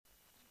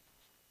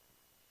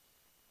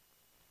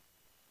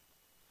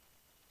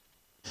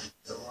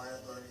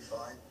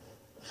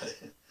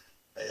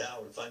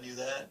I knew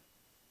that,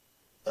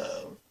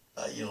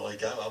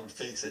 I would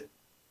fix it.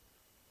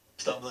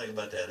 Stop thinking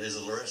about that.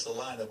 Is the rest of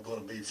the lineup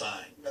going to be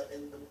fine?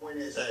 And the point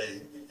is,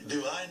 hey,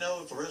 do I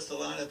know if the rest of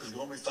the lineup is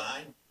going to be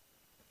fine?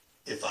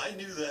 If I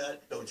knew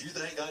that, don't you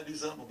think I'd do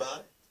something about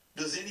it?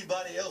 Does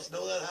anybody else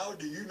know that, Howard?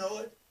 Do you know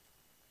it?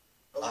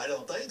 I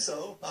don't think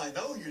so. I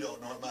know you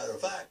don't know it, matter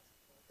of fact.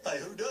 Hey,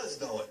 who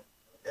does know it?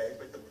 Okay,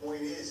 but the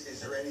point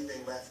is there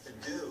anything left to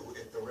do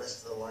if the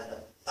rest of the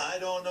lineup? I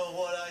don't know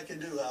what I can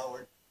do,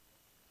 Howard.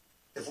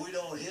 If we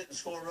don't hit and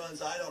score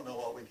runs, I don't know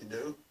what we can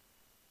do.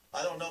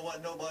 I don't know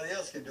what nobody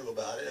else can do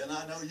about it, and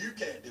I know you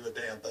can't do a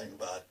damn thing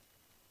about it.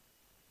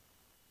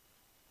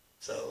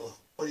 So,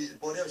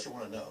 what else you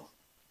want to know?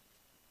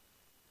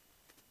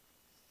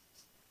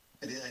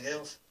 Anything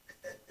else?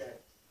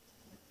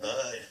 All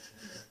right.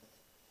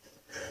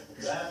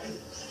 Exactly.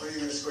 When are you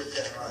going to score 10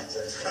 runs?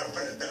 That's what I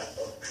want to know.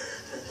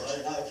 I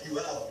knock you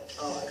out.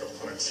 Oh,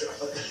 come on,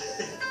 Charlie.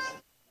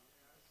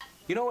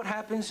 You know what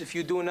happens if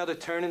you do another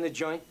turn in the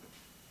joint?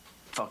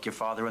 Fuck your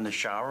father in the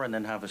shower and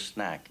then have a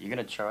snack. You're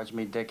gonna charge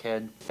me,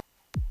 dickhead?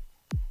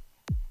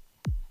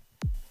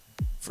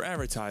 For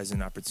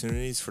advertising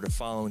opportunities for the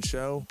following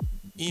show,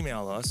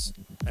 email us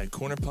at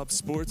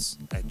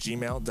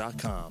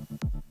cornerpubsports@gmail.com.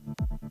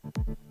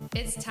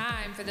 It's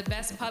time for the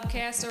best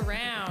pubcast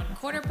around,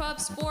 Corner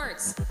Pub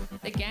Sports.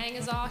 The gang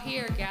is all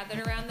here,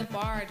 gathered around the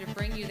bar to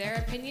bring you their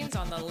opinions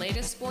on the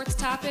latest sports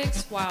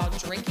topics while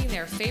drinking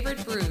their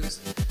favorite brews.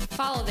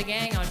 Follow the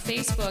gang on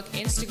Facebook,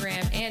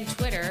 Instagram, and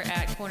Twitter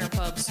at Corner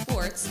Pub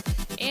Sports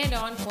and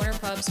on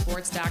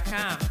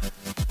cornerpubsports.com.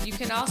 You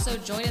can also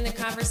join in the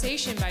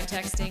conversation by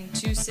texting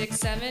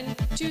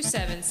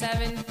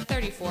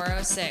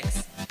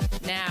 267-277-3406.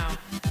 Now,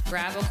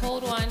 grab a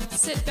cold one,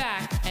 sit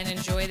back, and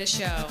enjoy the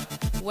show.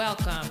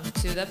 Welcome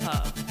to the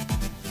pub.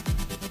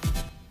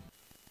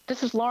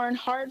 This is Lauren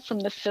Hart from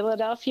the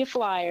Philadelphia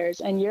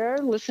Flyers, and you're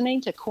listening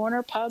to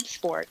Corner Pub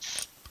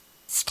Sports.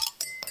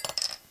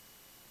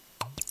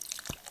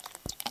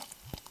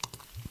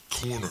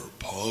 Corner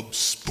Pub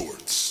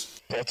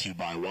Sports. Brought to you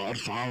by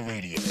Wildfire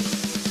Radio.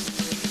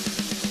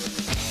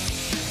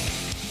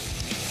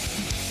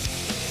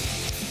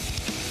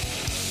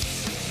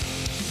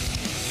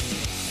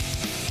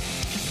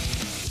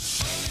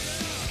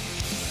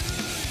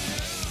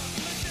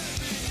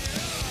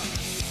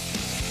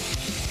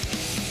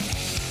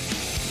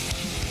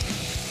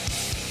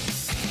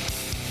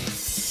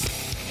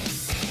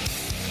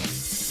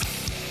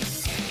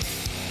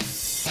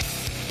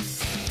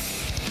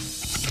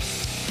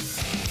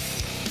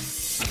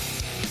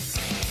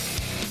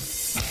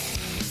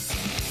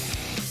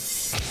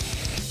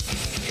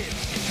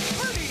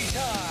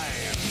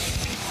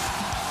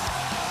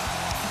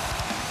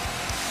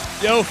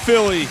 Yo,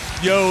 Philly.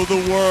 Yo, the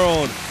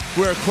world.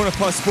 We're at Corner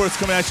Pub Sports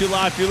coming at you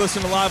live. If you're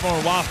listening live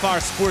on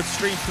Wildfire Sports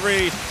Stream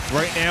 3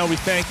 right now, we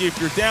thank you.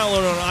 If you're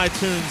downloading on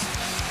iTunes,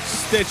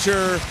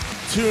 Stitcher,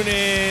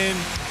 TuneIn,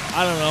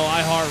 I don't know,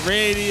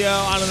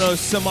 iHeartRadio, I don't know,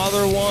 some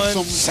other one.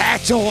 Some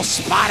Satchel,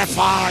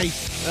 Spotify.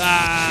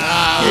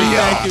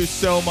 Thank you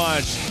so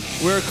much.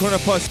 We're at Corner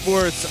Pub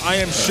Sports. I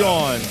am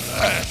Sean.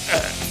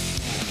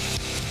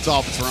 What's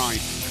up? It's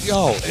Ryan.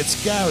 Yo,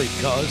 it's Gary,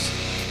 cuz.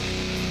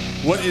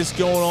 What is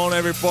going on,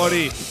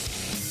 everybody?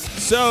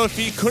 So, if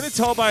you couldn't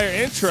tell by our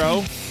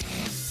intro,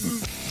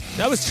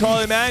 that was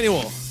Charlie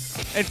Manuel.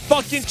 And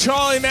fucking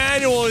Charlie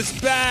Manuel is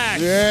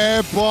back.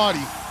 Yeah,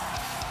 buddy.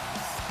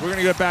 We're going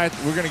to get back.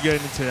 We're going to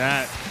get into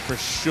that for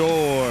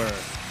sure.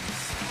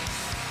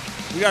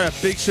 We got a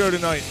big show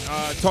tonight.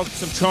 Talking to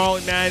some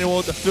Charlie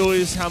Manuel, the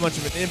Phillies, how much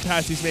of an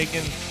impact he's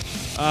making.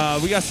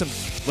 We got some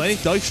Lenny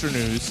Dykstra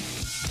news,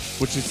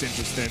 which is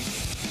interesting.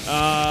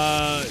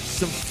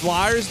 Some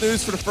Flyers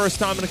news for the first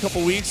time in a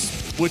couple weeks,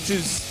 which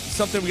is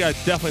something we got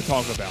to definitely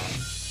talk about.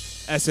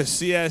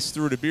 SSCS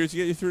through the beers.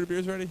 You get your through the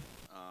beers ready?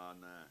 Nah.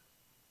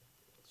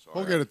 Sorry.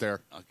 We'll get it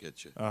there. I'll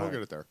get you. We'll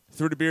get it there.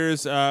 Through the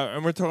beers,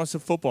 and we're talking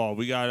some football.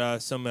 We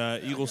got some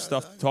Eagles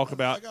stuff to talk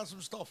about. I got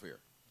some stuff here.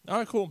 All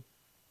right, cool.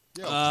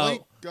 Yeah,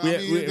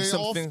 we have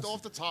some things.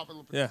 Off the top,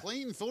 Yeah.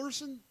 Clayton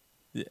Thorson?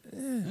 Yeah.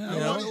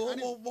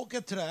 We'll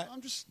get to that.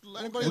 I'm just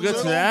anybody. We'll get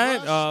to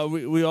that.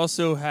 We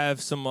also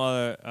have some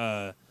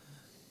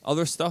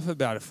other stuff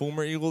about a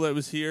former Eagle that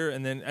was here,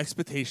 and then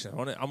expectations.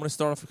 I'm going to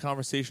start off a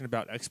conversation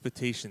about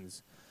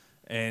expectations,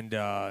 and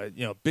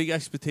big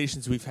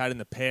expectations we've had in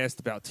the past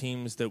about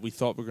teams that we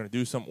thought were going to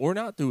do something or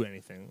not do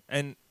anything,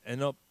 and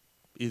end up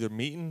either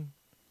meeting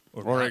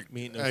or not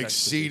meeting those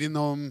exceeding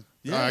them,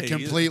 Yeah,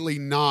 completely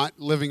not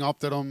living up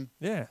to them.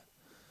 Yeah.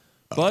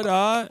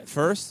 But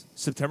first,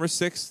 September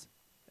 6th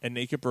at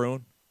Naked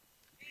Brewing.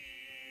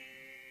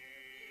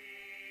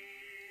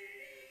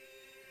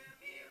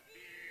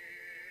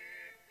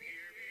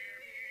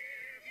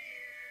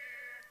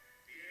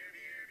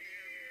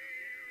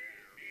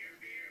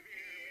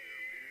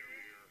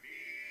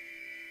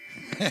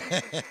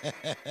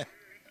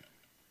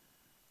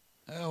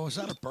 Oh, was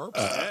that a burp?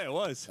 Yeah, it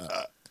was.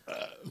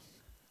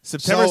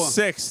 September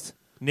 6th,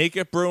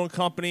 Naked Brewing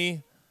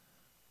Company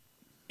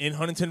in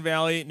Huntington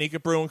Valley,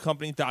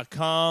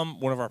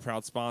 NakedBrewingCompany.com, one of our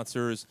proud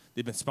sponsors.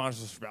 They've been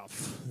sponsors for about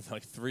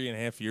like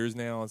 3.5 years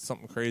now. It's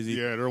something crazy.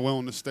 Yeah, they're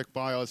willing to stick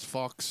by us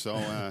fucks. So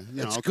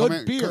you It's know,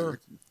 good beer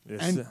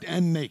Yes.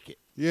 and naked.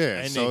 Yeah,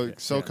 And so naked,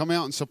 so yeah. come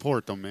out and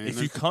support them, man.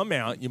 If you come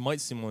out, you might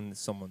see someone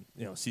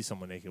see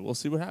someone naked. We'll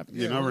see what happens.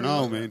 You never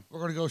know, man. We're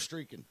gonna go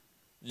streaking.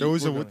 There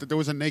was We're there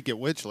was a naked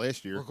witch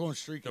last year. We're going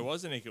streaking. There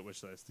was a naked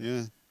witch last year.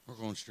 Yeah, We're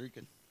going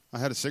streaking. I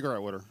had a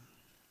cigarette with her.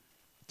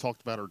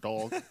 Talked about her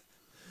dog.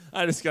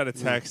 I just got a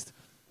text.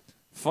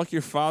 Fuck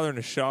your father in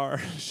the shower.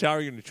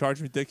 Shower, you're going to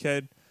charge me,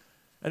 dickhead.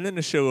 And then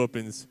the show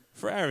opens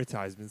for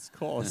advertisements.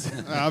 Call us.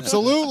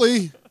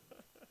 Absolutely.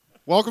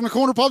 Welcome to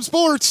Corner Pub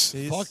Sports.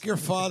 Fuck your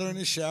father in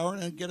the shower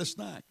and get a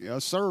snack.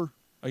 Yes, sir.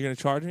 Are you going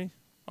to charge me,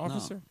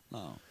 officer?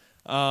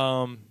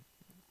 No.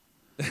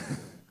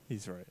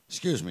 He's right.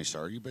 Excuse me,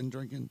 sir. You been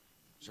drinking?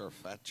 Is there a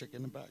fat chick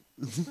in the back?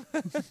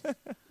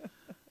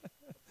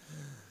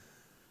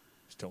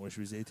 Just don't wish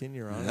he was 18,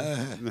 Your Honor.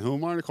 Who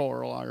am I to call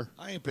her a liar?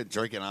 I ain't been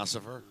drinking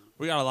Ossifer.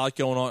 We got a lot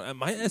going on. And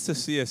my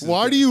SSCS is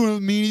Why do you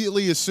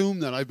immediately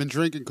assume that I've been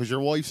drinking because your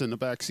wife's in the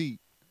back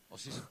seat? Well,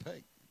 she's a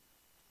pig.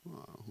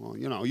 Well,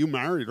 you know, you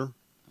married her.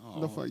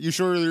 Oh. The fuck- You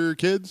sure they're your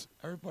kids?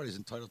 Everybody's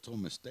entitled to a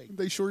mistake.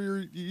 They're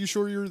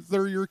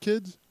your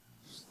kids?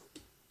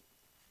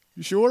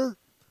 You sure?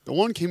 The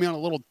one came out a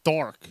little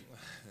dark.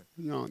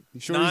 You know, you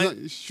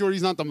sure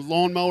he's not the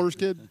lawnmower's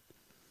kid?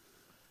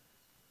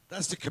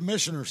 That's the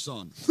commissioner's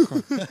son.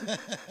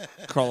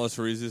 Carlos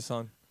Ruiz's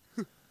son.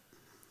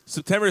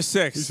 September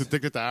 6th. He's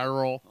addicted to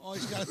Adderall. Oh,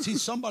 he's got to teach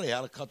somebody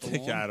how to cut the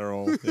Take lawn.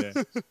 Adderall.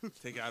 Yeah.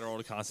 Take Adderall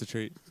to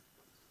concentrate.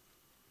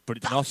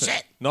 But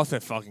nothing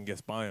fucking gets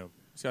by him.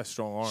 He's got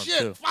strong arms,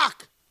 too.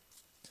 Fuck.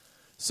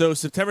 So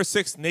September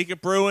 6th, Naked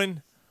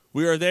Brewing.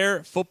 We are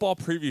there. Football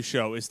preview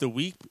show. It's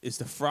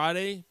the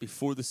Friday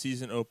before the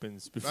season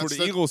opens, before That's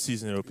the Eagles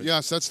season opens.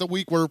 Yes, that's the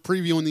week we're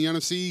previewing the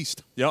NFC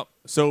East. Yep.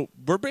 So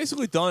we're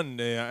basically done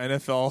the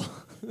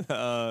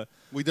NFL.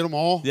 We did them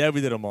all? Yeah,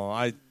 we did them all.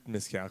 I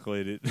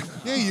miscalculated.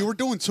 Yeah, you were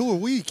doing 2 a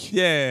week.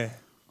 Yeah.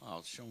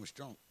 Oh, the show was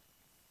drunk.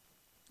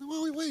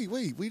 Well, wait.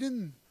 We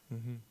didn't.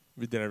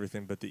 We did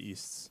everything but the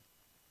Easts.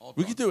 All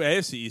We drunk. could do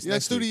AFC East Yeah,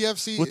 next let's do week. the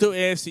FC. We'll do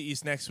AFC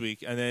East next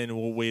week, and then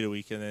we'll wait a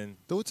week, and then...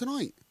 Do it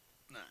tonight.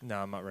 No,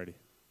 I'm not ready.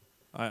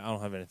 I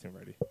don't have anything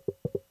ready.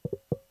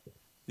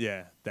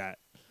 Yeah, that.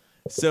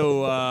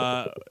 So,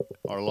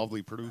 Our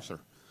lovely producer.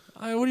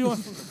 what do you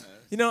want?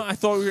 You know, I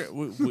thought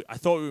I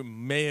thought we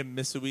may have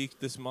missed a week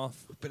this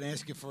month. I've been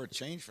asking for a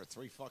change for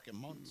 3 fucking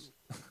months.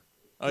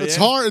 Oh, It's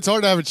yeah? hard. It's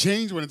hard to have a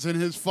change when it's in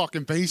his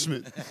fucking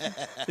basement.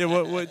 Yeah,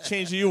 what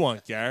change do you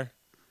want, Gar?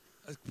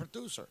 A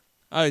producer.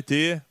 Oh, do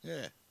you?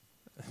 Yeah.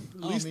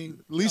 At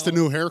least a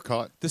new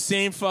haircut. The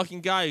same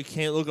fucking guy who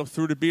can't look up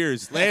through the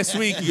beers. Last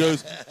week he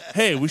goes,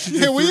 "Hey, we should." Do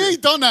Yeah, we through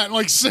ain't done that in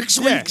like 6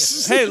 Yeah.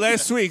 weeks. Hey,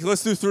 last week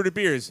let's do through the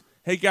beers.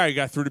 Hey, guy, you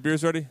got through the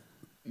beers ready?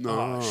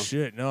 No. Oh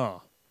shit,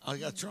 no. I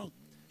got drunk.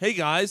 Hey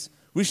guys,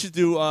 we should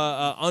do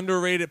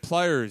underrated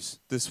players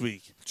this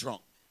week.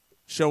 Drunk.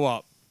 Show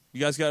up.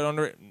 You guys got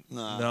underrated?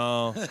 Nah.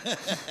 No.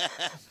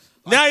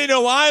 Now you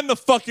know why I'm the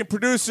fucking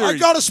producer. I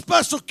got a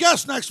special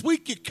guest next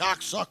week, you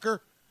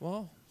cocksucker.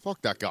 Well,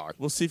 Fuck that guy.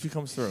 we'll see if he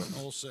comes through.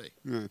 We'll see.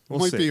 Yeah. It We'll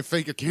might see. be a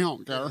fake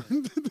account, Gar.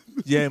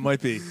 Yeah, it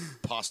might be.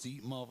 Pasta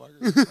eating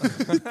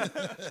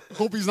motherfucker.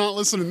 Hope he's not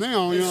listening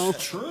now, you know.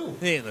 True.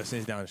 He ain't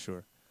listening. He's down the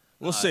shore.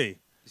 We'll see.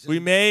 We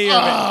may.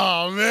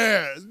 Oh,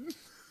 man.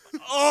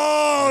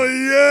 Oh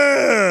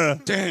yeah.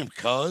 Damn,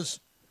 cuz.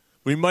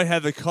 We might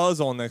have the cuz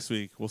on next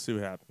week. We'll see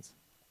what happens.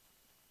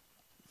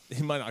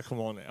 He might not come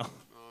on now.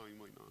 Oh, he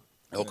might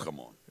not. Oh, come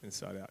on.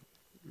 Inside out.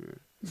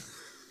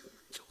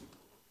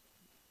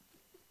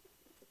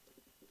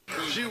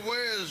 She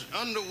wears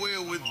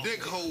underwear with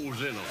dick holes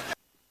in them.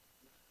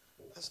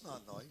 That's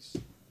not nice.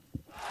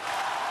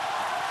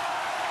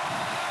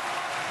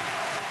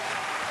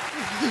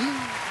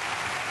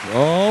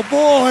 Oh,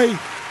 boy.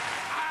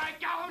 I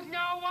don't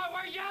know what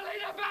we're yelling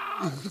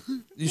about.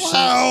 You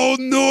Loud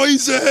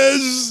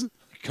noises.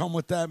 come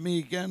with that me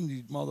again,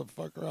 you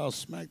motherfucker. I'll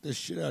smack the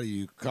shit out of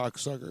you,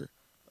 cocksucker.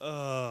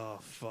 Oh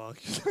fuck.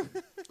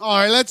 All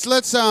right, let's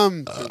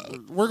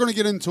we're going to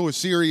get into a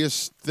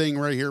serious thing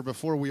right here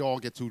before we all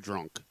get too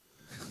drunk.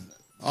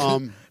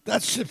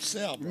 That ship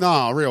sailed, bro.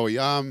 No, really.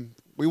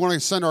 We want to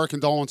send our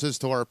condolences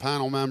to our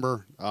panel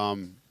member,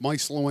 Mike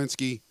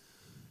Slowinski.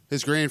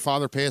 His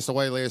grandfather passed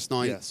away last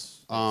night.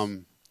 Yes.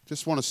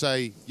 Just want to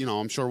say, you know,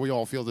 I'm sure we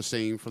all feel the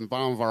same from the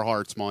bottom of our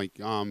hearts, Mike.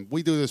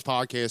 We do this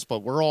podcast,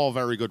 but we're all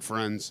very good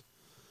friends.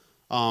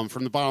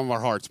 From the bottom of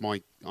our hearts,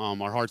 Mike.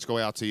 Our hearts go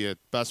out to you.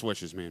 Best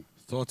wishes, man.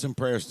 Thoughts and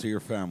prayers to your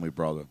family,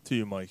 brother. To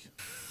you, Mike.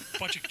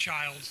 Bunch of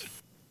childs.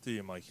 To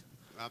you, Mike.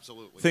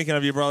 Absolutely. Thinking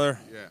of you, brother.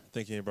 Yeah.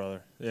 Thinking of you,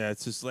 brother. Yeah,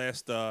 it's his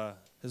last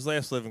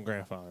living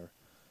grandfather.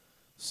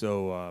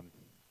 So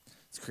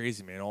it's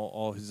crazy, man.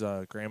 All his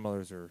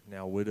grandmothers are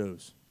now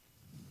widows.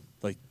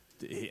 Like,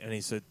 and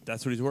he said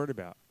that's what he's worried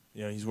about.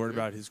 You know, he's worried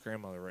about his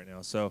grandmother right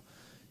now. So,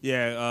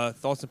 yeah,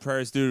 thoughts and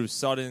prayers, dude. It was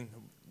sudden,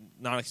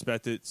 not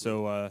expected.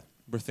 So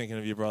we're thinking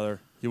of you, brother.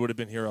 He would have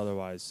been here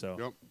otherwise. So.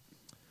 Yep.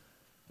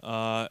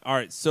 All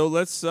right, so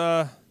let's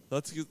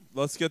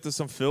get to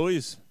some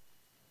Phillies,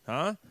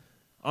 huh?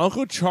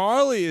 Uncle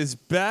Charlie is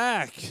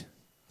back.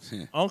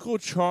 Uncle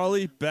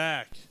Charlie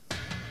back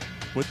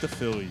with the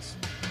Phillies.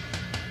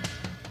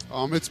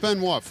 It's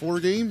been what, 4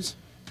 games?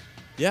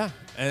 Yeah,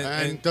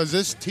 and does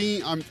this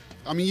team?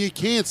 I mean, you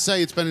can't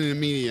say it's been an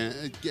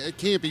immediate. It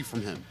can't be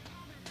from him.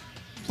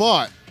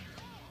 But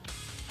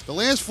the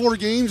last 4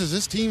 games, does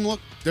this team look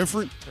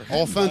different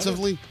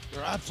offensively?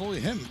 They're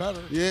absolutely hitting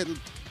better. Yeah,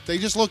 they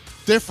just look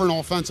different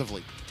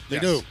offensively. They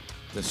do.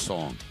 This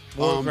song.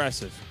 More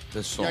aggressive.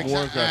 This song. Yeah,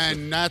 More aggressive.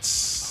 And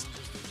that's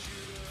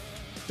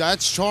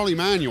Charlie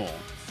Manuel.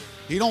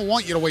 He don't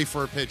want you to wait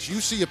for a pitch.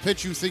 You see a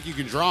pitch you think you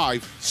can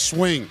drive,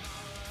 swing.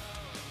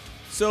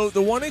 So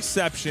the one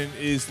exception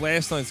is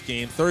last night's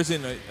game, Thursday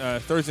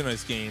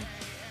night's game.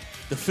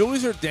 The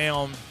Phillies are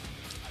down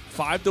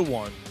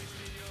 5-1,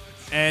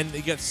 and they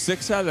got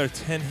 6 out of their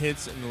 10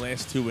 hits in the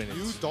last 2 innings.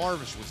 Yu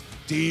Darvish was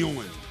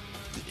dealing.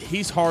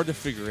 He's hard to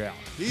figure out.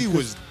 He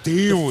was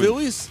dealing. The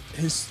Phillies,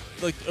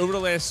 over the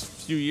last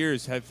few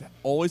years, have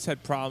always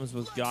had problems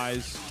with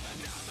guys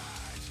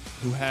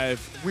who have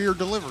weird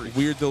deliveries.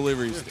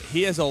 Yeah.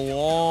 He has a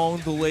long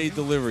delayed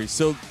delivery,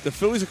 so the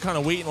Phillies are kind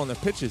of waiting on their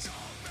pitches.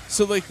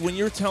 So, like, when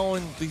you're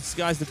telling these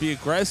guys to be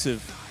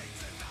aggressive,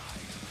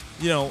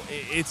 you know,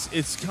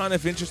 it's kind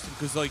of interesting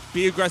because, like,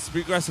 be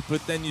aggressive,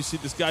 but then you see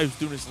this guy who's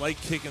doing his leg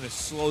kick and a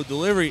slow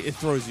delivery, it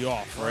throws you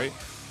off, right?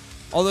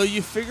 Although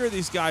you figure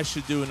these guys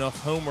should do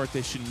enough homework,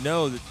 they should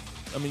know that,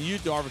 I mean, Yu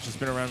Darvish has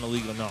been around the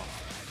league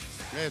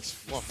enough. Yeah, it's,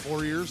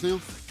 4 years now?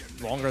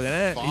 Longer than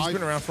that. 5? He's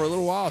been around for a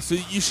little while. So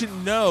you should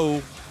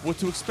know what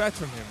to expect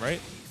from him, right?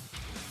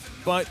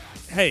 But,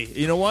 hey,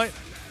 you know what?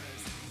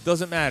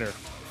 Doesn't matter.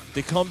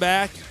 They come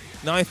back,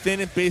 9th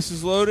inning,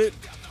 bases loaded.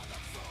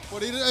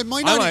 But it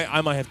might not.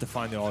 I might have to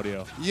find the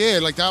audio. Yeah,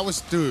 like that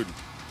was, dude.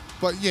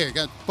 But yeah,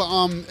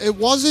 it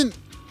wasn't.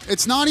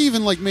 It's not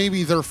even like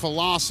maybe their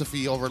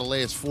philosophy over the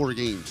last 4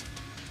 games.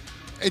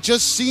 It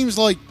just seems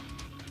like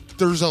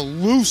there's a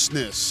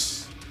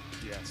looseness.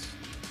 Yes.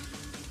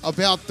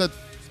 About the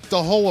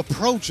whole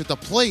approach at the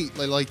plate,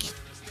 like,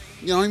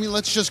 you know what I mean?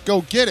 Let's just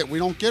go get it. We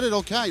don't get it,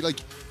 okay? Like,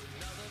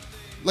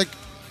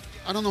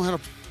 I don't know how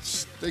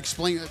to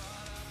explain it.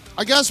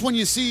 I guess when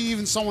you see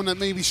even someone that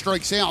maybe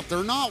strikes out,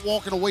 they're not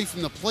walking away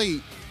from the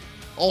plate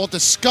all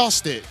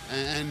disgusted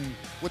and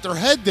with their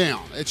head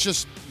down. It's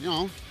just, you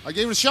know, I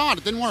gave it a shot.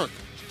 It didn't work.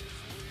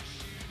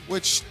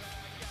 Which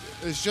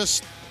is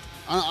just,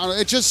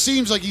 it just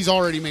seems like he's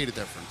already made a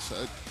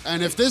difference.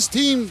 And if this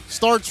team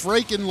starts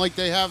raking like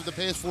they have the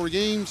past 4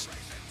 games,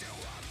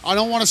 I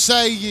don't want to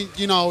say,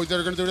 you know,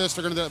 they're going to do this,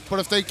 they're going to do that. But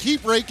if they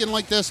keep raking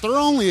like this, they're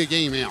only a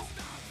game out.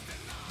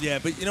 Yeah,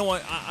 but you know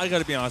what? I got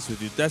to be honest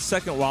with you. That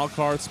second wild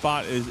card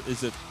spot is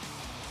a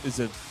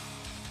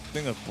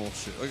thing of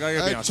bullshit. Like, I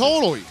got to be honest.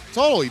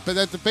 Totally. But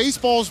that the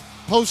baseball's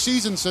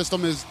postseason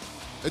system it's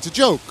a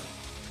joke.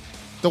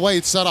 The way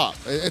it's set up,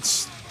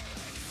 it's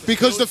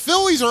because the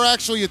Phillies are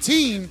actually a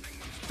team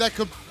that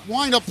could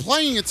wind up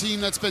playing a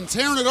team that's been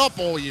tearing it up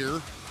all year.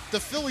 The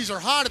Phillies are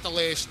hot at the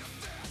last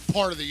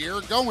part of the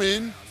year. Go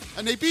in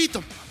and they beat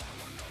them.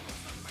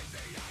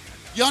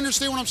 You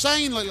understand what I'm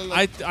saying?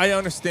 I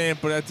understand,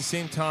 but at the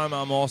same time,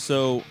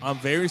 I'm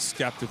very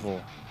skeptical.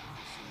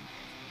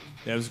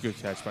 Yeah, it was a good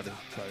catch, buddy.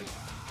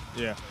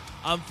 Yeah,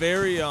 I'm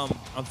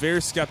very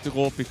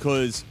skeptical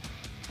because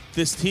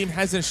this team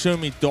hasn't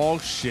shown me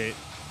dog shit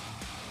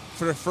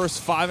for the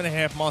first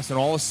 5.5 months, and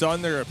all of a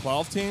sudden they're a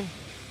playoff team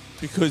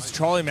because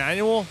Charlie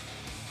Manuel.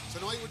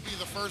 Tonight would be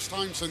the first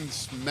time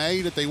since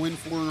May that they win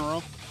 4 in a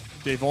row.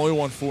 They've only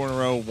won 4 in a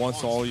row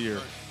once all year,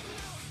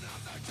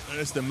 and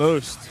it's the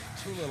most.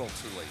 Too little,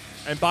 too late.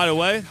 And by the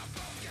way,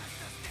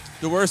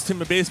 the worst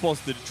team in baseball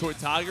is the Detroit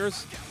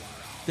Tigers.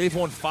 They've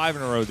won 5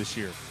 in a row this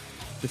year.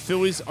 The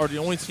Phillies are the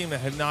only team that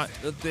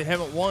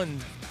haven't won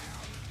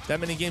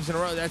that many games in a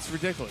row. That's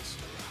ridiculous.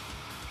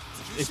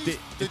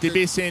 If they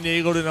beat San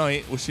Diego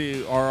tonight, which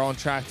they are on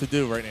track to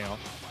do right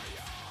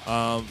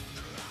now,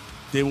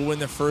 they will win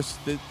their first.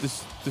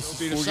 This will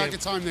be the second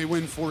time they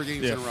win 4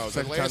 games in a row.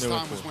 The last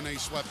time was 4. when they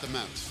swept the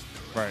Mets.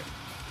 Right.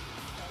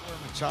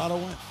 Where Machado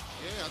went?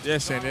 Yeah,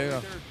 San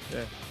Diego.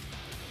 Yeah.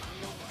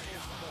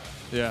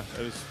 Yeah,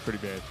 it was pretty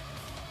bad.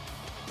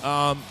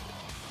 All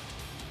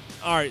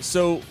right,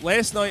 so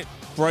last night,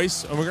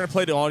 Bryce, and we're going to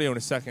play the audio in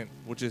a second,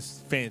 which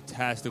is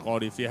fantastic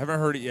audio. If you haven't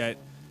heard it yet,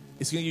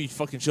 it's going to give you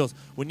fucking chills.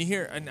 When you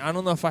hear, and I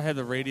don't know if I have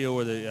the radio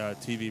or the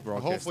TV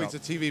broadcast. Hopefully it's a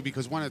TV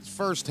because when it's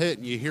first hit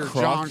and you hear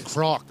Kruk. John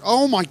Kruk.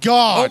 Oh, my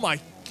God. Oh, my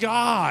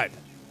God.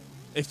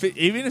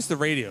 Even if it's the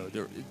radio,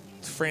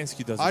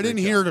 Fransky does. I didn't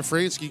hear the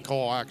Fransky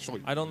call,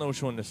 actually. I don't know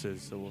which one this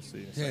is, so we'll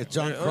see. Yeah,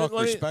 John Kruk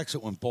respects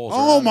it when balls are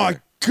Oh, out my of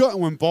there. God,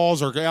 when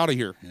balls are out of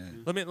here. Yeah.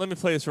 Let me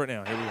play this right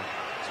now. Here we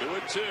go.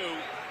 2-2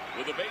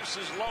 with the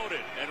bases loaded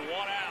and 1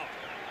 out.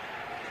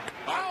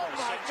 Oh,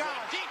 my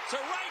God. Deep to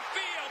right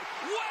field,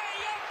 way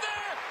up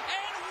there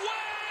and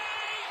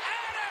way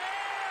out of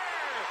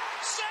here.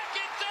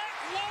 Second deck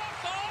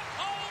walk-off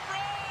home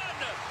run.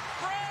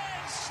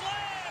 Grand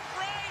slam,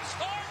 Bryce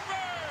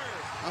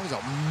Harper. That was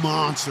a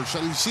monster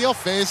shot. You see how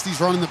fast he's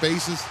running the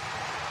bases?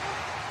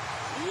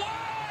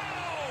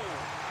 Wow!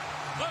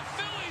 The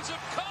Phillies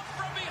have come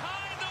from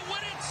behind to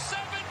win it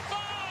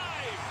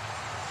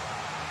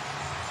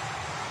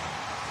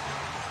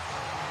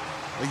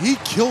 7-5. Like, he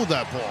killed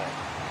that ball.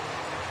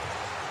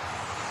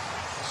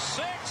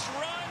 6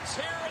 runs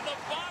here in the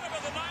bottom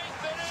of the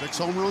 9th inning. 6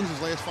 home runs his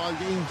last 5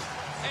 games.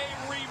 A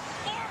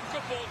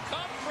remarkable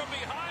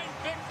come-from-behind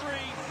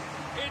victory.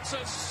 It's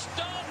a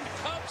stunned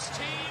Cubs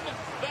team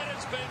that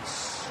has been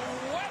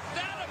swept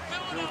out of You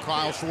know Philadelphia. what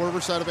Kyle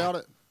Schwarber said about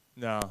it?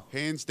 No.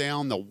 Hands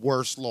down, the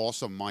worst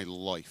loss of my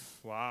life.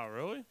 Wow,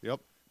 really?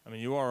 Yep. I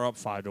mean, you are up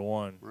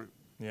 5-1. Right.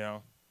 You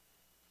know?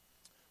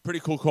 Pretty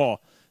cool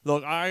call.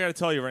 Look, I got to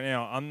tell you right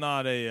now, I'm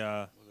not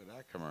a Look at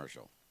that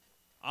commercial.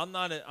 I'm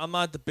not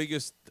the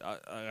biggest I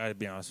got to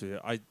be honest with you.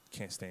 I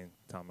can't stand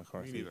Tom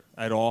McCarthy Me neither.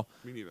 at all.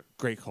 Me neither.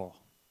 Great call.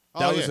 Oh,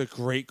 That was yeah. a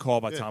great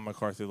call by Yeah. Tom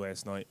McCarthy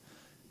last night.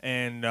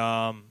 And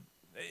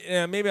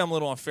yeah, maybe I'm a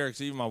little unfair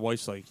because even my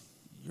wife's like,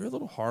 you're a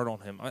little hard on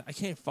him. I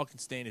can't fucking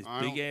stand his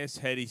I big don't- ass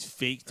head. He's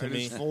fake to And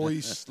me. his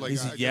voice, like,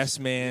 he's I a just- yes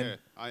man. Yeah,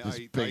 I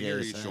big hear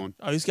ass you, head. Sean.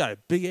 Oh, he's got a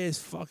big ass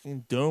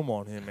fucking dome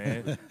on him,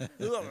 man.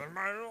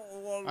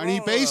 And he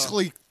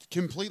basically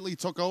completely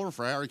took over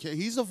for Harry Kane.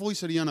 He's the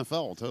voice of the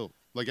NFL, too.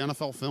 Like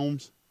NFL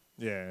films.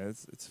 Yeah,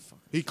 it's a fucking.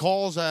 He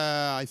calls,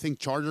 I think,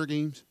 Charger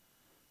games.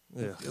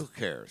 Yeah. Who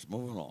cares?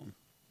 Moving on.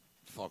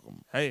 Fuck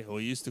him. Hey, well,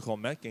 he used to call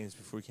Met games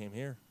before he came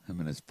here. Him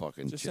and his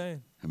fucking Just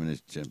saying. Him and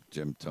his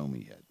Jim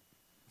Tomey head.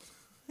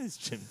 It's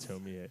Jim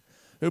Tomey,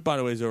 who, by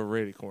the way, is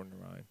overrated according to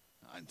Ryan.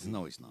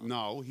 No, he's not.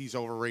 No, he's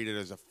overrated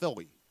as a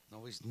Philly.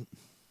 No, he's.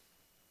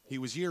 He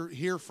was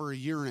here for a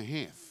year and a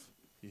half.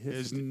 hit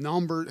His 50.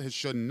 number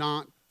should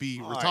not be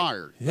All right.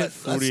 retired. He hit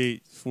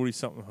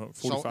 40-something,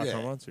 45 yeah.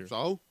 home runs here.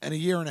 So? And a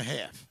year and a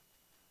half.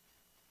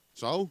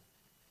 So?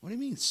 What do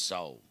you mean,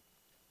 so?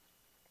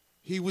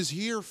 He was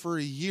here for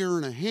a year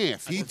and a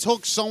half. He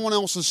took someone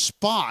else's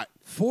spot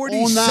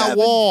 47 on that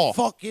wall.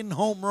 fucking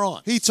home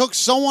runs. He took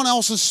someone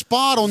else's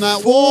spot on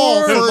that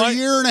wall for a Mike-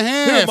 year and a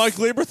Here, half. Mike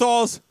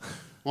Lieberthal's.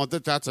 Well,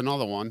 that's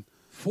another one.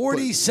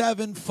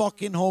 47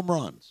 fucking home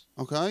runs.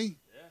 Okay.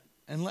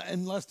 In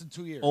less than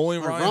 2 years. Only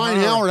Ryan, Ryan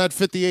Howard had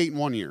 58 in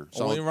 1 year.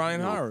 So, Only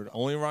Ryan no. Howard.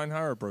 Only Ryan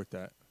Howard broke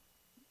that.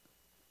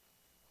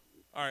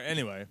 All right.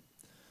 Anyway,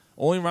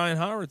 only Ryan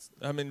Howard.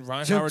 I mean,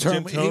 Ryan Howard,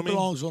 Jim He Tomey,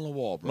 belongs on the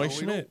wall, bro. Mike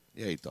Schmidt.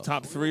 Yeah, he does.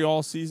 Top 3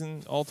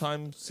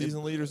 all-time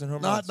season leaders in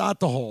home runs. Not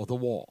the hall, the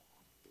wall.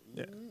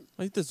 Yeah.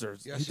 Well, he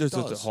deserves. Yes, he he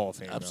deserves the does. Hall of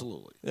Fame. though.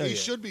 Absolutely. Yeah, He yeah.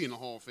 should be in the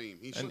Hall of Fame.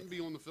 He shouldn't be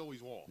on the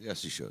Phillies wall.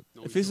 Yes, he should.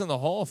 No, If he he's in the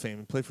Hall of Fame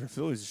and played for the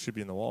Phillies, he should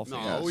be in the Wall of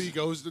Fame. No, he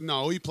goes to,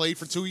 no, he played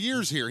for 2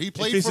 years here. He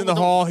played If he's for in the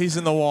Hall, he's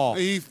in the Wall.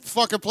 He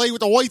fucking played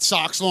with the White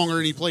Sox longer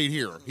than he played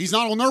here. He's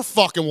not on their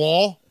fucking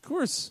wall. Of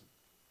course.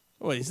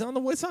 Wait, he's not on the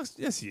White Sox?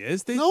 Yes, he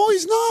is. They, No,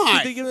 he's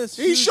not. Did they give him this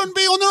He huge- shouldn't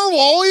be on their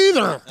wall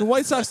either. The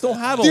White Sox don't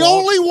have a The wall.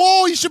 only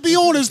wall he should be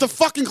on is the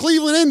fucking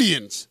Cleveland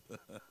Indians.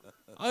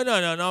 Oh,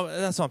 no.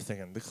 That's what I'm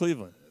thinking. The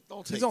Cleveland.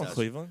 Don't He's take on that.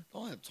 Cleveland.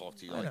 Don't have to talk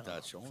to you I like know.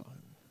 that, Sean.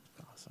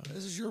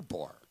 This is your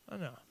bar. I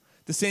know.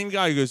 The same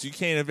guy who goes, you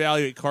can't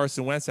evaluate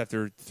Carson Wentz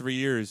after 3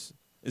 years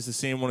is the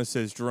same one that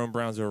says Jerome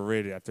Brown's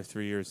overrated after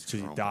 3 years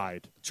because he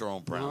died.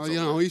 Jerome Brown. Well, you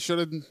know, he should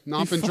have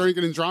not been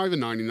drinking and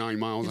driving 99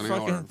 miles He an hour.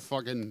 fucking-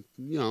 Fucking,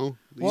 you know.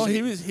 Well,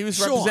 he was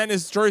Sean. representing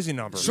his jersey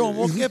number. Sean,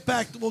 we'll get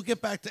back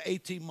to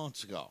 18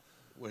 months ago.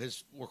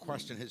 We're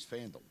questioning his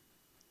fandom.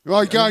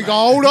 Like,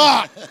 hold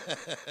up.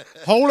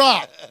 Hold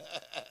up.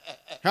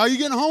 How you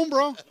getting home,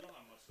 bro?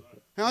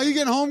 How you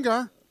getting home,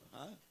 Gar?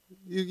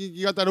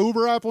 You got that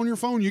Uber app on your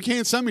phone? You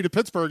can't send me to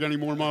Pittsburgh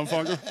anymore,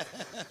 motherfucker.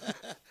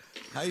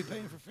 How you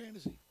paying for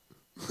fantasy?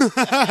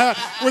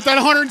 With that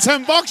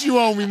 $110 you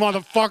owe me,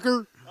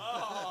 motherfucker.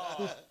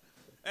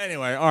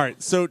 Anyway, all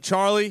right. So,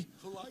 Charlie.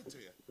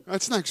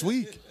 That's next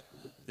week.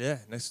 Yeah,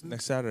 next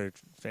Saturday,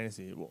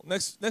 fantasy. Well,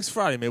 next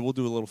Friday, maybe we'll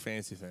do a little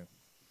fantasy thing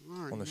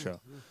on the show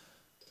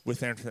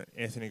with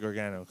Anthony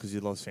Gargano because he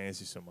loves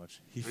fantasy so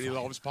much. And he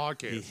loves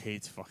podcasts. He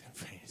hates fucking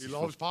fantasy. He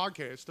loves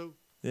podcasts, too.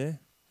 Yeah.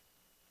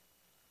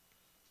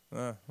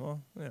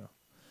 Well, yeah.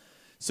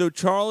 So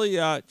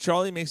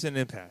Charlie makes an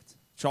impact.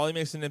 Charlie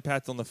makes an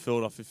impact on the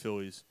Philadelphia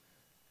Phillies.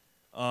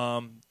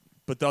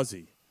 But does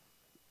he?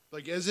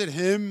 Like, is it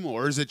him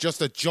or is it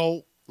just a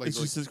jolt? Like, It's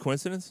just a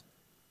coincidence?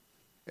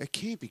 It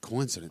can't be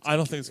coincidence. I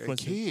don't think it's It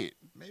coincidence. can't.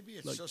 Maybe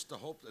it's just the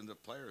hope and the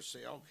players say,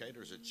 okay,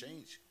 there's a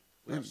change.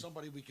 We have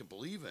somebody we can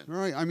believe in.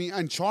 Right. I mean,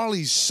 and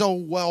Charlie's so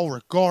well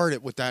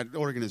regarded with that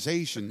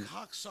organization. The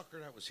cocksucker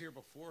that was here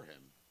before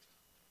him.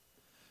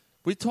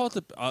 We talked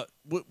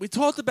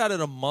about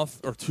it a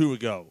month or two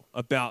ago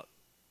about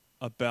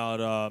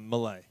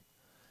Malay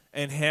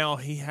and how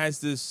he has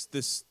this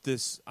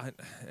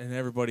and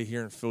everybody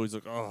here in Philly's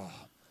like, oh,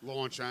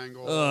 Launch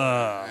angle.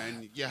 Ugh.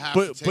 And you have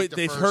but to take the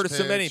they've first heard it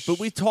so many. pitch. But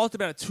we talked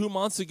about it 2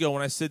 months ago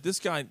when I said this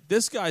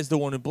guy's the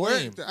one to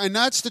blame. And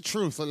that's the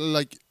truth.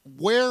 Like,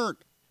 where,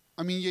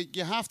 I mean,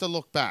 you have to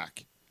look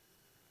back.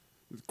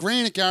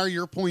 Granted, Gary,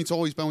 your point's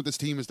always been with this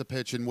team is the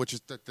pitching, which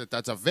is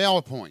that's a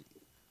valid point.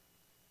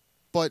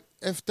 But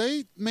if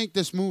they make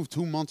this move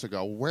 2 months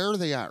ago, where are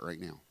they at right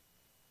now?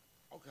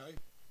 Okay.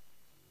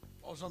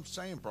 All I'm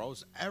saying, bro,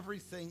 is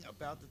everything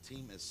about the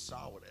team is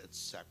solid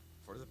except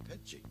for the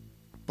pitching.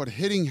 But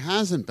hitting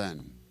hasn't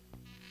been.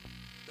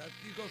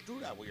 You go through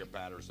that with your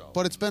batters, though.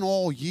 But it's been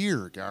all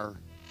year, Gar.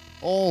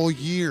 All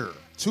year.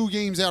 2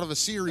 games out of a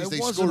series, It they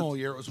wasn't scored. all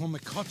year. It was when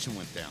McCutcheon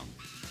went down.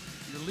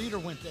 Your leader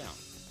went down.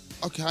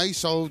 Okay,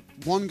 so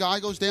one guy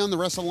goes down, the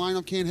rest of the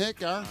lineup can't hit,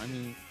 Gar. I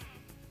mean,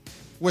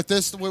 with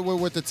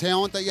the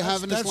talent that you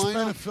have in this that's been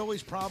a lineup.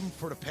 Phillies problem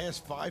for the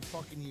past 5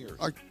 fucking years.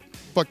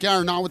 But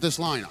Gar, not with this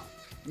lineup.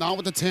 Not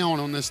with the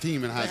talent on this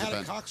team. It They hasn't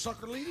had been. a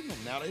cocksucker leading them.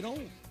 Now they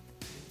don't.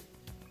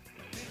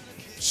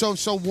 So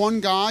one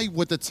guy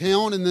with the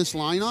talent in this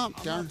lineup,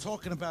 I'm Gar. not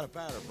talking about a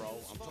batter, bro.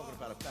 I'm talking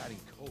about a batting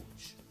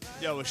coach.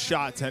 Yo, a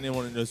shot to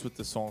anyone who knows what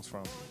the song's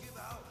from.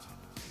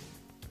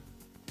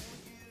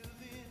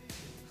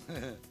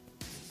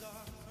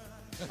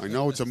 I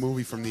know it's a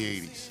movie from the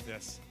 80s.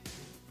 Yes.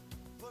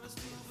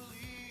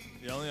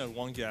 You only had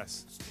one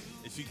guess.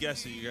 If you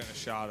guess it, you're getting a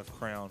shot of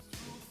Crown.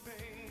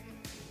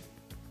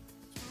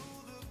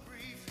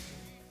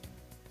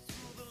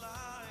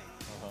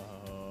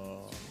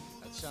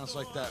 That sounds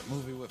like that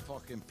movie with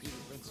fucking Peter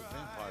Vincent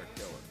Vampire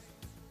Killer.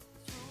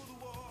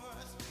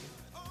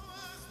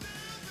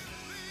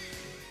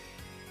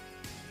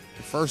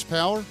 The first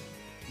power?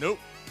 Nope.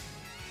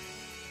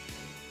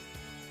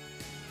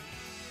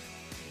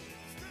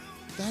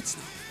 That's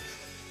not.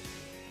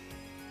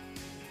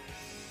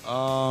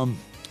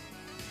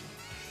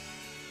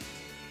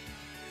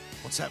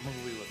 What's that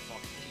movie with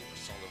fucking Kiefer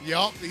Sutherland?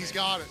 Yup, he's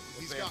got it.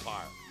 The He's got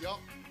vampire. Yup.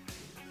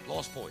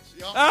 Lost Boys.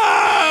 Yup.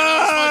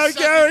 Ah,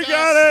 Gary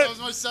got it. That was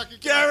my second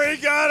guess. Gary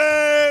got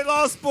it.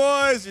 Lost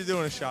Boys. You're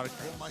doing a shot of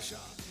Crown. My shot.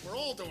 We're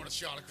all doing a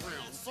shot of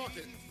Crown. Fuck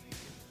it.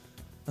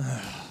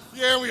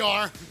 Yeah, we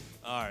are.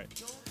 All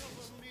right.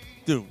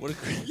 Dude, what a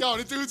great. Yo,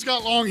 the dude's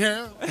got long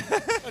hair.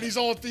 And he's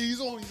all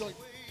diesel. He's like,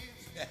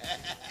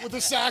 with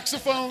the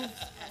saxophone.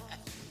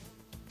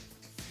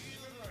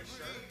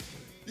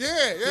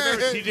 Yeah.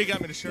 Remember TJ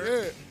got me the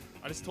shirt? Yeah.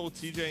 I just told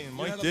TJ and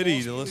had Mike a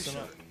Diddy Lost to Boys listen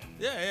shirt. up.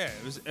 Yeah.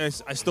 It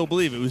was. I still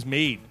believe it was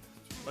made.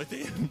 Like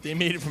they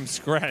made it from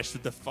scratch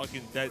with the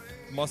fucking that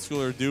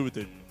muscular dude with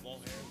the long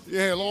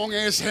hair. Yeah, long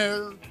ass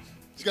hair.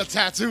 He's got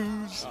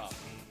tattoos.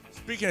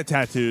 Speaking of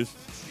tattoos,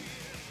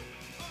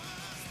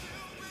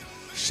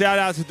 shout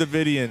out to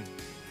Davidian.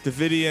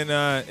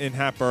 Davidian in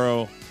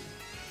Hatboro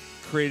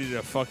created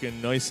a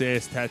fucking nice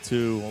ass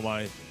tattoo on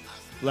my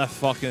left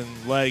fucking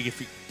leg.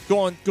 If you go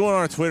on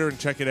our Twitter and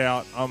check it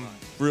out, I'm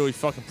really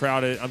fucking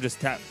proud of it. I'm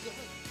just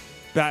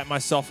batting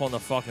myself on the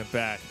fucking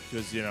back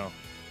because he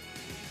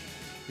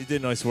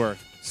did nice work.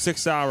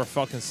 6-hour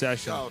fucking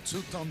session. Yo, 2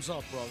 thumbs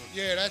up, brother.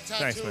 Yeah, that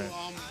tattoo.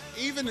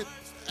 Thanks, man.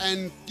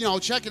 And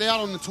check it out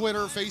on the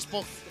Twitter,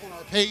 Facebook, on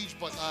our page.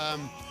 But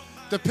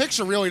the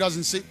picture really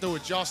doesn't do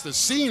it justice.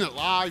 Seeing it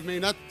live,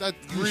 man, that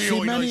You really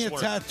see many nice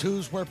work.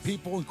 tattoos where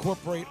people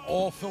incorporate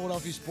all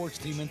Philadelphia sports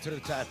team into their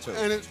tattoo.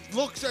 And it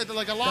looks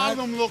like a lot of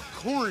them look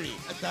corny.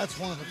 That's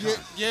one of a Yeah,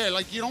 kind. yeah,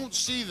 like you don't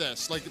see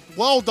this. Like,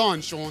 well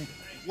done, Sean.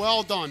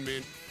 Well done,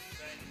 man.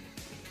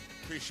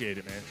 Appreciate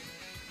it, man.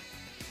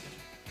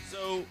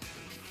 So,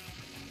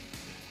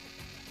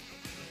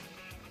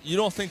 you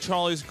don't think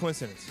Charlie's a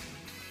coincidence?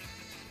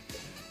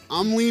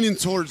 I'm leaning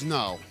towards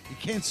no. You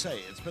can't say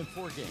it. It's been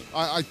 4 games.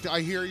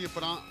 I hear you,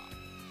 but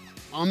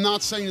I'm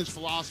not saying his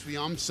philosophy.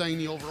 I'm saying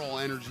the overall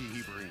energy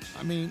he brings.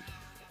 I mean,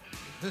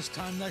 this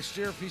time next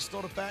year, if he's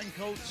still the batting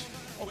coach,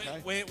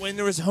 okay. When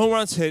there was home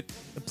runs hit,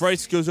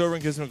 Bryce goes over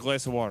and gives him a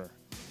glass of water.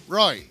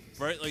 Right.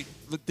 Right? Like,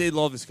 look, they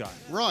love this guy.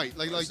 Right.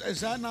 Like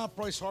Is that not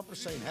Bryce Harper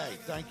saying, hey,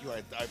 thank you, I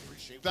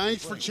appreciate what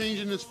thanks you for bring."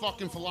 changing this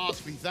fucking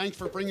philosophy. Thanks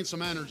for bringing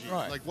some energy.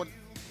 Right. Like what?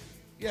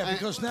 Yeah,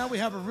 because now we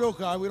have a real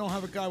guy. We don't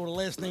have a guy with a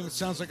last name that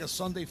sounds like a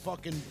Sunday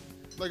fucking...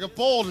 Like a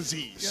ball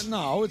disease. Yeah,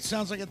 no, it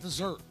sounds like a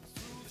dessert.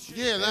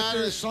 Yeah, that After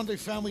a is. Sunday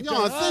family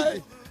No, dinner.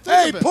 think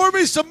Hey, of it. pour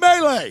me some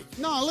melee.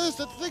 No,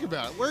 listen, think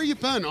about it. Where you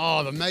been?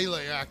 Oh, the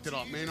melee acted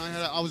up, man.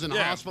 I was in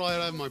the hospital. I had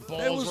to have my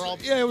balls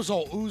rubbed. It was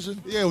all oozing.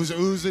 Yeah, it was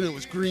oozing. It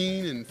was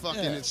green and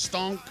fucking Yeah. it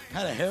stunk.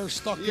 Had a hair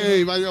stuck in Yeah,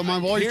 it. my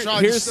wife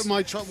here's-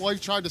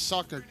 wife tried to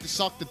suck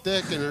the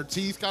dick, and her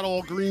teeth got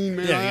all green,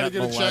 man. Yeah, I you had to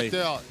got get it Malay.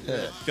 checked out.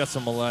 Yeah. Got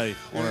some Malay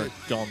on her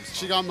gums.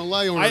 She got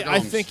Malay on her I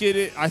gums. think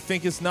I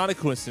think it's not a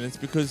coincidence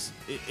because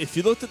if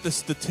you looked at the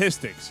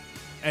statistics,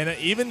 and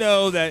even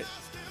though that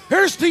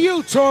Here's to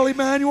you, Charlie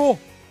Manuel.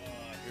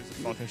 here's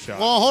a fucking shot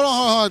Well, hold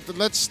on.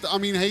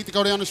 I hate to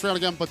go down this route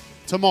again, but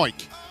to Mike.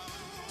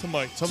 to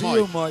Mike. To To Mike.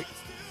 you, Mike.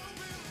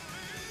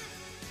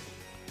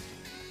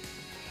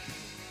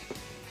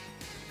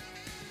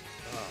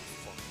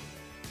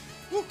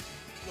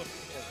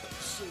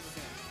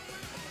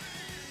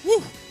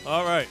 Woo!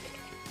 All right.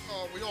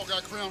 Oh, we all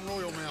got Crown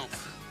Royal now.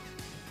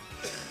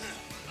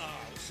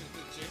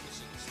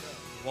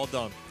 Well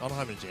done. I don't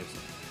have any Jameson.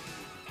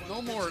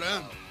 No more of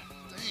them.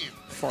 Damn.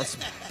 Farts.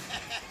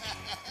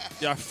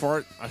 Yeah, I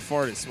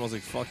fart. It smells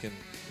like fucking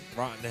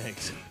rotten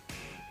eggs.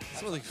 It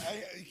smells like.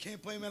 You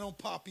can't blame it on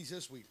Poppies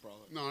this week,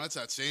 brother. No, that's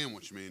that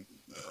sandwich, man.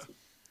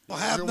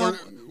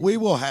 We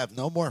will have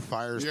no more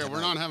fires. Yeah, tonight.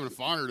 we're not having a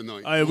fire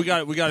tonight. We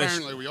got.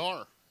 Apparently, we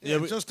are. Yeah,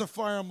 just a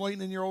fire. I'm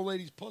lighting in your old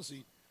lady's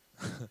pussy.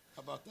 How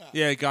about that?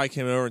 Yeah, a guy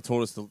came over and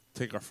told us to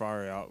take our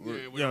fire out.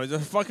 There's a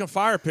fucking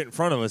fire pit in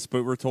front of us,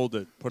 but we're told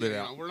to put it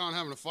out. We're not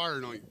having a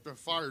fire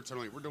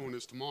tonight. We're doing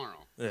this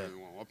tomorrow. Yeah.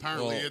 Well,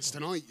 apparently it's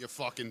tonight. You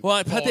fucking.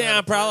 Well, put the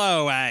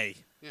umbrella away.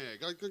 Yeah,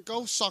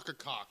 go suck a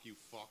cock, you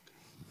fuck.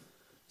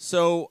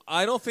 So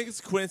I don't think it's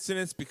a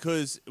coincidence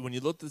because when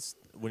you look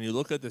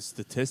at the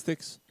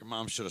statistics, your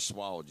mom should have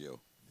swallowed you.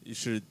 You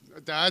should.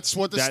 That's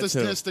what the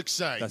statistics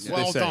say.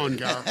 Well done,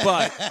 Gar.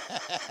 But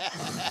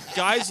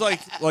guys like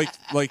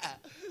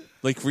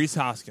Reese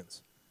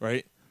Hoskins,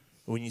 right?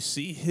 When you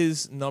see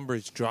his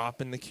numbers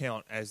drop in the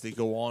count as they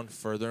go on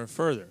further and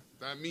further,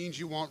 that means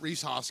you want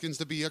Reese Hoskins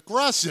to be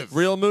aggressive.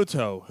 Real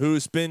Muto,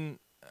 who's been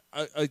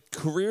a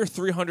career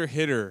 300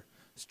 hitter,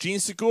 Gene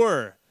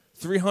Segura,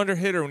 300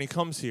 hitter when he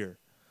comes here.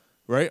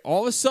 Right,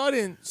 all of a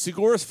sudden,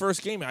 Segura's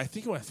first game, I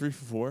think he went 3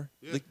 for 4.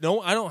 Yeah. Like,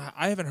 no,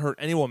 I haven't heard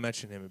anyone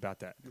mention him about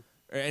that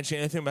or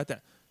anything about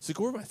that.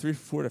 Segura went 3 for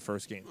 4 the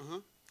first game.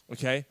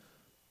 Okay,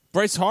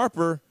 Bryce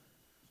Harper,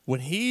 when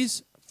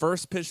he's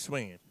first pitch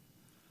swinging,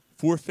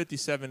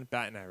 457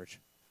 batting average.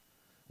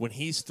 When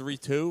he's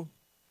 3-2,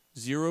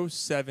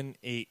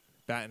 0.78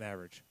 batting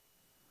average.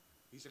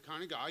 He's the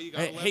kind of guy you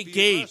got to let be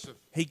Gabe. aggressive.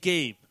 Hey,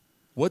 Gabe,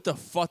 what the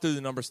fuck do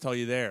the numbers tell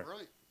you there?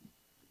 Right.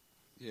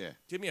 Yeah.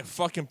 Give me a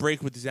fucking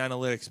break with these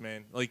analytics,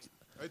 man. Like,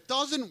 it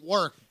doesn't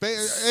work. Wait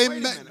a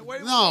minute.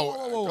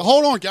 No,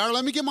 hold on, Gary.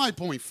 Let me get my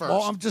point first.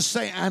 Well, I'm just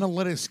saying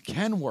analytics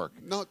can work.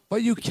 No,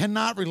 but you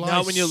cannot rely.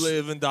 Not when you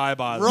live and die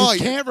by them. Right. You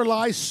can't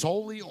rely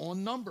solely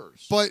on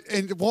numbers. But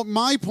what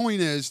my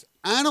point is,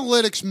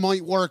 analytics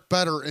might work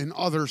better in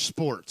other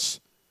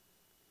sports.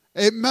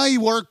 It may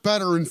work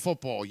better in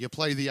football. You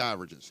play the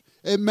averages.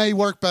 It may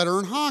work better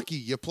in hockey.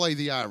 You play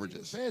the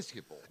averages.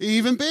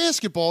 Even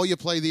basketball, you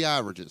play the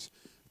averages.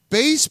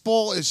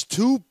 Baseball is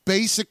too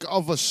basic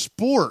of a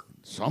sport.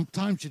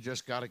 Sometimes you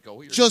just got to go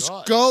with your Just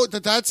gut. go.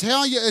 That's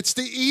how you. It's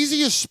the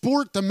easiest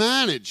sport to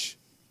manage.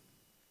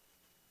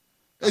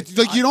 It's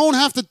like you don't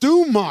have to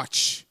do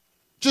much.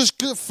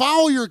 Just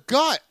follow your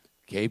gut.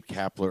 Gabe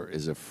Kapler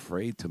is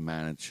afraid to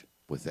manage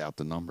without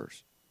the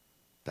numbers.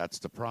 That's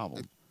the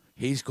problem.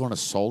 He's going to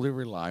solely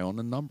rely on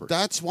the numbers.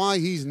 That's why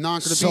he's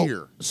not going to be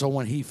here. So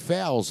when he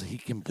fails, he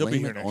can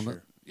blame it on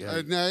the.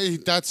 Yeah. No,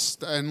 that's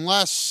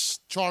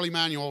unless Charlie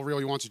Manuel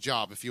really wants a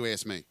job, if you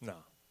ask me. No,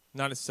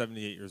 not at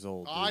 78 years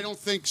old. Dude. I don't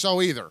think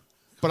so either.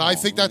 But I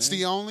think that's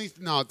the only.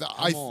 No,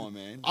 Come on,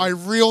 man. I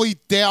really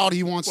doubt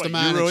he wants to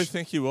manage. You really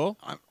think he will?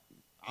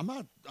 I'm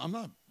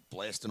not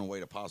blasting away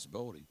the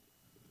possibility.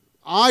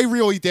 I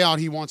really doubt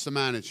he wants to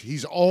manage.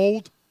 He's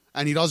old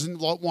and he doesn't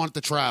want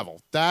to travel.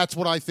 That's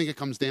what I think it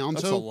comes down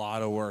to. That's a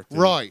lot of work. Dude.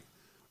 Right.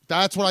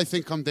 That's what I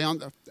think comes down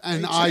to.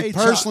 And Hey, I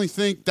personally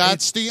think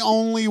that's the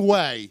only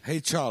way. Hey,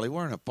 Charlie,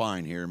 we're in a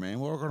bind here, man.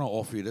 We're going to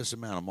offer you this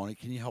amount of money.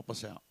 Can you help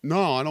us out?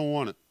 No, I don't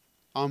want it.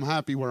 I'm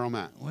happy where I'm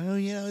at. Well,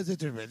 you know,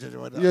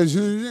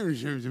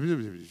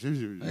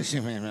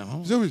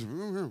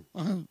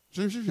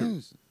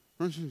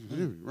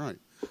 right.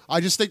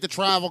 I just think the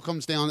travel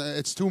comes down.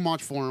 It's too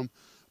much for him.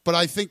 But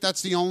I think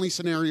that's the only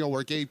scenario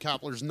where Gabe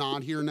Kapler's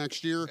not here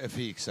next year. If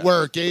he accepts.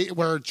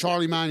 Where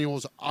Charlie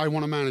Manuel's, I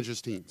want to manage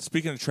his team.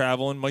 Speaking of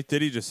traveling, Mike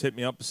Diddy just hit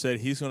me up and said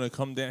he's going to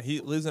come down. He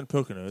lives in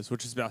Poconos,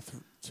 which is about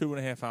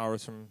 2.5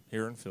 hours from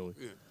here in Philly.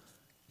 Yeah.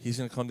 He's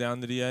going to come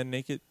down to the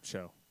Naked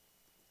show.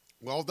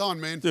 Well done,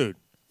 man. Dude.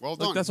 Well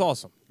done. That's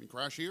awesome. Can he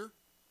crash here?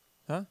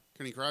 Huh?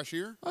 Can he crash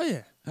here? Oh,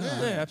 yeah.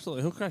 Yeah,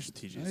 absolutely. He'll crash at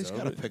TJ's. He's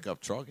got a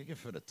pickup truck. He can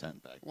fit a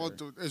tent back there. Well,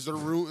 is there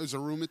room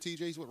at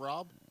TJ's with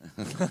Rob?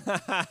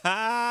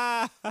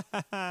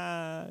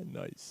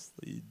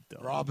 Nicely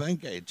done. Rob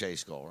and J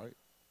Skull, right?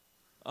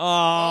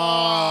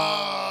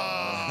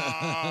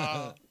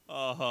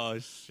 Oh,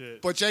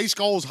 shit. But Jay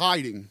Skull's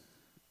hiding.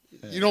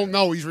 You don't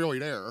know he's really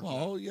there.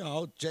 Well, you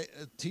know,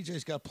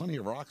 TJ's got plenty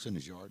of rocks in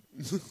his yard.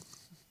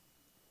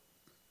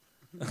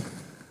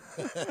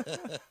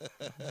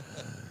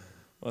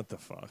 What the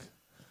fuck?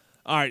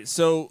 All right,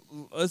 so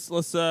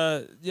let's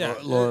yeah.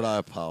 Lord, I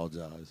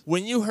apologize.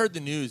 When you heard the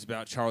news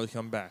about Charlie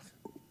coming back,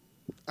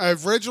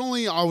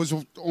 originally I was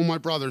on my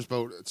brother's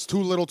boat. It's too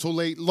little, too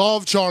late.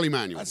 Love Charlie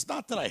Manuel. That's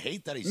not that I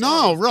hate that he's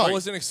no, right. I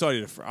wasn't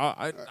excited.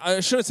 I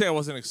shouldn't say I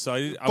wasn't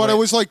excited, but it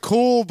was like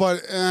cool.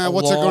 But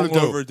what's it going to do?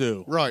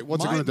 Overdue. Right.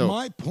 What's it going to do?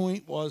 My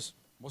point was,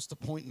 what's the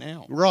point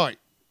now? Right.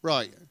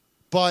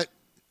 But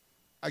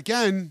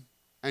again,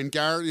 and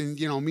Garrett, and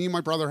me and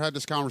my brother had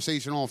this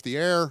conversation off the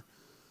air.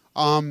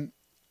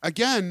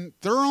 Again,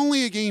 they're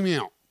only a game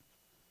out.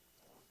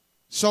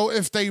 So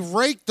if they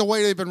rake the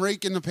way they've been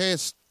raking the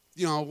past,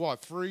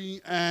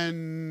 3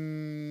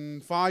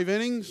 and 5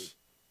 innings,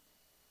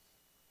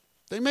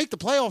 they make the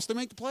playoffs.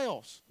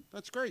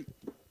 That's great.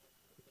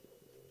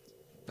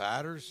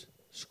 Batters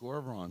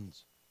score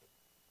runs.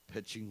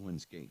 Pitching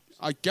wins games.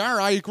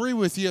 Garrett, I agree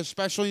with you,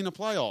 especially in the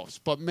playoffs.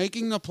 But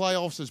making the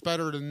playoffs is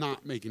better than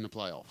not making the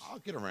playoffs. I'll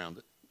get around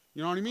it.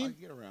 You know what I mean? I'll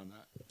get around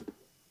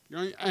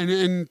that.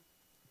 And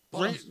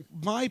But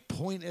my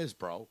point is,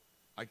 bro,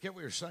 I get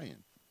what you're saying.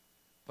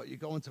 But you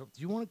go into do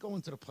you want to go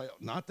into the playoffs?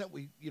 Not that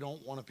you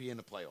don't want to be in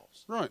the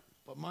playoffs. Right.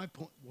 But my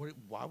point,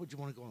 why would you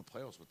want to go in the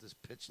playoffs with this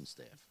pitching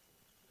staff?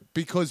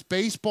 Because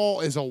baseball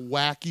is a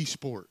wacky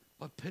sport.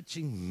 But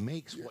pitching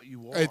makes what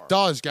you are. It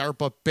does, Garrett,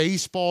 but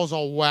baseball's a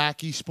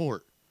wacky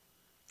sport.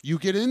 You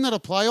get into the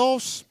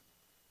playoffs,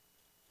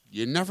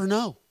 you never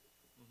know.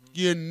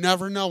 You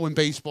never know in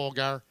baseball,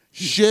 Garrett.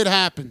 Shit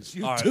happens.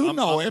 You do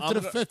know after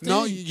the 15th.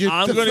 No,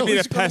 I'm going to be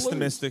the Phillies gonna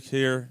pessimistic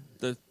here,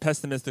 the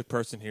pessimistic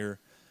person here.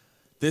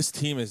 This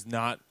team is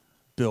not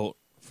built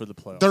for the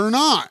playoffs. They're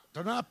not.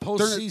 They're not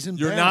postseason.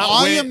 You're bound. not.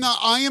 I am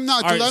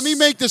not. All right. Let me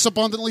make this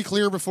abundantly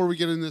clear before we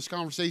get into this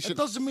conversation. It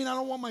doesn't mean I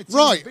don't want my team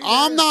Right. to be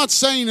I'm there. not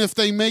saying if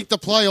they make the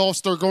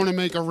playoffs, they're going to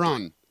make a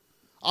run.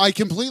 I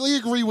completely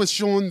agree with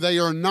Sean. They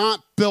are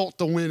not built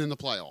to win in the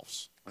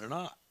playoffs. They're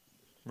not.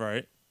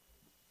 Right.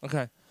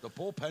 Okay. The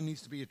bullpen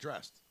needs to be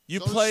addressed. You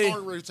So play.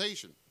 start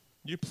rotation.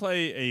 You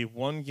play a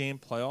one-game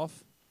playoff.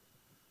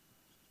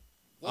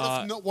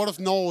 What if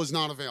Noel is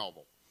not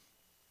available?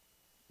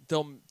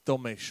 They'll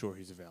make sure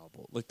he's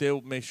available. Like they'll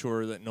make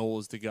sure that Noel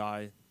is the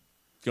guy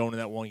going to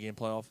that one-game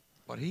playoff.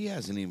 But he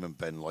hasn't even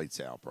been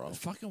lights out, bro. The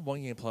fucking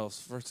one-game playoffs.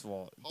 First of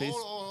all,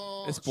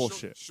 Hold on. it's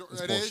bullshit. Sure,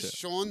 It's it bullshit. is,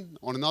 Sean.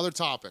 On another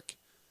topic,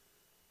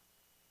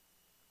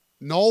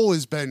 Noel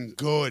has been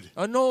good.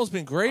 Noel's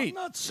been great. I'm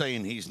not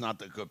saying he's not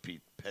the good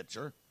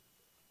pitcher.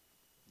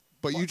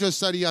 But you just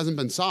said he hasn't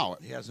been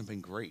solid. He hasn't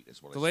been great,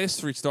 is what The I last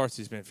 3 starts,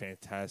 he's been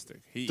fantastic.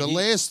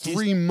 Last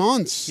 3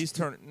 months, He's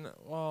turned.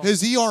 Well,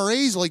 his ERA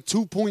is like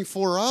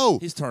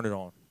 2.40. he's turned it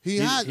on. He's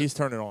He's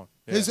turned it on.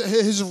 Yeah.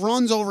 His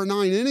runs over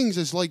 9 innings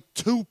is like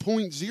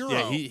 2.0.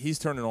 Yeah, he's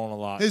turned it on a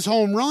lot. His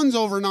home runs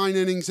over 9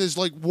 innings is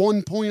like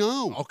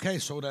 1.0. Okay,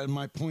 so then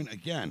my point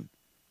again,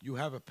 you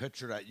have a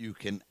pitcher that you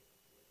can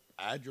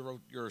add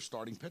your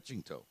starting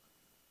pitching to. You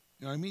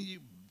know what I mean? You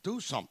do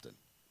something.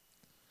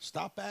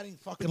 Stop adding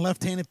fucking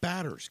left-handed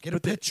batters. Get a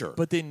pitcher.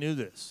 But they knew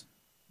this.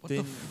 What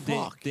the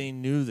fuck? They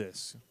knew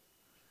this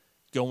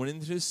going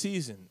into the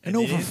season. and they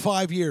over didn't-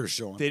 5 years,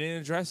 Sean. They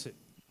didn't address it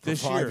For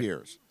this 5 year.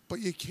 years. But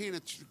you can't,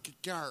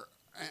 Garrett,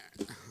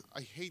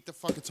 I hate to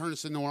fucking turn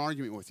this into an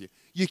argument with you.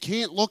 You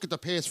can't look at the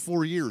past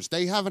 4 years.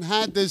 They haven't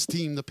had this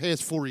team the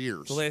past 4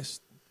 years. The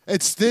last,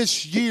 It's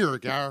this year,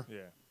 Garrett. yeah.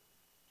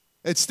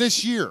 It's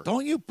this year.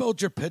 Don't you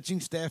build your pitching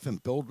staff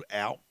and build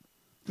out?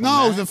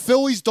 No, that? the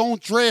Phillies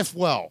don't draft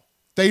well.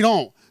 They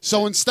don't.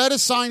 So instead of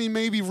signing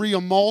maybe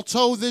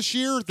Riamalto this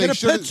year, Get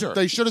a pitcher.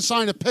 they should have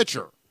signed a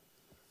pitcher.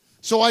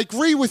 So I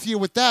agree with you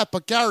with that,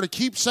 but Garrett, to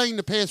keep saying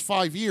the past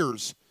 5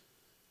 years,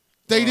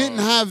 they didn't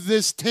have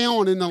this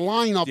talent in the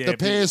lineup the but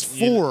past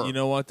you know- 4. You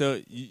know what,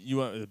 though? You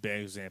went with a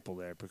bad example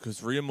there because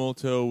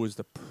Riamoto was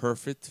the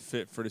perfect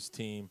fit for this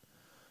team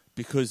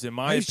because in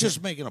my He's opinion,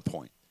 just making a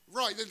point.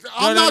 Right.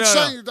 I'm not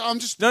saying. I'm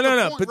just. No.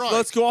 the point, But right.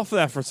 let's go off of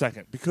that for a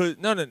second because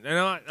I'm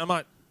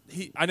not.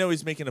 I know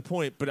he's making a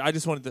point, but I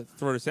just wanted to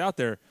throw this out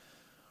there.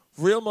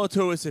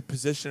 Realmoto is a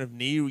position of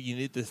need where you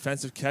need the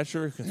defensive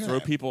catcher who can throw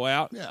people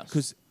out. Yes.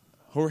 Because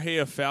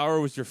Jorge Fowler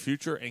was your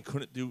future and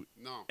couldn't do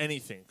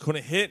anything.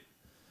 Couldn't hit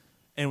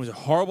and was a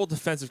horrible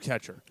defensive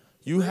catcher.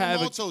 You have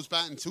Riamalto's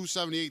batting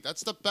 278.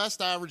 That's the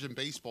best average in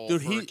baseball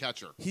dude, for a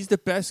catcher. He's the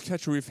best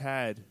catcher we've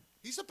had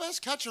He's the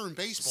best catcher in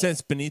baseball.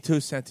 since Benito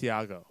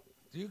Santiago,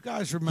 Do you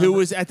guys remember? who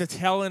was at the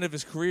tail end of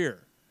his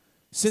career.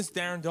 Since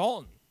Darren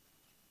Dalton.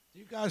 Do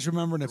you guys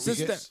remember in the Since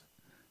beginning? that-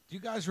 Do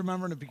you guys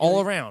remember in the beginning?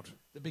 All around.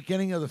 The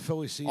beginning of the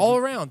Philly season. All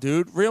around,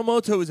 dude.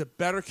 Realmoto is a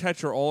better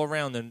catcher all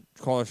around than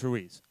Carlos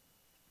Ruiz.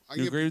 I You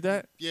get- agree with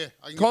that? Yeah.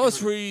 I can get Carlos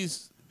behind it.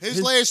 Ruiz.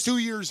 His last 2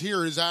 years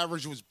here, his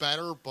average was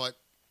better, but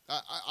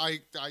I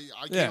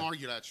can't Yeah.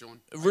 argue that, Sean.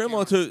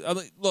 Realmoto. I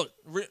mean, look,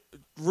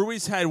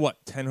 Ruiz had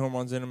what 10 home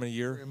runs in him in a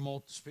year.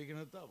 Speaking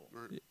of double.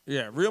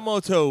 Yeah,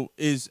 Realmoto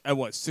is at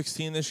what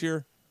 16 this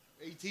year.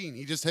 18.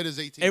 He just hit his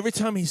 18. Every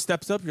time he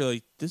steps up, you're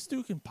like, this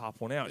dude can pop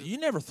one out. You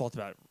never thought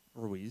about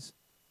Ruiz.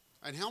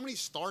 And how many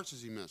starts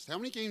has he missed? How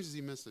many games has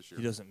he missed this year?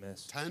 He doesn't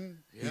miss.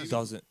 10. He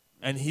doesn't,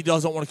 and he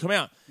doesn't want to come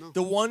out. No.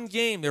 The one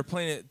game they're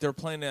playing.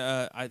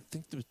 I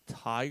think the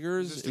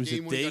Tigers. Is this It the was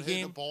game a when he day got hit in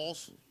game. the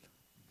balls?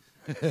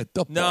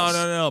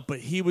 No. But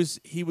he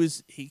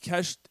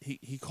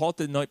caught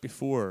the night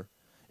before.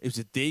 It was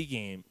a day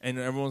game, and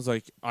everyone's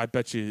like, "I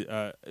bet you."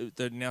 The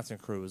announcing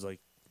crew was like,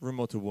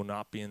 "Realmoto will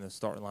not be in the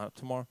starting lineup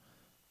tomorrow."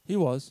 He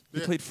was. He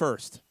Yeah. played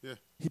first. Yeah.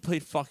 He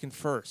played fucking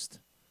first.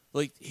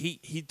 Like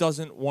he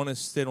doesn't want to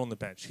sit on the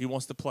bench. He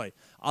wants to play.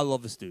 I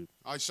love this dude.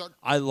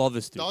 I love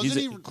this dude. He's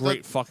a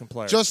great fucking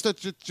player. Just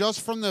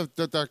from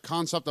the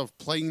concept of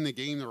playing the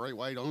game the right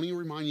way, don't he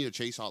remind you of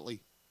Chase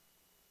Utley?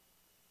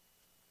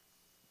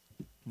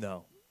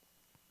 No.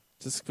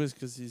 Just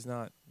because he's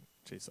not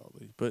Chase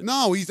Utley. But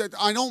No,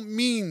 I don't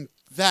mean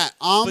that.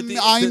 but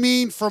I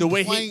mean from the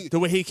way playing the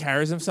way he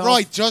carries himself.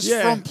 right, just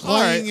Yeah, from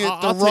playing all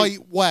it the I'll right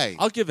take- way.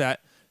 I'll give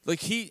that.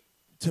 Like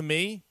to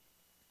me,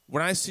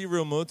 when I see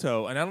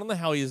Realmoto, and I don't know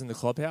how he is in the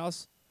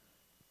clubhouse,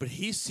 but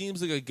he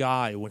seems like a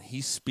guy when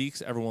he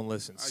speaks, everyone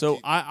listens. So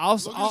I'll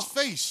Look at his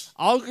face.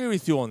 I'll agree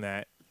with you on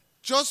that.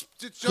 Just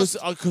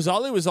Because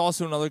Ali was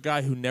also another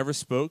guy who never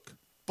spoke,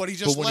 But he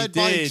just when he led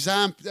by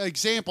did,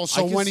 example.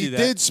 So can when see he that.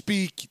 did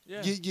speak,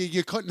 Yeah.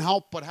 you couldn't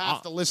help but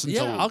have to listen to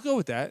Yeah, him. I'll go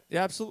with that.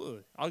 Yeah,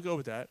 absolutely. I'll go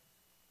with that.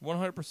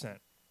 100%.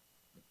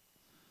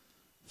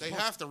 They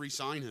have to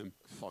re-sign him.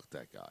 Fuck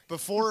that guy.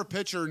 Before a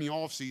pitcher in the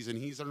offseason,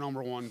 he's their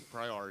number one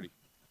priority.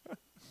 He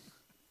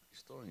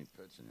still ain't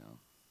pitching,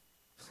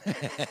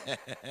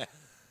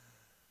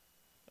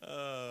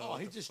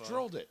 he just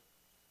drilled it.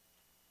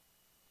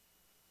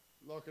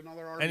 Look,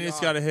 another RBI. And he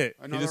just got a hit.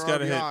 Another He just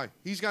got a RBI. hit.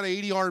 He's got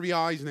 80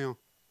 RBIs now.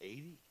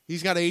 80?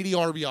 He's got 80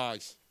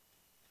 RBIs.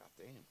 God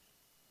damn.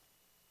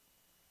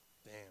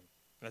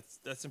 Damn.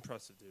 That's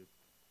impressive, dude.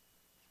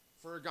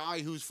 For a guy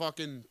who's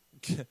fucking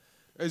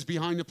is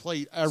behind the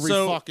plate every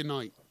So- fucking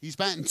night. He's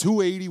batting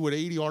 280 with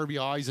 80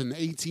 RBIs and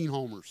 18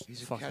 homers.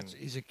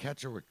 He's a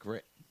catcher with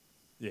grit.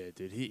 Yeah,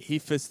 dude. He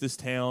fits this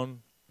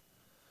town.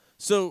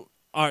 So,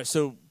 all right.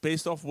 So,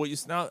 based off what you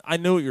now, I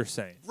know what you're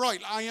saying.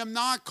 Right. I am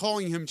not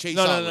calling him Chase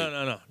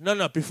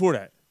No. Before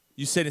that,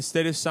 you said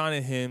instead of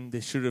signing him, they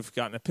should have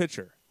gotten a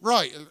pitcher.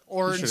 Right.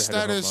 Or He should have instead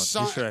had a of home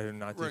run. He should have had a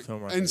 19th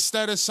home run.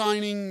 instead of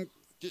signing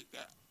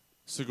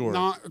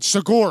Segura.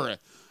 Segura,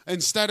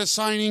 instead of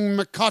signing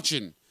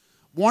McCutcheon,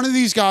 one of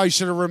these guys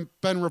should have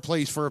been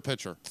replaced for a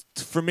pitcher.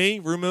 For me,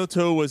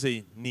 Realmuto was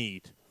a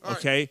need. All right,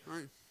 Okay, all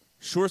right.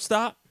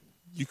 Shortstop,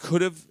 you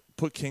could have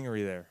put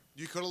Kingery there.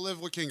 You could have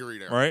lived with Kingery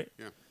there. Right.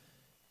 Yeah.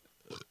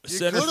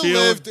 Center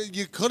field.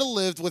 You could have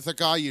lived with a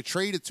guy you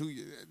traded to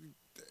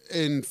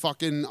in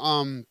fucking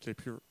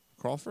J.P.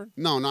 Crawford?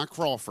 No, not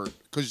Crawford,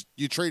 because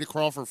you traded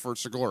Crawford for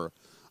Segura.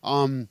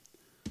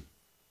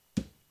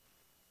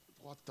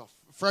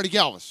 Freddie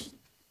Galvis.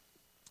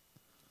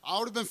 I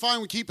would have been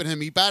fine with keeping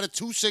him. He batted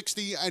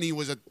 260, and he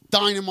was a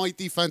dynamite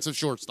defensive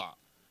shortstop.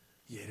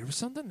 Yeah, there was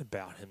something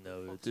about him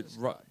though.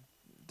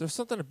 There's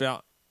something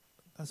about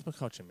that's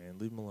McCutcheon, man.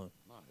 Leave him alone.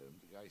 Not him,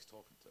 the guy he's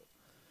talking to.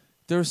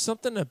 There's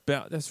something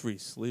about that's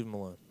Reese. Leave him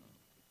alone.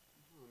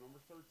 Number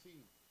 13.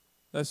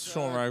 That's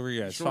Sean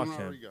Rodriguez. Sean fuck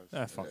Rodriguez. him.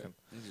 Ah, fuck him.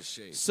 He just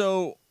shaved.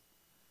 So,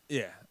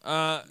 yeah.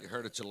 You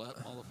heard it, Gillette,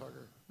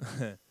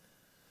 motherfucker?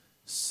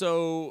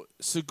 So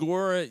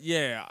Segura,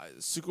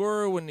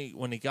 Segura when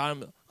he got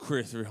him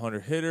career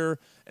 300 hitter,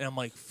 and I'm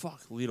like,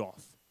 fuck,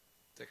 leadoff.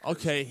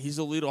 Okay, he's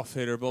a leadoff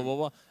hitter, blah blah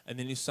blah, and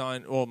then you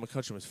sign. Well,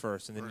 McCutcheon was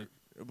first, and then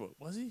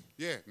was he?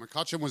 Yeah,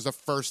 McCutcheon was the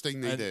first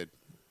thing they did.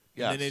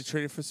 And then they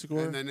traded for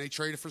Segura. And then they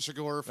traded for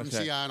Segura from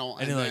Okay. Seattle,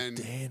 and and they're then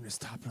like, damn, this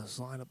top of this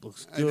lineup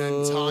looks and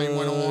good. then time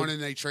went on,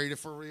 and they traded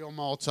for Real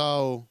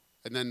Malto,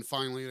 and then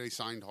finally they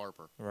signed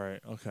Harper.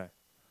 Right. Okay.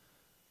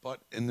 But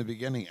in the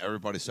beginning,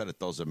 everybody said it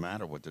doesn't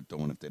matter what they're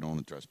doing if they don't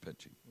address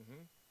pitching.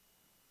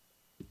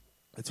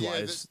 That's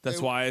why.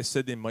 That's why I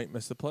said they might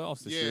miss the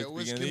playoffs this year. Yeah, At it the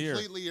was beginning of the year.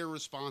 completely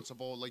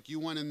irresponsible. Like, you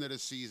went into the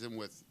season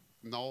with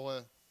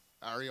Nola,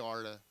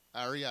 Arrieta,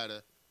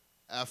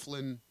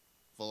 Eflin,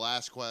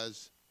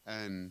 Velasquez,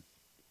 and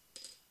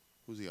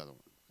who's the other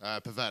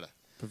one? Pivetta.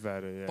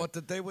 Pivetta, yeah. But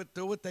did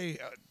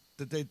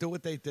they do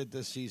what they did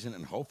this season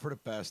and hope for the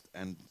best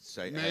and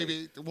say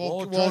Maybe hey,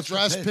 we'll the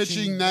address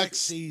pitching next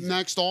season.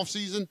 next off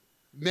season.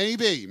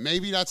 Maybe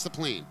that's the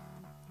plan.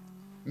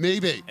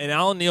 Maybe. And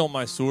I'll kneel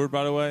my sword,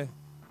 by the way.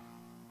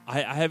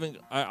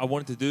 I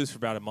wanted to do this for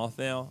about a month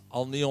now.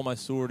 I'll kneel my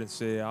sword and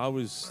say I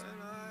was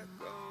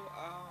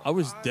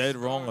dead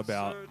wrong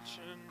about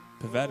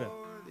Pivetta.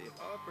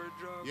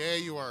 Yeah,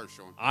 you are,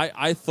 Sean.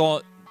 I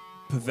thought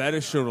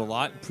Pivetta showed a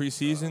lot in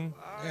preseason.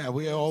 Yeah,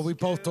 we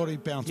both thought he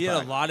bounced He back.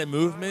 had a lot of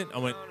movement. I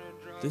went,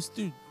 this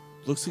dude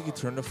looks like he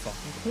turned the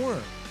fucking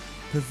corner.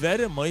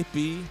 Pivetta might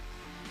be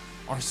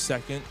our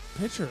second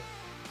pitcher.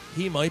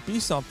 He might be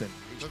something.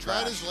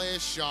 Pivetta's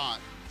last shot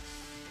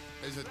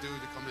is a dude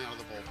to come out of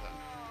the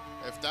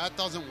bullpen. If that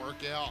doesn't work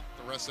out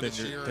the rest of Then this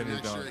you're- year then and you're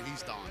next done. year,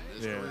 he's done.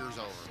 His Yeah. career's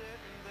over.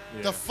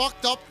 Yeah. The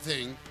fucked up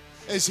thing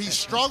is he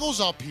struggles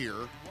up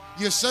here.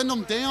 You send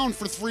him down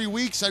for 3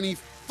 weeks and he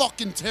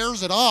fucking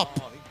tears it up.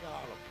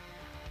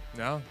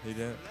 No, he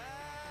didn't.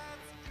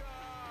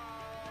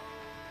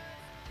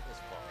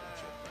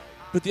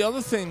 But the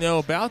other thing, though,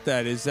 about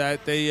that is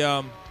that they,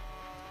 about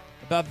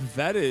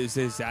Pivetta is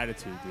his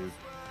attitude, dude.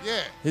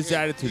 Yeah. His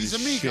yeah. attitude He's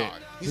is a me shit.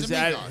 god. He's a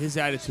me god. His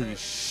attitude is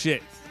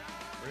shit.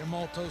 Real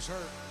Malto's hurt.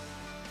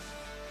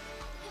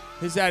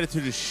 His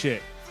attitude is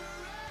shit.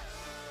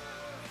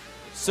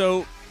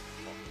 So,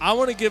 I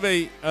want to give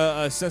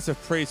a sense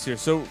of praise here.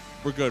 So,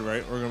 we're good,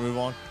 right? We're going to move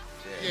on?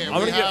 Yeah,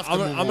 I'm we have to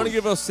move I'm going to on.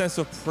 give a sense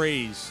of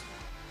praise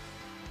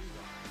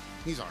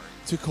He's all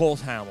right. to Cole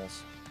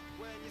Hamels.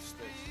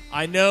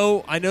 I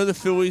know the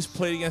Phillies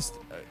played against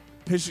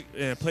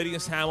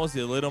Hamels.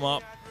 They lit him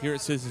up here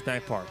at Citizens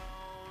Bank Park.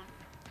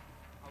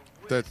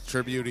 The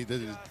tribute he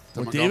did to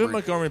When Montgomery. David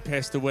Montgomery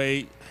passed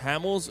away,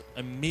 Hamels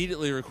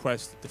immediately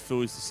requested the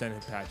Phillies to send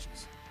him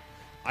patches.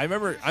 I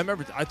remember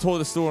I told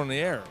the story on the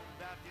air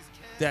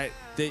that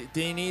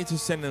they needed to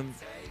send him,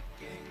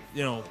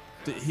 you know,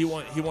 he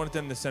wanted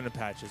them to send him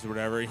patches or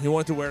whatever. He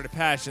wanted to wear the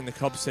patch, and the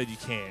Cubs said you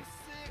can't.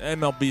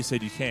 MLB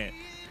said you can't.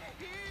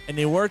 And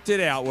they worked it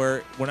out where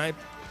when I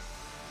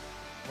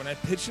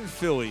pitch in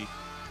Philly,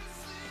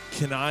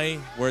 can I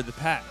wear the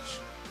patch?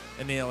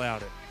 And they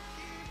allowed it.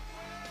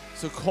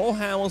 So Cole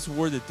Hamels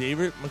wore the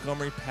David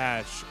Montgomery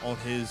patch on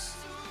his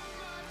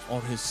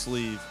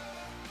sleeve.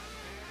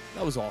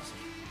 That was awesome.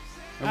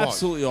 It was.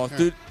 Absolutely awesome,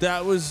 Yeah. dude.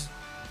 That was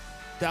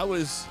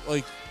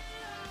like,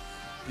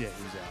 yeah,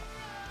 he was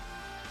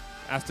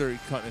out. After he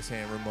cut his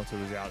hand, Realmuto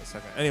was out a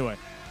second. Anyway,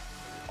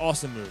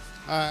 awesome move.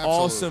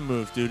 Absolutely. Awesome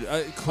move, dude.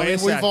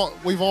 Class we've act.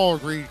 all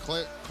agreed.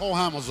 Cole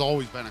Hamels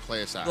always been a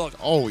class act. Look,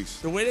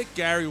 always. The way that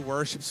Gary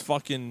worships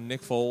fucking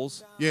Nick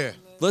Foles. Yeah.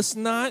 Let's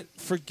not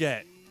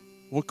forget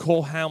what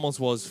Cole Hamels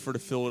was for the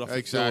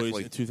Philadelphia Phillies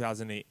in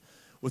 2008.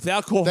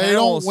 Without Cole Hamels, They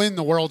don't win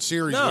the World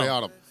Series No.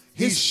 without him.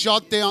 He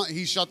shut down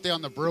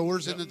the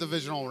Brewers in the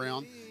divisional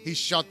round. He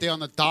shut down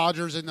the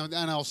Dodgers in the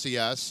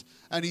NLCS,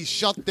 and he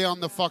shut down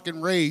the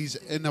fucking Rays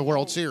in the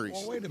World Series.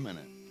 Well, wait a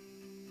minute.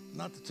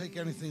 Not to take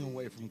anything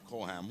away from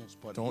Cole Hamels,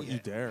 but Don't you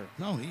dare.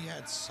 No, he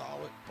had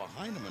solid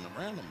behind him and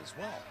around him as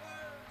well.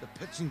 The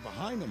pitching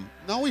behind him.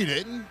 No, he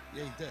didn't.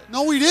 Yeah, he did.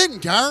 No, he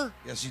didn't, Gar.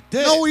 Yes, he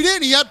did. No, he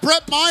didn't. He had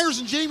Brett Myers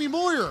and Jamie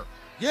Moyer.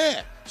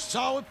 Yeah,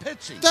 solid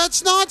pitching.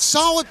 That's not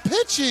solid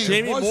pitching.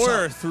 Jamie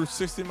Moyer threw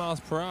 60 miles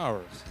per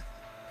hour.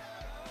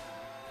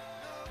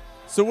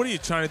 So what are you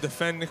trying to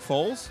defend Nick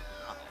Foles?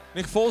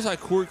 Nick Foles had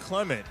Corey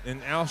Clement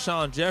and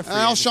Alshon Jeffrey.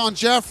 Alshon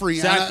Jeffrey.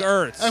 Zach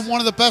Ertz. And one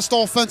of the best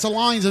offensive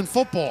lines in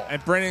football.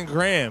 And Brendan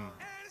Graham.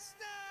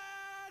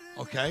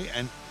 Okay,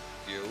 and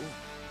you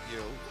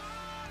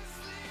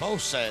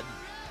both said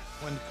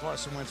when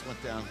Carson Wentz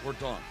went down, we're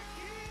done.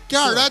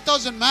 Gar, that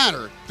doesn't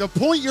matter. The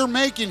point you're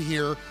making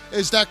here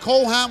is that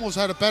Cole Hamels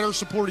had a better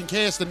supporting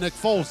cast than Nick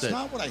Foles That's did.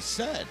 not what I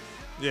said.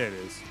 Yeah, it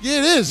is. Yeah,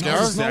 it is, No, Gar.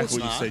 that's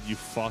exactly what you said, you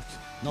fuck.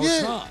 No, yeah,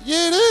 it's not.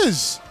 Yeah, it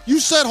is. You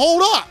said,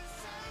 hold up.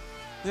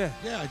 Yeah.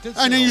 Yeah, I did.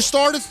 And then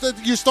say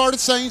you started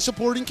saying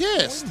supporting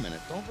cast. Wait a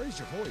minute. Don't raise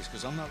your voice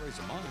because I'm not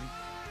raising mine.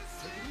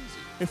 Take it easy.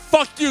 Hey,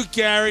 fuck you,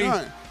 Gary. All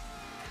right.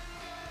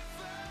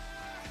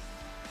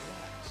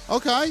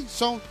 Okay,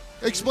 so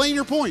explain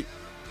your point.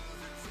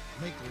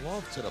 Make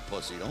love to the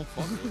pussy. Don't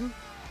fuck with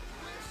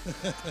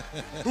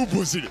it. Who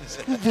pussy this?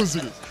 Who pussy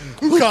this?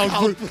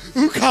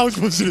 Who cows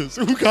pussy this?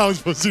 Who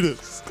cows pussy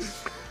this?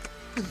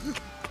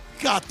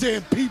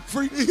 Goddamn Pete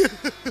Freak.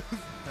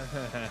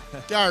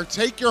 Gar,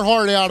 take your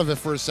heart out of it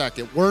for a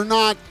second. We're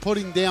not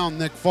putting down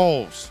Nick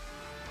Foles.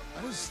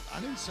 I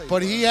didn't say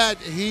But that.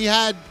 he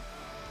had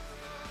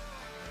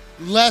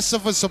less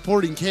of a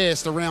supporting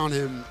cast around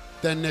him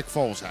than Nick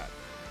Foles had.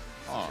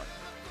 All right.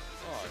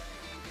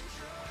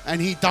 And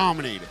he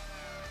dominated.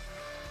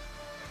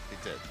 He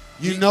did.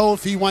 You know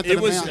if he went to It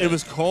the was mound. it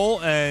was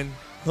Cole and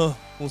we'll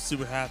see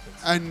what happens.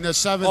 And the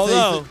seventh,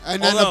 Although- eighth,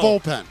 and then the although-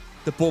 bullpen.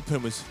 The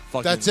bullpen was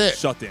fucking That's it.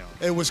 shut down.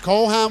 It was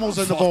Cole Hamels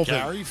and the Fuck bullpen.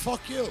 Gary.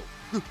 Fuck you.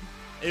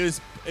 It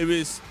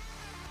was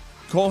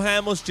Cole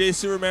Hamels,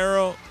 J.C.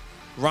 Romero,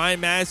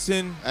 Ryan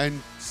Madsen,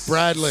 and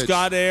Brad Lidge.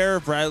 Scott Air,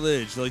 Brad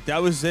Lidge. Like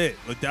that was it.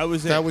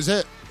 That was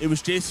it. It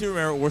was J.C.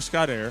 Romero or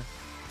Scott Air,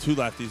 two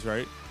lefties,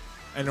 right?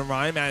 And then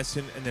Ryan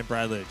Madsen and then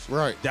Brad Lidge.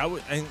 Right. That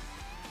was and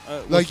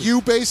Like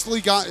you basically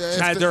got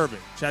Chad Durbin.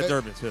 Chad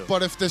Durbin too.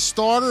 But if the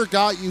starter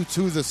got you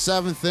to the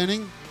seventh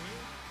inning,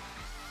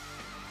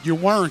 you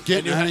weren't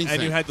getting anything.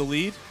 And you had the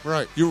lead.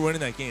 Right. You were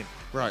winning that game.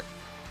 Right.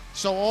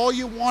 So all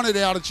you wanted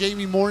out of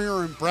Jamie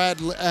Moyer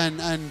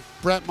and and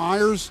Brett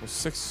Myers was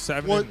 6,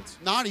 7 was innings.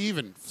 not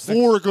even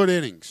 4 good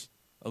innings.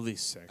 At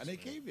least 6. And they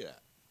gave you that.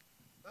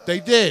 They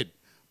did.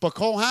 But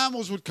Cole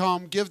Hamels would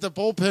come, give the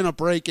bullpen a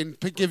break, and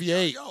give you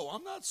 8. Yo,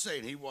 I'm not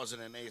saying he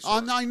wasn't an ace.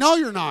 I know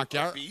you're not,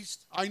 Garrett.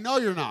 Beast. I know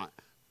you're not.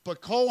 But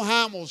Cole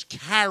Hamels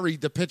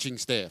carried the pitching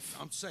staff.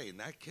 I'm saying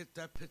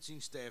that pitching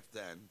staff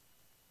then,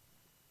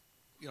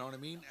 you know what I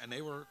mean? And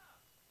they were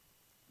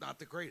not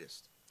the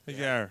greatest. Hey,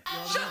 Gary.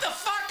 Shut the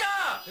fuck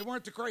up! They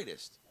weren't the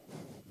greatest.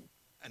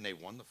 And they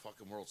won the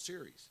fucking World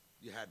Series.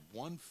 You had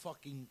one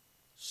fucking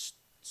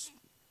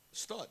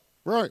stud.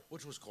 Right.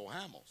 Which was Cole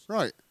Hamels.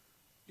 Right.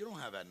 You don't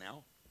have that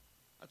now.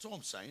 That's all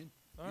I'm saying.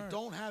 All you right.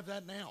 don't have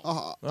that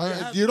now.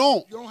 You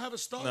don't. You don't have a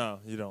stud. No,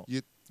 you don't.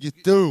 You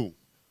do.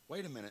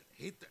 Wait a minute.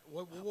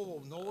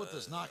 Whoa. Nola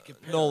does not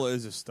compare. Nola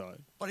is a stud.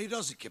 But he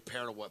doesn't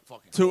compare to what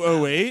fucking To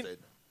Cole Hamels 08? did.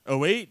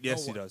 08?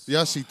 Yes, he does.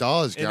 Yes, he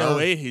does, In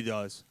Gary. 08, he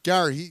does.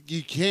 Gary,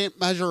 you can't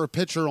measure a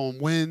pitcher on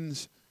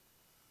wins.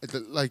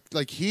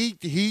 Like he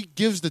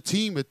gives the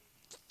team a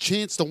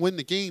chance to win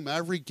the game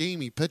every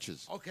game he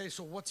pitches. Okay,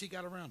 so what's he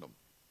got around him?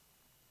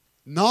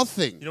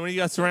 Nothing. You know what he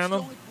got around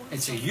him?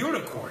 It's a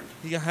unicorn.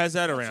 He has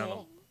that around him.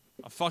 all.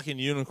 A fucking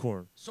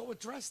unicorn. So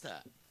address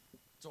that.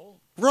 That's all.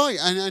 Right,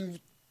 and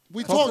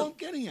we That's what I'm talked.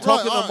 getting at.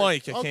 Talk to all the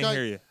mic. I can't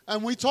hear you.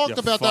 And we talked Yeah,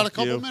 about that a fuck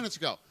couple you. minutes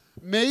ago.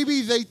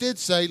 Maybe they did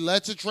say,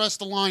 let's address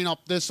the lineup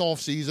this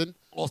offseason.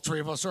 All three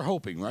of us are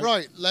hoping, right?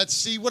 Right. Let's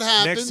see what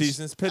happens. Next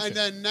season's pitching. And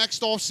then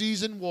next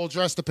offseason, we'll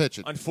address the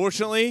pitching.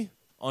 Unfortunately,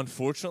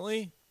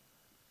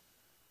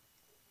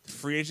 the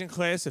free agent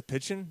class of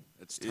pitching,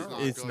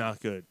 it's not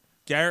good.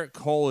 Garrett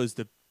Cole is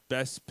the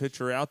best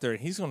pitcher out there, and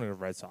he's going to the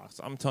Red Sox.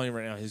 I'm telling you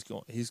right now,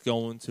 he's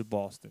going to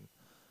Boston.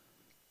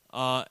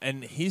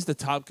 And he's the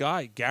top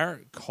guy.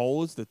 Garrett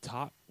Cole is the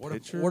top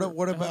pitcher.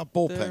 What about out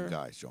bullpen there.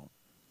 guys, John?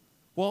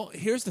 Well,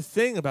 here's the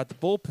thing about the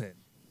bullpen.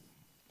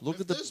 Look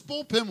if at the this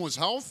bullpen was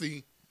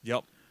healthy,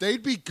 Yep.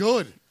 they'd be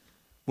good.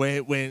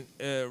 When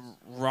Robertson,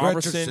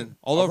 Richardson.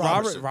 although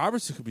Robertson.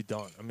 Robertson could be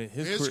done. I mean,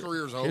 his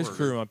career's over. His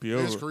career might be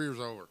over. His career's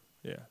over.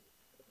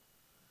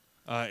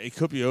 Yeah. It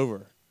could be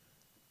over.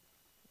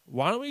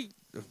 Why don't we?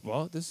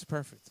 Well, this is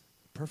perfect.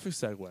 Perfect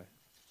segue.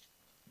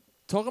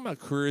 Talking about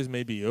careers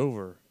may be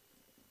over.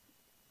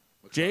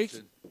 Jake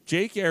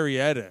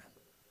Arrieta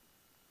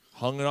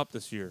hung it up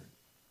this year.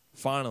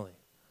 Finally.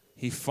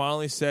 He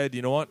finally said,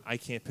 you know what? I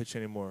can't pitch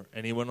anymore.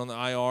 And he went on the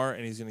IR,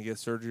 and he's going to get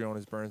surgery on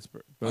his bone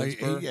spur.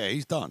 Yeah,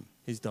 he's done.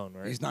 He's done,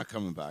 right? He's not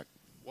coming back.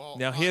 Well,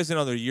 now, he has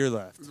another year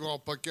left.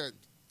 Well, but Garrett,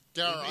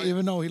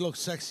 Even though he looks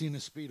sexy in a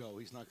Speedo,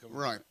 he's not coming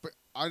back. right, but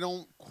I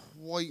don't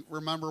quite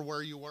remember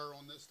where you were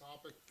on this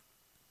topic.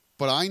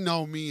 But I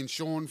know me and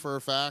Sean for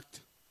a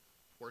fact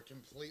we're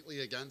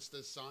completely against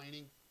this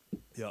signing.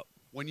 Yep.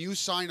 When you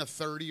sign a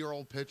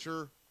 30-year-old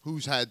pitcher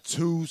who's had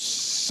two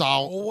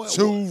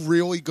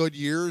really good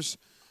years,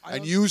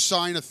 and you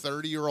sign a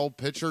 30-year-old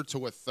pitcher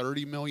to a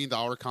 $30 million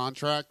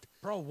contract,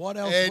 bro, what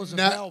else was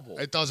available?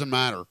 It doesn't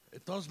matter.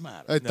 It does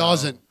matter. It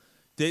doesn't.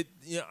 It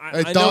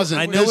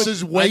doesn't. This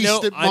is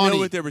wasted money. I know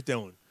what they were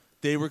doing.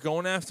 They were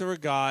going after a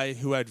guy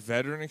who had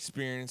veteran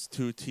experience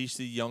to teach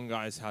the young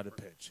guys how to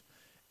pitch.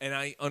 And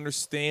I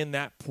understand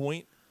that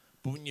point,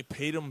 but when you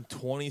paid him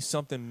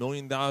 $20-something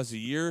million a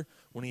year,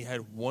 when he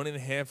had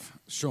 1.5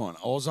 Sean,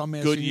 all I'm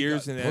asking good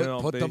years in the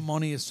MLB. Put the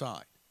money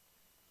aside.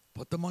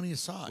 Put the money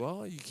aside.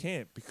 Well, you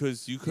can't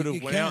because you could have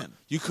You went out. can.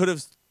 You could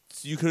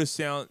have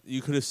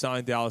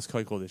signed Dallas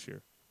Keuchel this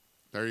year.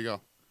 There you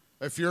go.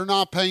 If you're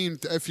not paying, And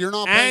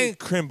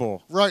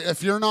Krimble. right?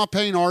 If you're not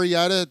paying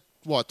Arrieta,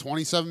 what,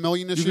 $27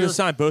 million this You could year? have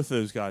signed both of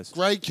those guys.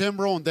 Greg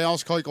Kimbrell and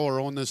Dallas Keuchel are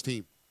on this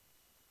team.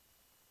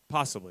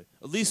 Possibly.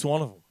 At least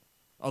one of them.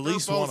 At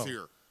least They're one both of them.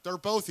 here. They're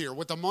both here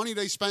with the money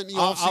they spent in the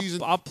I'll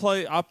offseason.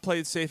 I'll play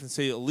it safe and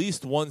say at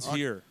least one's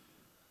here.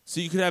 So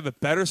you could have a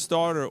better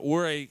starter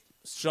or a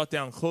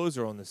shutdown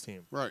closer on this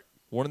team. Right.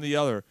 One or the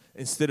other.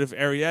 Instead of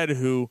Arrieta,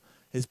 who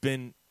has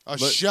been A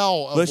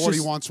shell of what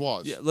he once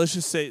was. Yeah, let's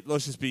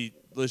just be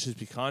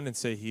kind and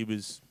say he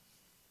was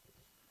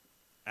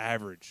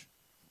average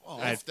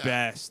at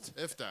best.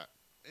 If that.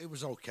 It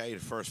was okay the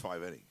first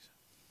 5 innings.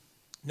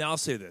 Now I'll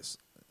say this.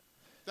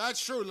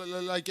 That's true.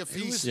 Like if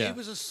He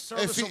was a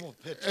serviceable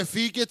pitcher. If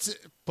he gets,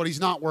 but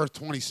he's not worth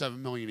 $27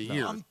 million a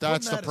year. I'm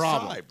That's the putting that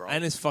problem. aside, bro.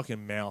 And his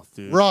fucking mouth,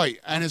 dude. Right,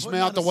 and I'm his putting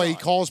mouth, that the way he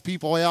aside. calls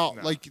people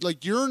out,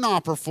 like you're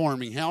not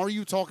performing. How are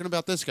you talking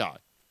about this guy?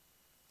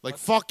 Like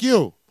fuck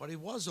you. But he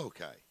was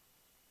okay.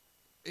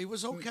 He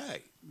was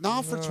okay.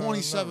 Not for No,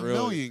 $27 not really.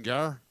 million,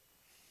 Gar.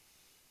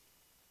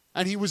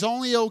 And he was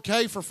only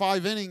okay for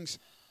 5 innings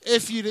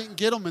if you didn't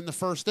get him in the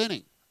first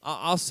inning.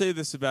 I'll say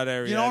this about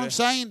Arrieta. You know what I'm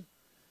saying?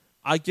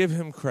 I give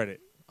him credit.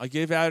 I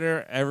give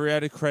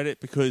Arrieta credit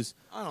because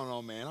I don't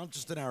know, man. I'm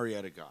just an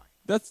Arrieta guy.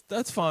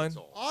 that's fine.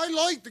 I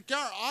like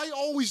I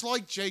always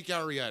liked Jake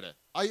Arrieta.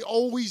 I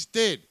always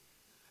did.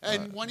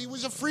 And when he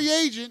was a free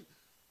agent,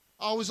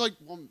 I was like,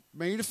 well,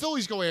 maybe the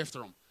Phillies go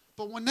after him.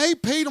 But when they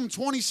paid him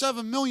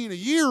 $27 million a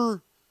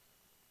year,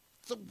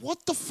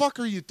 what the fuck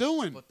are you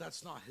doing? But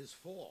that's not his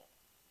fault.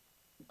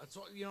 That's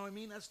all, you know what I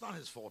mean? That's not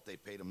his fault they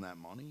paid him that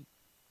money.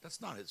 That's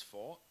not his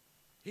fault.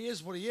 He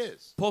is what he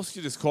is.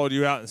 Polsky just called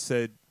you out and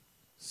said,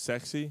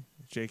 "Sexy,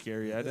 Jake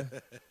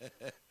Arrieta."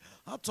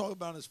 I'm talking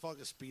about his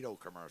fucking Speedo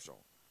commercial.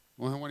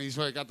 When he's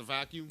got the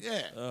vacuum?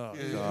 Yeah. Oh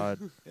Yeah. God,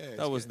 Yeah, it's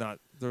that was good. not.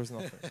 There was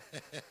nothing.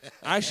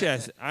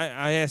 Actually,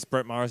 I asked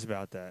Brett Myers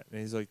about that,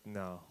 and he's like,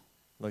 "No,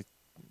 like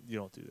you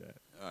don't do that."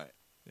 All right.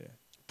 Yeah.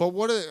 But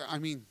I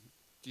mean,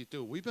 you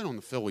do. We've been on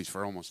the Phillies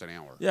for almost an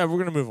hour. Yeah, we're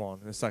gonna move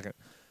on in a second.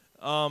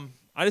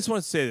 I just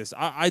want to say this.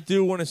 I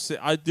do want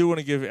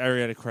to give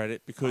Arrieta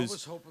credit I because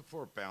was hoping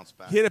for a bounce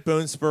back. he hit a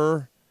bone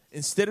spur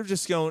instead of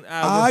just going.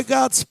 I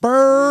got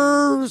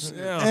spurs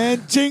Yeah.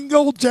 and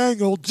jingle,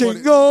 jangle,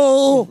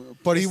 jingle.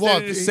 But he Instead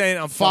was of just saying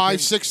I'm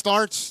 5-6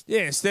 starts.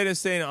 Yeah, instead of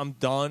saying I'm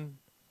done,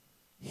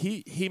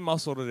 he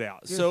muscled it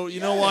out. So you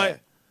know what?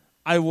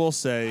 I will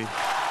say.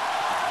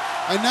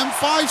 And then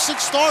 5-6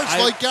 starts,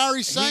 like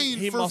Gary's he- saying,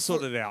 he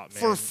muscled it out, man.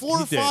 For 4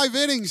 He or did. 5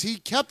 innings, he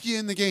kept you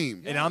in the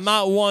game. And I'm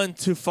not one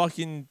to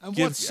fucking And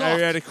give what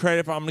sucked? Arrieta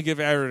credit, but I'm gonna give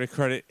Arrieta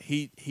credit.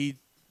 He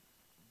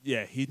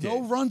did.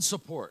 No run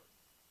support.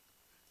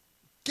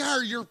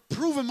 Gary, you're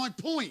proving my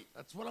point.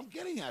 That's what I'm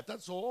getting at.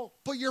 That's all.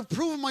 But you're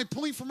proving my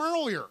point from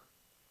earlier.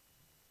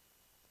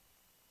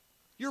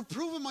 You're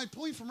proving my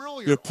point from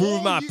earlier. You're proving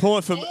All my year-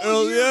 point from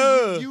all year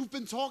earlier. You've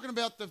been talking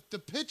about the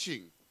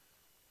pitching.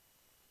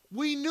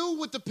 We knew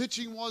what the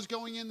pitching was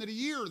going into the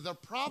year. The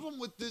problem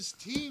with this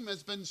team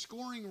has been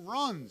scoring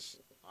runs.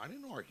 I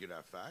didn't argue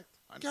that fact.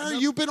 Gary,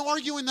 you've been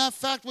arguing that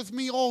fact with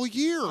me all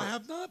year. I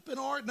have not been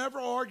never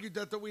argued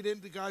that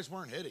the guys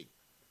weren't hitting.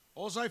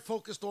 All I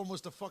focused on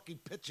was the fucking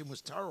pitching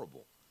was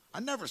terrible.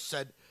 I never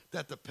said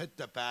that the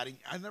batting.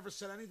 I never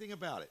said anything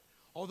about it.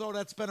 Although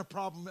that's been a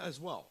problem as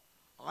well.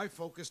 I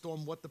focused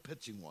on what the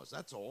pitching was.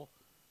 That's all.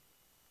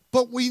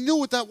 But we knew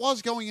what that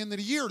was going into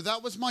the year.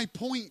 That was my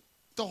point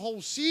the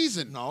whole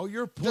season. No,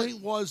 your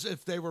point was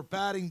if they were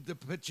batting, the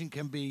pitching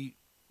can be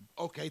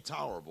Okay,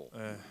 tolerable.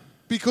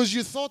 Because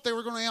you thought they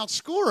were going to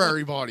outscore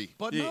everybody.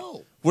 But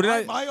no. What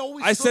did I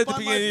always I stood said at by the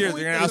beginning of the my year they're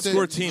point going to that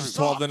outscore it teams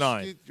sucks.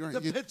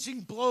 12-9. The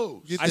pitching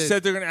blows. I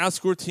said they're going to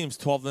outscore teams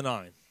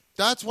 12-9,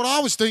 That's what I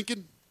was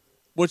thinking.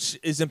 which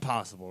is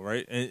impossible,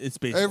 right? It's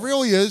baseball. It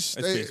really is.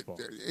 It's baseball.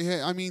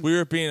 Yeah, I mean, We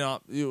were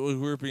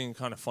being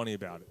kind of funny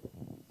about it.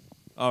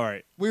 All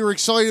right. we were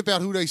excited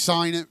about who they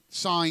signed,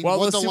 what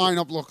let's the see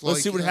lineup looked like.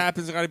 Let's see what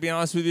happens. I got to be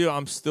honest with you.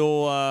 I'm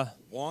still.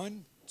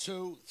 1,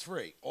 2,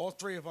 3. All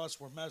three of us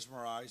were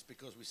mesmerized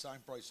because we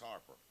signed Bryce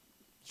Harper.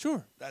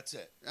 Sure. That's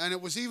it. And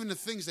it was even the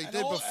things they And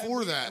did all- before and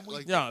we- that. and we-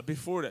 Like Yeah,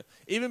 before that.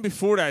 Even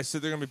before that, I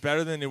said they're going to be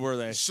better than they were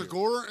last year.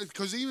 Segura,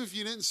 because even if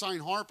you didn't sign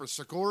Harper,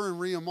 Segura and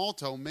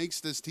Riamalto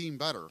makes this team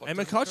better. And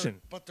McCutcheon.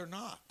 But they're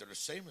not. They're the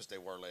same as they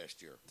were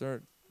last year.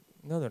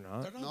 No, they're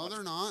not. No,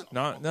 they're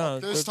not. No.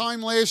 This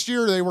time last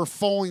year, they were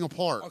falling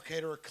apart. Okay,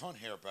 they're a cunt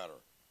hair better.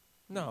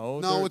 No.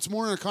 No, it's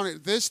more than a kind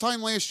of. This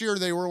time last year,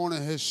 they were on a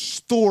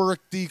historic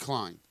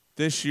decline.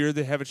 This year,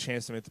 they have a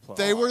chance to make the playoffs.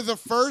 They were the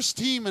first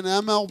team in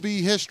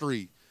MLB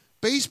history.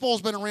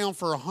 Baseball's been around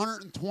for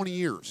 120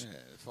 years.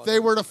 They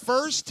were the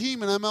first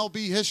team in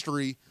MLB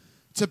history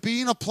to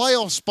be in a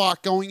playoff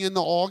spot going into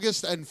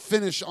August and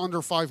finish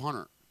under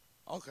 500.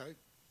 Okay.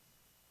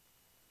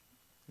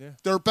 Yeah.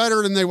 They're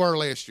better than they were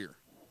last year.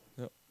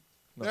 Yep.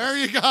 There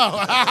you go. All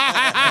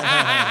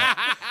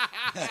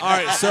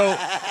right, so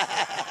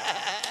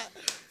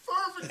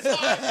Perfect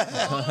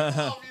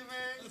time.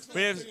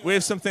 we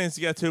have some things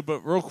to get to,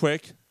 but real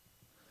quick,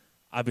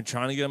 I've been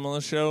trying to get him on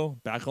the show,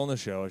 back on the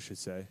show, I should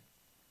say.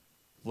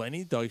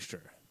 Lenny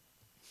Dykstra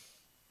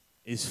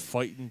is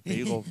fighting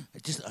Bagel.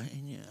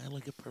 I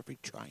like a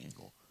perfect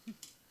triangle.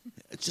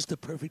 It's just a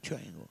perfect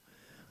triangle.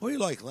 What do you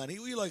like, Lenny?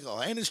 What do you like?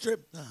 A hand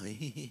strip? No,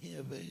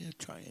 a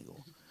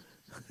triangle.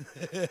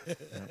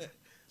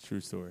 True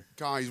story.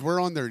 Guys,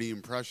 we're under the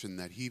impression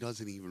that he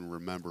doesn't even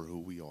remember who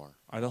we are.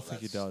 I don't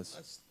think he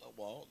does.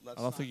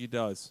 I don't think he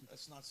does.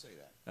 Let's not say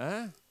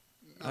that.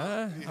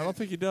 I don't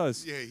think he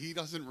does. Yeah, he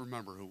doesn't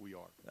remember who we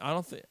are. I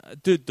don't think,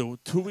 dude.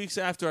 2 weeks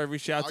after I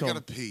reached out to I him,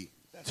 gotta pee.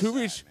 2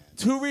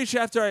 weeks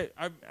after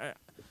I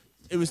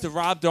it was the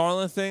Rob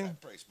Darlin thing. That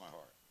breaks my heart.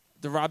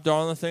 The Rob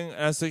Darlin thing,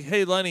 and I was like,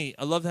 "Hey, Lenny,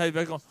 I'd love to have you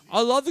back on.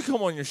 I'd love to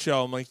come on your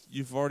show." I'm like,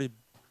 "You've already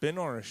been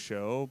on a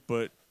show,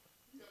 but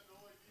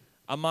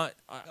I'm not.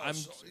 I'm."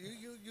 So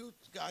you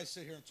guys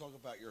sit here and talk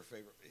about your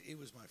favorite. He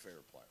was my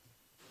favorite player.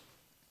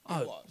 He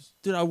Oh, was.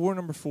 dude, I wore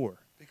number 4.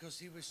 Because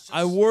he was just.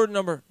 I wore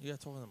number. You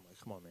gotta talk to them. Like,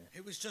 come on, man.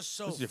 It was just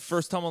so. This is your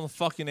first time on the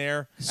fucking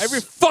air. Every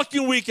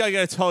fucking week, I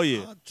gotta tell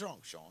you.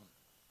 Drunk, Sean.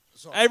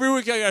 So, Every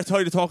week, I gotta tell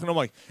you to talk to them.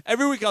 Like,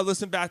 every week, I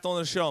listen back on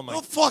the show. I'm like,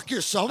 don't fuck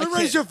yourself. I Don't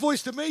raise can't- your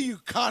voice to me, you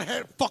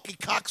cockhead fucking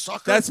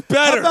cocksucker. That's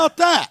better. How about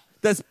that?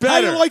 That's How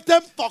better. you like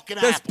them fucking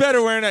That's apples?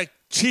 better wearing that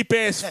cheap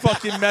ass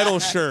fucking metal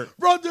shirt.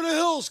 Run to the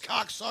hills,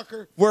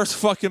 cocksucker. Worst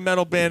fucking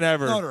metal band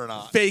ever. No, they're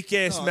not. Fake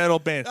ass No, metal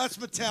band. That's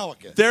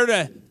Metallica.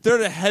 They're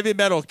the heavy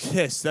metal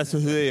Kiss. That's who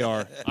they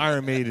are.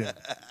 Iron Maiden.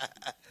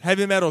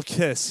 Heavy metal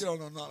Kiss. You don't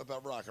know nothing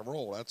about rock and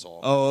roll. That's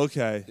all. Oh,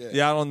 okay. Yeah.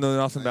 Yeah, I don't know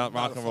nothing about Not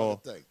rock a and roll.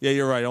 fucking thing. Yeah,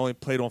 you're right. I only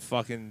played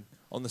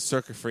on the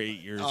circuit for 8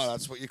 years. Oh,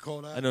 that's what you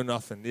call that? I know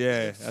nothing.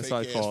 Yeah, that's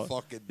what I Fake call ass it.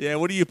 fucking- Yeah,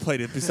 what do you play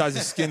it besides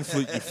a skin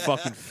flute, you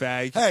fucking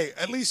fag? Hey,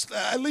 at least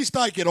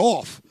I get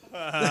off.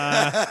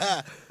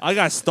 I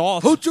got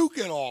stalked. Who'd you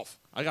get off?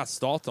 I got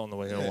stalked on the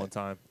way here Yeah. one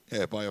time.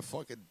 Yeah, by a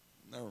fucking.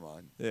 Never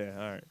mind. Yeah,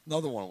 all right.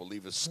 Another one will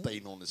leave a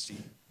stain on the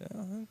seat.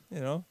 You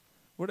know,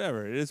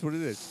 whatever. It is what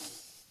it is.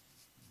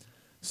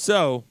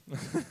 So,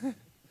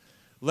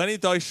 Lenny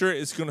Dykstra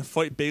is going to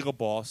fight Bagel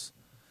Boss.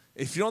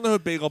 If you don't know who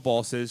Bagel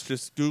Boss is,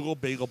 just Google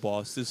Bagel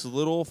Boss. This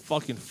little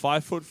fucking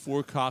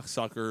 5'4"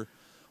 cocksucker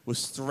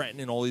was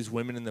threatening all these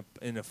women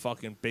in the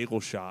fucking bagel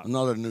shop.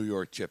 Another New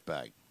York chip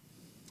bag.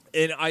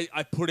 And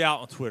I put it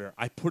out on Twitter.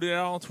 I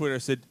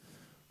said,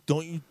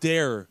 don't you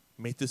dare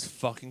make this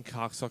fucking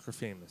cocksucker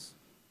famous.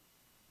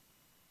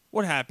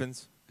 What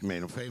happens? He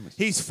made him famous.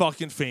 He's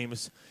fucking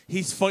famous.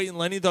 He's fighting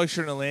Lenny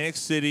Dykstra in Atlantic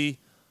City,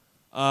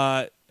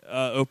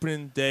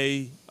 opening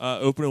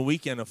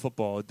weekend of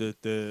football, the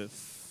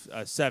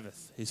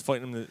 7th. He's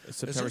fighting him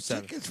September 7th. Is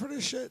there tickets for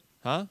this shit?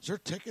 Huh? Is there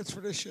tickets for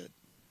this shit?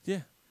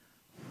 Yeah.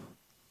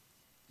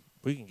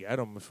 We can get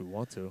them if we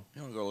want to.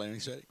 You want to go to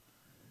Atlantic City?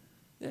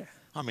 Yeah.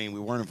 I mean, we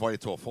weren't invited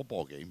to a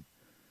football game.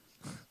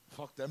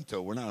 Fuck them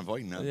two. We're not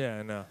inviting them. Yeah,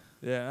 I know.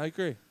 Yeah, I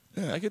agree.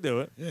 Yeah. I could do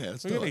it. Yeah,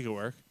 let's we do can it. make it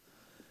work.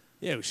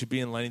 Yeah, we should be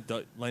in Lenny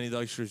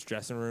Dykstra's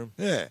dressing room.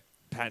 Yeah.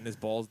 Patting his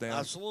balls down.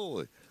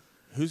 Absolutely.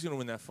 Who's going to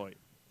win that fight?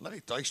 Lenny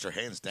Dykstra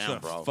hands He's down, gonna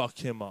bro. fuck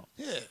him up.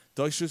 Yeah.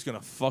 Dykstra's going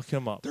to fuck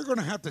him up. They're going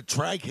to have to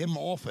drag him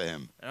off of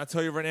him. And I'll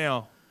tell you right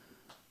now,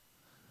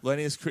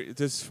 Lenny is this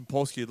is from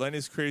Polsky. Lenny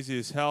is crazy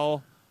as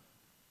hell.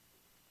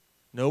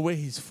 No way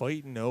he's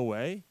fighting. No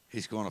way.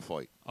 He's going to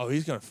fight. Oh,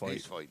 he's going to fight.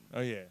 He's fighting.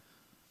 Oh, yeah.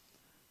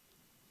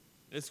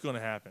 It's going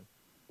to happen.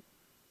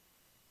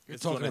 You're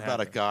It's talking gonna about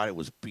a happen. guy that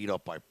was beat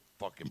up by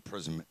fucking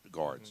prison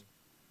guards.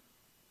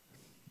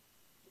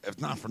 If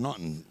not for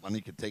nothing, Lenny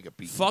could take a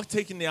beat. Fuck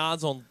taking the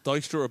odds on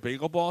Dykstra or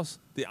Bagel Boss.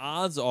 The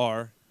odds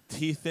are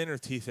teeth in or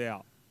teeth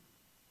out.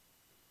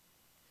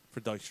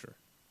 for Dykstra.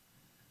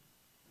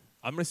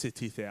 I'm going to say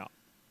teeth out.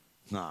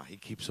 Nah, he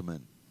keeps them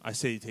in. I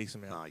say he takes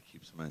them out. Nah, he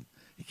keeps them in.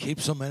 He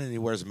keeps them in and he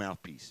wears a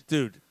mouthpiece.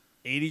 Dude,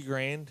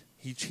 $80,000.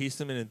 He chased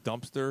them in a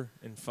dumpster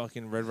in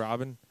fucking Red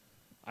Robin.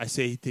 I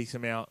say he takes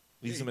them out,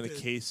 leaves them in a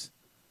case.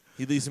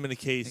 He leaves them in a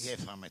case. I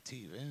can't find my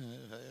teeth.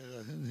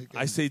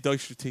 I say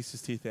Dykstra takes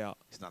his teeth out.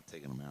 He's not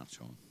taking them out,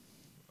 Sean.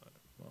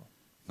 Well,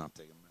 not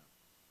taking them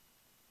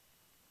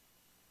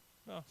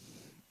out. Oh.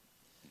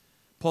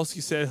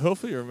 Polsky said,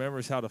 hopefully he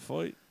remembers how to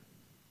fight.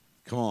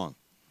 Come on.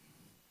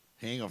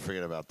 He ain't going to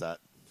forget about that.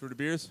 Through the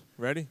beers?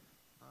 Ready?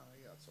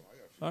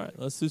 All right,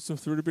 let's do some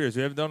through the beers.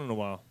 We haven't done it in a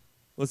while.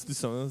 Let's do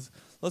something.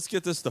 Let's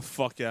get this the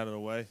fuck out of the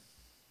way.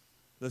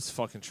 This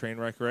fucking train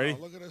wreck. Ready?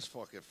 Oh, look at this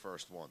fucking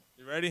first one.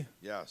 You ready?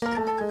 Yes. Back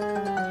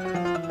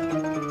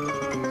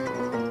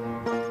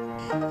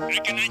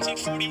in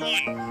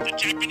 1941, the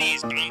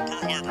Japanese bombed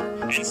Pearl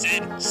Harbor and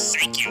said,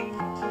 "Thank you."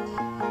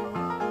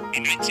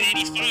 In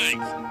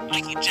 1985,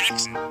 Michael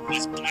Jackson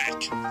was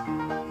black.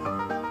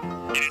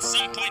 And at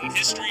some point in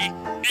history,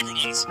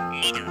 everyone's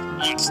mother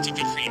once took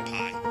a cream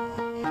pie.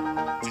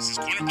 This is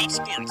Corner Pub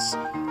Sports,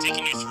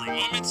 taking you through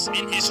moments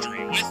in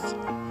history with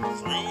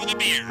Through the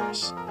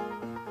Beers.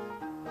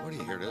 Where do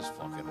you hear this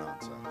fucking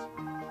nonsense?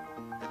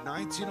 In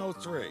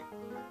 1903,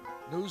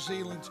 New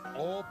Zealand's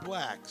All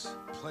Blacks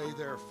played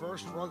their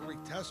first rugby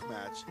test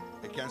match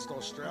against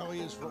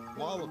Australia's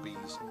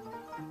Wallabies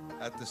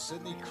at the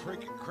Sydney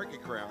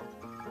Cricket Ground.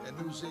 And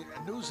New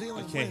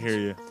Zealand I can't wins. hear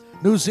you.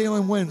 New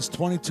Zealand wins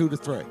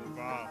 22-3.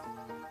 Wow.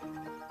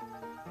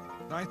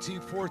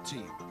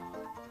 1914,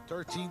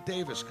 13th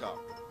Davis Cup.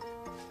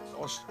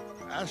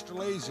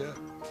 Australasia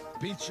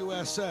beats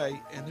USA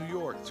in New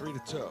York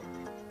 3-2.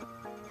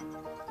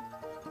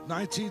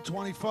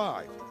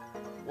 1925,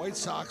 White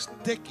Sox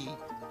Dickie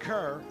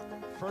Kerr,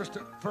 first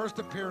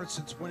appearance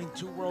since winning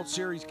 2 World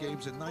Series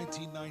games in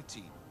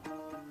 1919.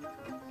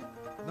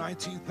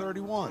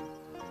 1931,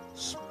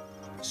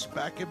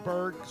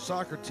 Spakenburg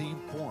soccer team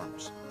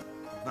forms.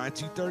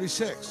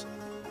 1936,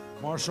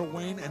 Marshall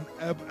Wayne and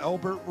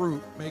Albert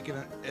Root making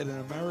an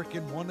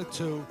American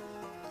 1-2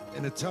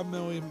 in a 10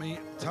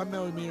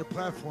 millimeter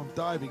platform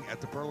diving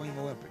at the Berlin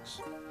Olympics.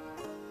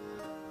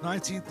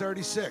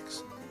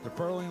 1936, the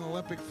Berlin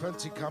Olympic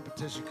fencing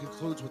competition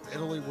concludes with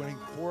Italy winning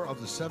 4 of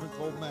the 7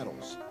 gold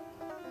medals.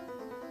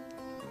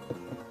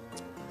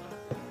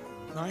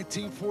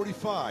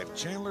 1945,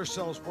 Chandler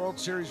sells World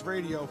Series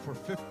radio for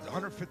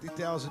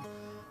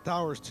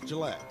 $150,000 to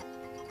Gillette.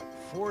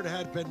 Ford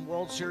had been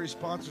World Series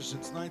sponsor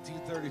since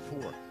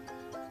 1934.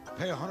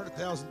 Pay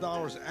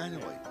 $100,000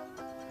 annually.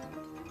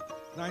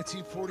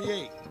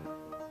 1948,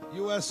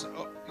 U.S.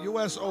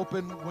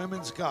 Open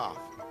Women's Golf.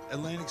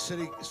 Atlantic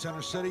City,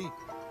 Center City.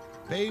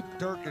 Babe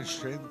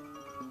Durkinstrin.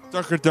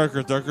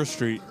 Durker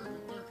Street.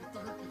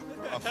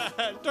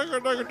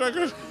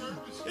 Durker.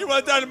 He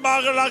went down to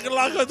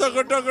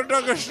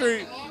Durker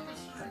Street.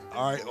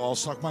 All right, I'll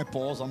suck my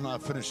balls. I'm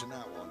not finishing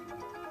that one.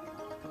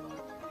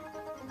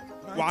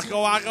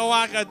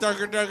 Waka,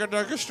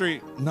 Durker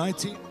Street.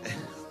 19.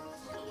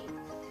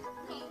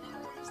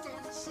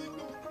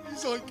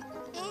 He's like,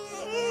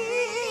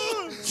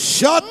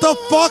 Shut the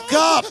fuck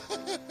up!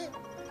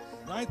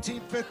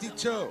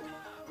 1952.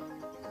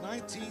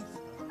 19th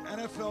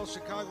NFL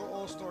Chicago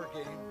All-Star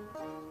Game.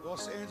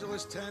 Los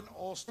Angeles 10,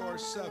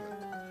 All-Stars 7.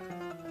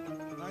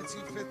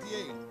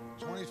 1958.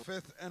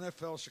 25th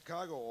NFL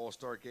Chicago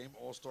All-Star Game.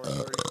 All-Star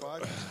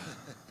 35.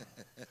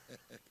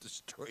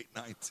 Detroit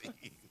 19.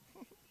 You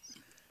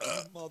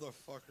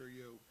motherfucker,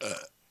 you.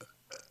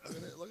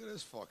 Look at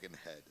this fucking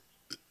head.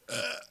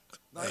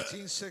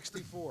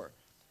 1964.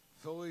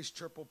 Phillies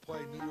triple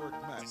play New York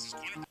Mets.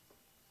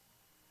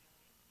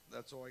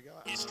 That's all I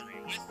got. History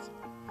with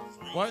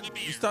What?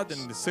 You started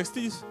in the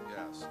 60s?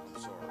 Yes, I'm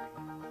sorry.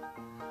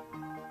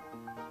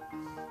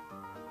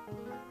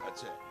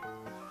 That's it.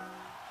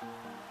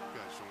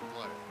 guys don't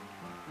play.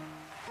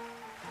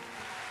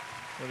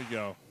 Where'd he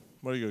go?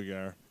 Where'd he go,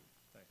 Gar?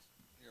 Thanks.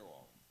 You're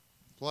welcome.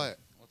 Play it.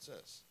 What's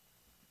this?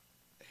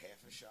 A half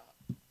a shot.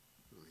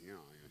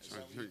 Is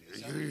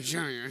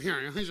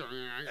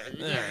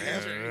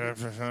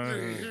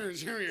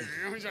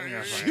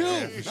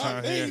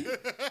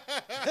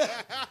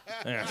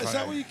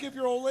that what you give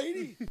your old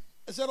lady?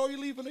 Is that all you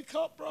leave in the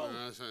cup, bro?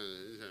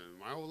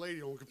 My old lady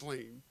don't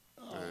complain.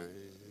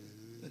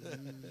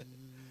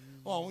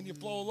 Well, when you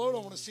blow a load, I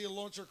want to see a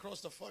launcher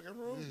across the fucking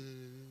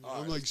room.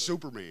 I'm like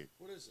Superman.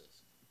 What is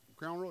this?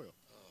 Crown Royal.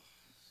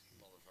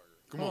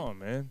 Come on,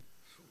 man.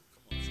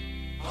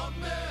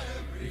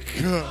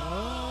 America.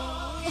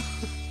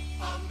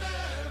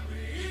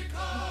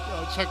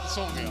 Yo, check the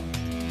song out.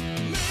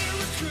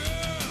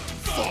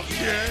 Fuck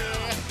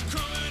yeah.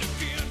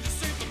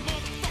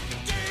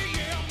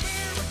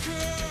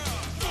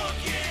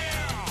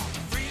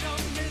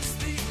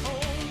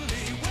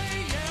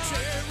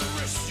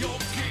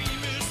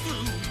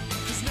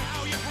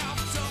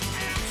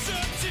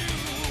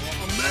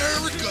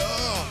 America.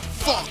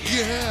 Fuck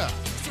yeah.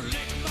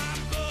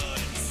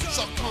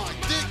 Suck my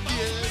dick,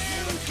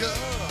 yeah. America.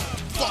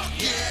 Fuck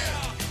yeah.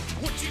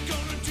 What you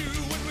gonna do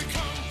when we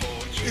come for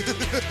you?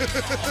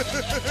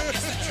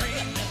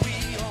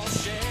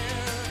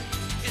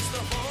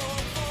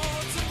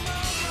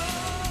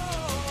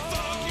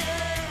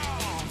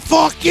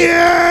 Fuck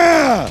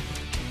yeah!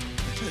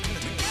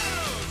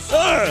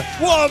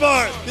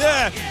 Walmart,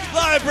 yeah,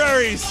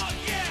 libraries,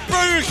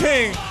 Burger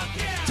King,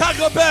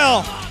 Taco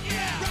Bell,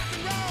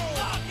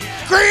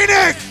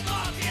 Greenix!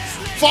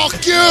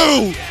 Fuck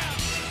you!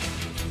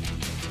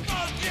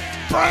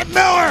 Brett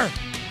Miller!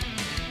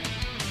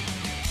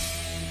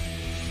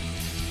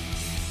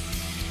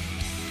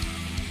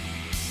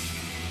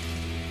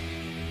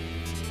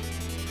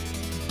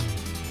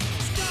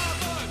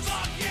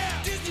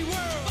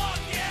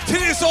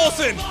 Tinius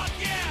Olsen,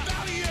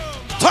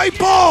 Tight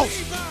balls!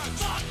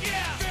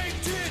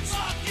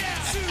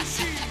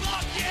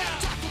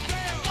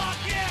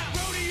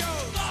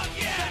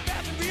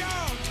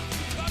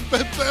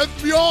 Bed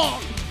Bath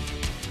Beyond.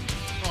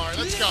 All right,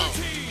 let's go.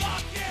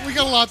 We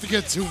got a lot to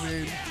get to,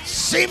 man.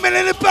 Semen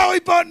in the belly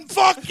button.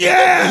 Fuck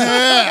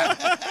yeah!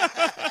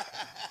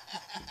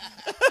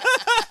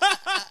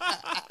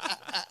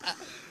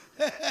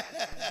 You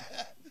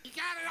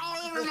got it all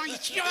over my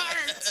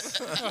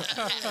shorts.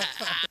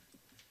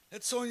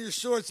 It's on your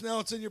shorts now.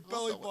 It's in your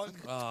belly button.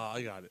 Oh,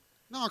 I got it.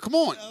 No, come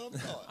on.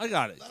 I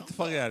got it. Get the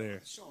fuck out of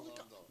here.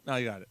 No,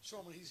 I got it. Show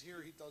him when he's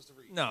here, he does the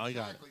read. No, I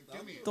got it.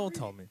 Don't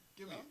tell me.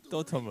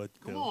 Don't tell me what to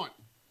do. Come on.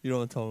 You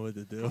don't tell me what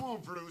to do. Come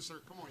on,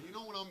 producer. Come on. You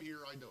know when I'm here,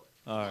 I do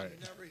it. All right.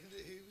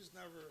 He was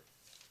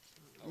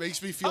never.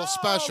 Makes me feel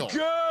special.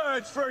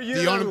 Good for you.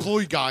 The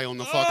unemployed guy on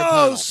the fucking Oh,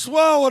 panel.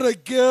 swallow the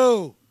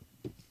goo.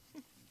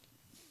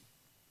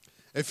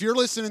 If you're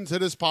listening to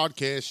this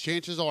podcast,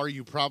 chances are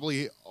you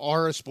probably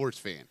are a sports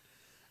fan.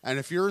 And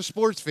if you're a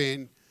sports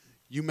fan,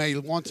 you may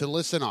want to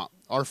listen up.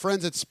 Our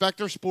friends at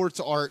Spectre Sports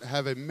Art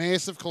have a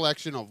massive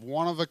collection of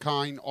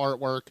one-of-a-kind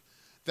artwork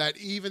that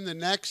even the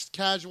next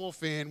casual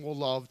fan will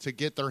love to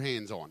get their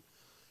hands on.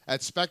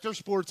 At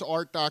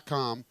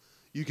SpectreSportsArt.com,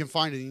 you can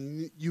find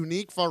a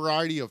unique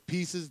variety of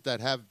pieces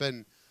that have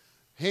been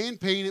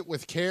hand-painted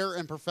with care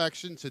and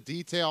perfection to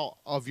detail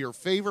of your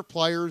favorite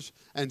players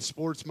and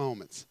sports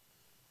moments.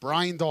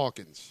 Brian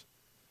Dawkins,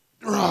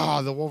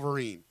 the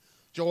Wolverine,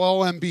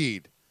 Joel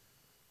Embiid,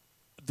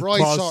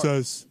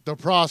 the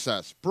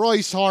process.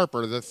 Bryce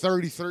Harper, the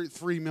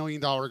 $33 million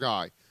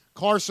guy.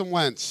 Carson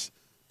Wentz,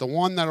 the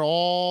one that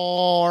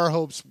all our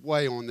hopes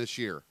weigh on this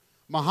year.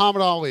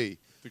 Muhammad Ali,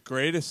 the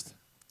greatest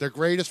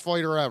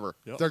fighter ever.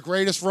 Yep. The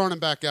greatest running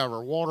back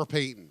ever, Walter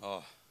Payton.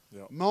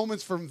 Yep.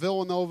 Moments from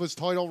Villanova's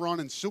title run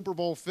in Super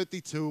Bowl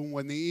 52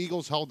 when the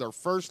Eagles held their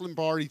first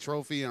Lombardi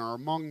trophy and are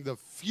among the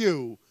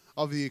few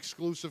of the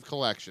exclusive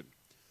collection.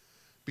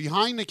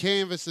 Behind the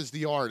canvas is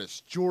the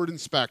artist, Jordan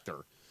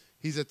Spector.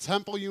 He's a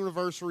Temple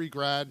University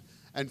grad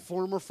and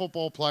former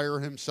football player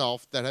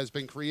himself that has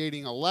been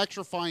creating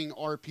electrifying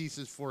art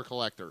pieces for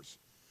collectors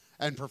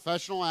and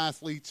professional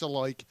athletes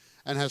alike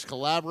and has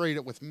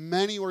collaborated with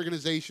many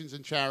organizations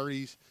and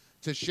charities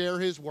to share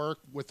his work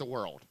with the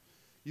world.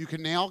 You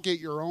can now get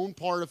your own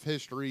part of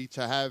history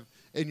to have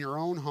in your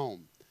own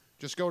home.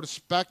 Just go to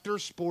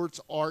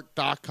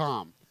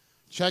SpectreSportsArt.com.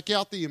 Check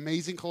out the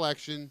amazing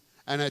collection,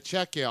 and at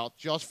checkout,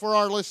 just for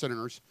our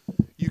listeners,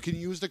 you can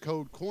use the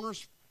code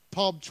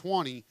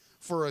CornersPub20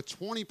 for a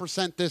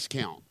 20%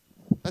 discount.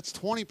 That's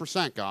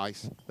 20%,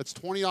 guys. That's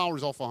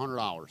 $20 off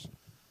 $100.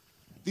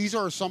 These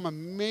are some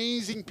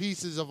amazing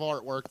pieces of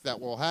artwork that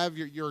will have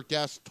your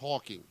guests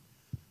talking.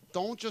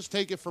 Don't just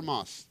take it from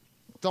us.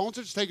 Don't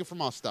just take it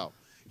from us, though.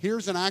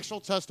 Here's an actual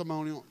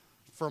testimonial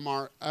from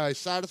our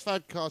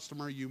satisfied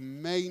customer. You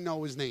may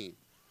know his name,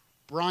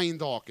 Brian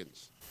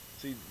Dawkins.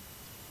 See,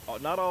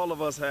 not all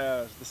of us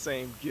have the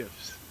same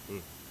gifts,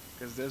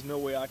 because there's no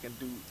way I can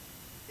do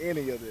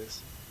any of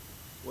this,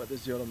 what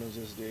this gentleman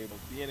just did.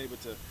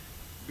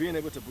 Being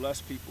able to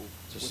bless people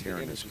Just with the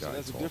hearing this energy. guy So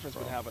there's a talk, difference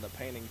bro. between having a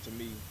painting to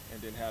me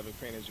and then having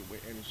paintings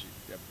with energy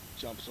that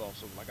jumps off.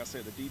 So like I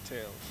said, the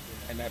details,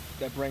 and that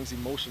brings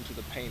emotion to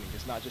the painting.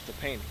 It's not just a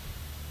painting.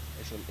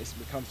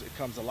 It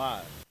comes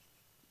alive.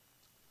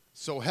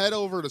 So head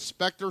over to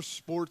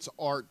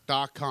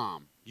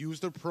SpectreSportsArt.com. Use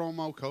the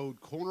promo code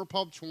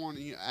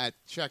CornerPub20 at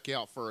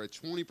checkout for a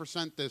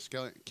 20%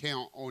 discount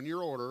on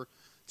your order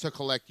to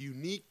collect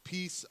unique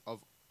piece of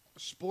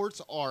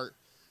sports art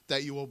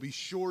that you will be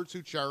sure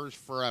to cherish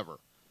forever.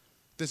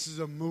 This is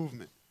a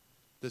movement.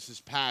 This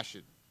is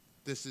passion.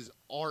 This is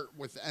art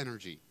with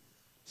energy.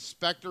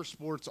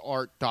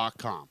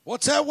 SpectreSportsArt.com.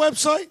 What's that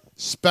website?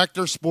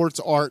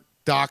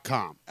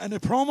 SpectreSportsArt.com. And the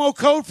promo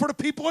code for the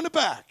people in the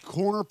back.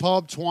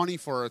 CornerPub20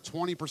 for a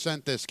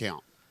 20%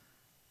 discount.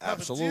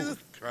 Absolutely.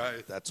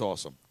 That's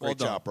awesome. Great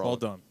job, bro. Well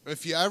done.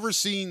 If you ever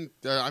seen,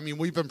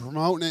 we've been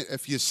promoting it.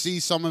 If you see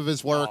some of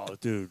his work, Oh,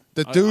 dude.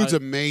 the dude's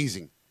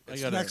amazing.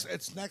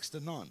 It's next to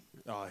none.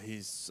 Oh,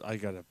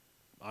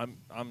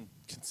 I'm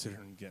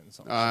considering getting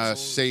something.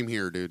 Same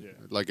here, dude. Yeah.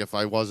 Like if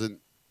I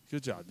wasn't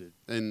Good job, dude.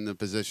 in the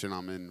position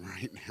I'm in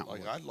right now.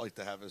 Like, I'd like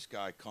to have this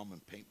guy come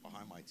and paint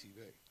behind my TV.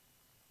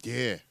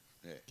 Yeah.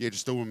 Yeah. Yeah,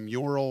 just do a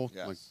mural.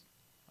 Yes. Like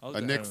I'll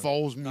a go Nick ahead.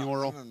 Foles No,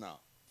 mural. No.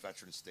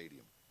 Veterans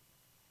Stadium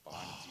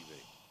behind the TV.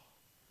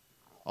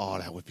 Oh,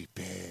 that would be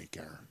big,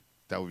 Gar.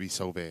 That would be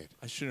so bad.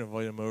 I should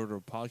invite him over to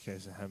a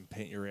podcast and have him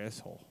paint your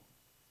asshole.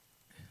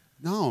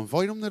 No,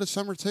 invite him to the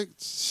Summer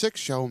 6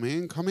 show,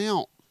 man. Come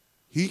out.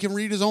 He can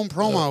read his own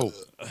promo.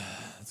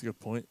 That's a good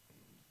point.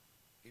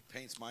 He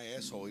paints my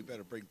asshole. He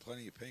better bring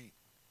plenty of paint.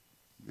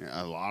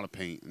 Yeah, a lot of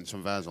paint and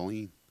some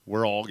Vaseline.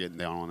 We're all getting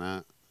down on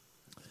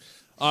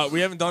that.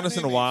 We haven't done this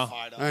in a while.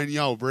 And,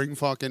 yo, bring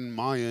fucking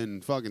Maya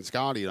and fucking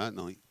Scotty that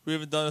night. We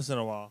haven't done this in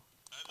a while.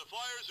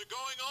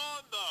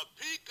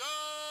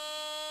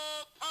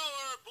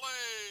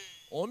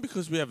 Only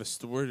because we have a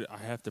story that I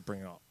have to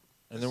bring up.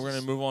 And then we're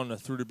going to move on to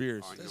Through the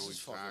Beers. I know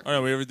exactly. Oh,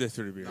 no, we already did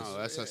Through the Beers. No,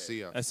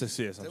 SSCS.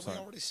 SSCS, I'm Did sorry.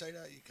 we already say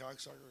that, you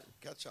cocksucker?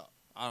 Catch up.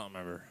 I don't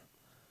remember.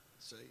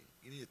 See,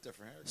 you need a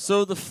different haircut.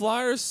 So the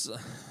Flyers...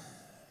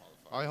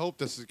 I hope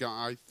this is going.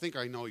 I think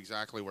I know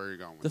exactly where you're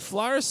going with The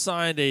Flyers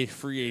signed a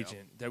free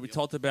agent that we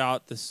talked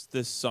about this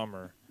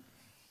summer.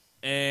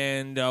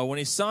 And when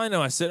he signed him,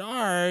 I said, all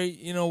right,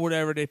 you know,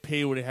 whatever, they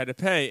pay what they had to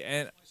pay.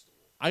 And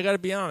I got to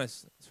be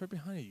honest. It's right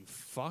behind you, you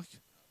fuck.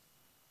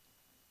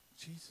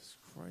 Jesus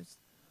Christ.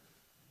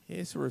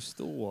 Here's where his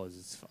stool was.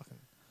 It's fucking...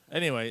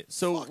 Anyway,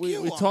 so Fuck we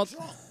you, I'm talked...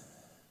 drunk.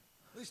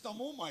 At least I'm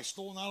on my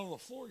stool, not on the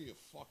floor, you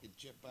fucking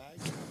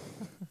jitbag.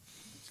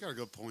 He's got a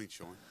good point,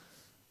 Sean.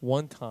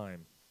 One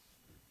time.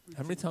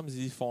 How many times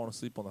has he fallen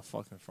asleep on the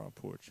fucking front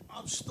porch?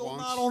 I'm still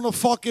not on the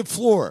fucking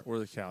floor. Or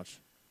the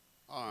couch?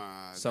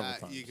 Several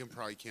times. You can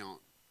probably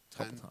count.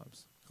 Couple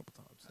times.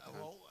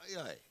 Well,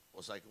 yeah,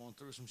 was I going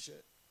through some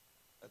shit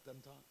at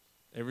them times?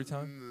 Every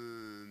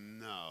time?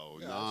 No,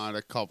 Yeah, not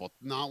a couple.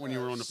 Not when you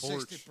were on the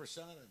porch. 60%.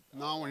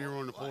 Not when you were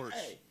on the porch.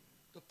 Hey,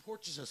 the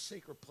porch is a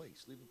sacred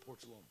place. Leave the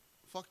porch alone.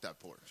 Fuck that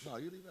porch. No,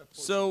 you leave that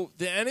porch. So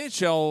the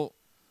NHL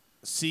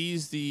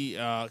sees the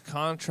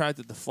contract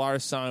that the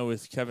Flyers signed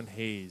with Kevin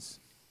Hayes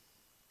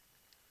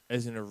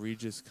as an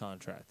egregious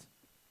contract.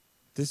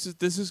 This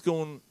is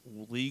going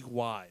league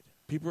wide.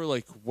 People are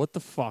like, "What the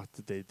fuck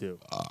did they do?"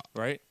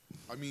 Right?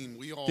 I mean,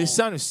 we all. They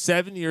signed him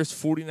 7 years,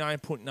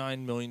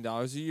 $49.9 million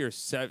a year,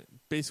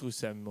 basically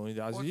 $7 million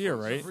a year,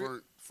 right?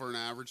 For an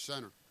average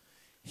center.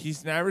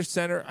 He's an average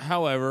center.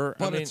 However,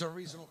 But I mean, it's a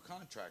reasonable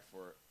contract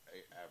for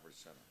an average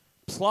center.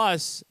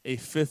 plus a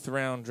 5th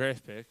round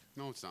draft pick.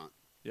 No, it's not.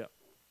 Yep.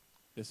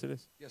 Yes, it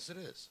is. Yes, it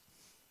is.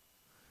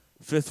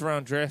 5th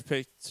round draft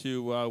pick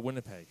to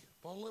Winnipeg.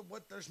 But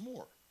what? There's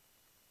more.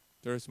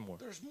 There's more.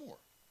 There's more.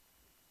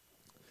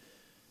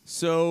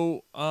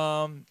 So,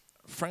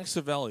 Frank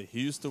Savelli,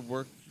 he used to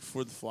work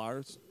for the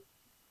Flyers.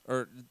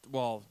 Or,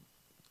 well,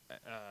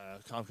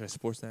 Comcast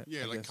Sportsnet.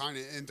 Yeah, I like guess. kind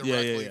of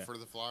indirectly Yeah. for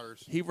the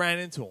Flyers. He ran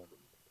into him.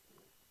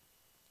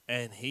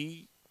 And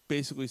he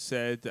basically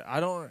said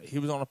that he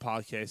was on a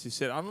podcast. He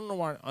said, I don't know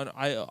why,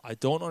 I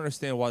don't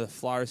understand why the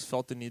Flyers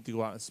felt the need to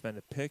go out and spend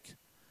a pick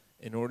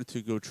in order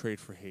to go trade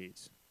for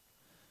Hayes.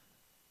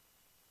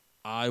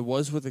 I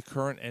was with a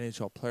current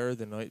NHL player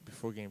the night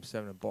before Game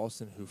 7 in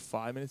Boston who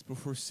 5 minutes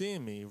before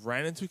seeing me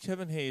ran into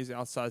Kevin Hayes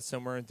outside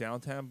somewhere in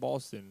downtown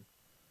Boston,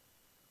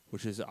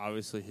 which is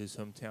obviously his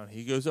hometown.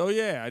 He goes, oh,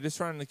 yeah, I just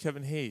ran into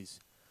Kevin Hayes.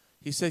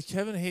 He said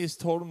Kevin Hayes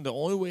told him the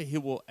only way he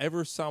will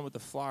ever sign with the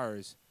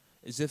Flyers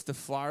is if the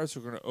Flyers are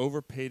going to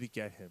overpay to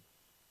get him.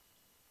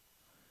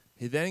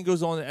 He then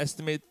goes on to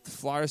estimate that the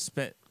Flyers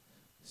spent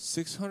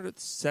 $600,000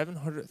 to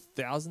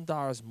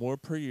 $700,000 more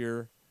per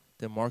year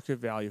than market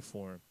value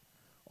for him.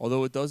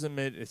 Although it does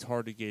admit it's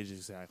hard to gauge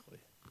exactly.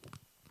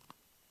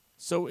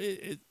 So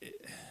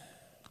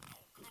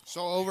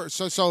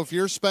So if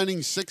you're spending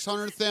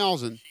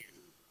 $600,000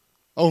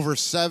 over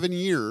 7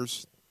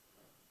 years,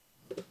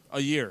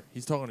 a year.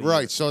 He's talking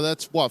right. So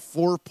that's what,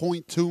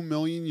 $4.2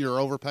 million. You're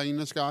overpaying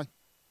this guy.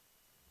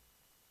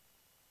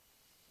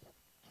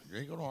 You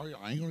ain't gonna argue.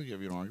 I ain't gonna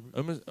give you an argument.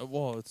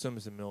 It's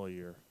almost $1 million a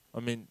year. I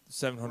mean,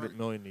 $700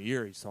 million a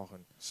year. He's talking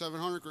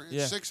 $700,000,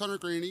 Yeah.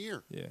 $600,000 a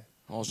year. Yeah.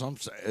 All I'm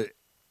saying,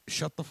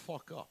 shut the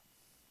fuck up.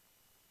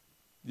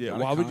 Yeah. Got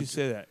a Why would you contract.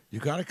 say that? You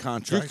got a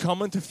contract. You're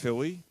coming to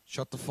Philly.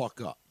 Shut the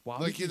fuck up. Why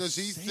Like, would you does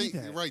he say think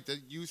that? right that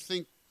you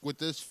think with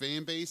this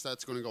fan base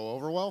that's going to go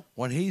over well?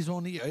 When he's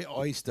on the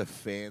ice, the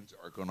fans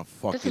are gonna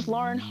fucking. This is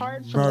Lauren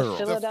Hart from murder the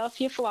him.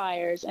 Philadelphia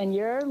Flyers, and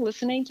you're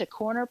listening to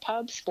Corner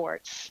Pub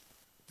Sports.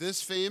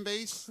 This fan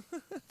base,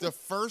 the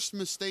first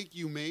mistake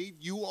you made,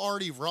 you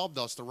already rubbed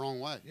us the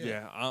wrong way.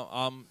 Yeah.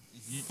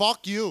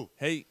 Fuck you.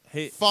 Hey.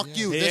 Fuck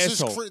you. Hey,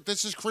 This asshole.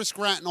 this is Chris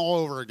Gratton all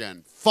over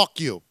again. Fuck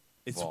you.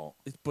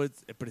 But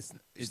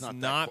it's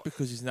not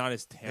because he's not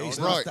as talented. He's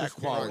not that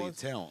quality of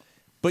talent.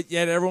 But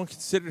yet everyone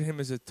considered him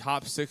as a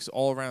top 6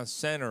 all-around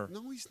center.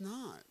 No, he's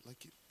not.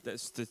 Like that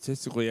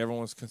statistically,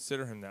 everyone's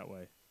consider him that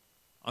way.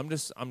 I'm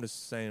just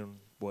saying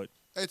what.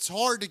 it's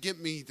hard to get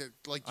me to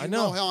like. You I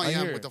know, how I I am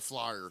hear with you. the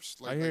Flyers.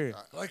 I hear you.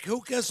 Like,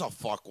 who gives a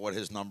fuck what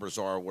his numbers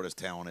are or what his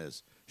talent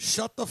is?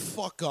 Shut the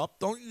fuck up.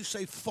 Don't you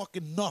say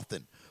fucking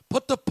nothing.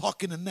 Put the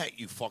puck in the net,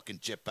 you fucking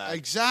jitbag.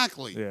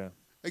 Exactly. Yeah.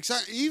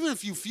 Exactly. Even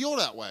if you feel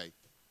that way,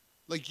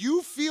 like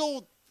you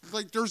feel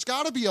like there's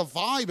got to be a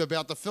vibe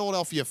about the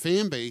Philadelphia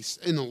fan base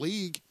in the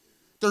league.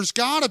 There's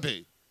got to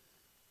be.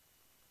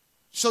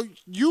 So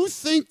you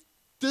think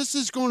this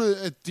is going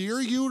to endear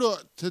you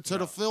to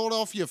the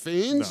Philadelphia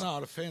fans? No,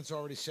 the fans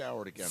already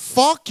soured against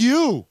us. Fuck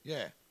you.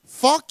 Yeah.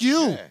 Fuck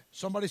you. Yeah.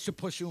 Somebody should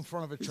push you in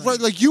front of a train. Right,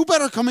 like you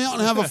better come out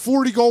and have a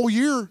 40-goal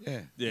year.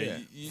 Yeah.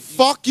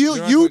 Fuck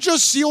you. You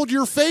just sealed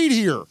your fate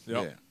here.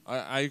 Yep.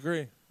 I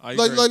agree.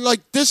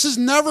 Like this is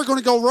never going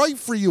to go right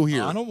for you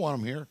here. I don't want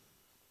him here.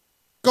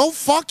 Go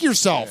fuck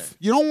yourself.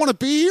 You don't want to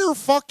be here?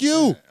 Fuck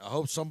you. I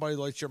hope somebody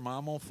lights your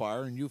mom on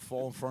fire and you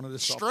fall in front of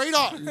this. Straight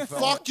up.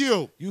 Fuck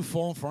you. You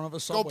fall in front of a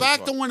subway Go back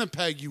truck. to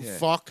Winnipeg, you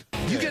fuck.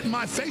 You get in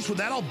my face with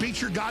that, I'll beat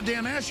your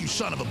goddamn ass, you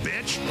son of a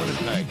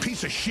bitch. You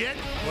piece of shit.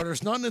 Well,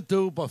 there's nothing to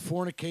do but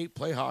fornicate,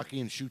 play hockey,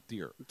 and shoot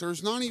deer.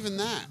 There's not even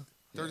that.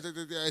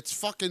 It's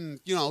fucking,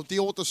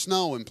 deal with the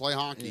snow and play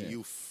hockey.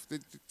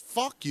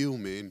 Fuck you,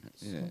 man.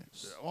 Yeah.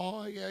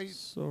 Oh, yeah.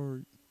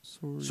 Sorry.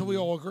 So we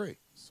all agree.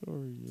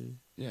 Sorry.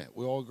 Yeah,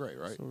 we all agree,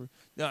 right? Sorry.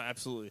 No,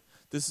 absolutely.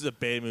 This is a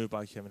bad move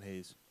by Kevin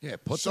Hayes. Yeah,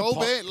 so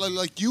bad.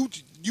 Like you,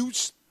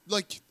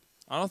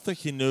 I don't think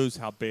he knows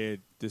how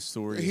bad this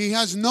story is. he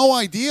has no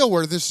idea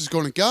where this is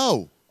going to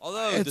go.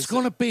 Although It's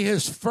going to be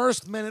his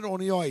first minute on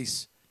the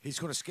ice. He's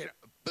going to skate.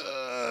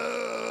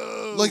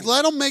 Like,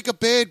 let him make a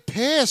bad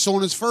pass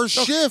on his first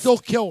shift. They'll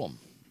kill him.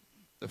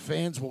 The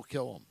fans will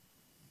kill him.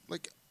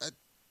 Like,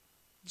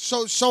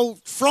 so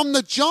from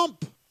the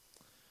jump,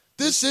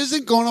 this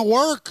isn't going to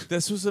work.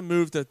 This was a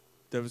move that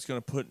was going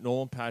to put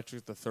Nolan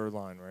Patrick the third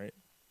line, right?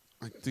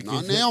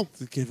 Not now.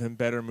 To give him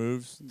better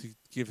moves, to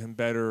give him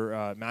better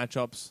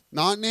matchups.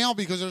 Not now,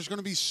 because there's going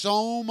to be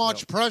so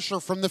much pressure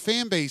from the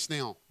fan base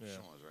now. Yeah.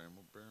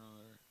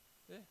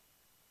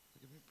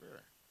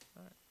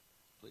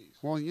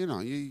 Well, you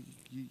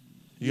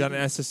got an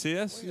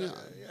SSCS? Yeah.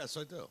 Yes,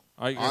 I do.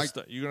 All right,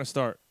 you're going to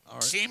start. All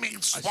right.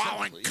 Seeming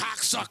swallowing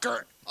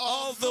cocksucker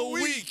of the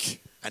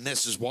week. And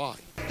this is why.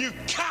 You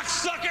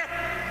cocksucker!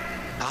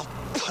 I'll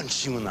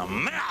punch you in the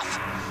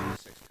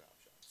mouth.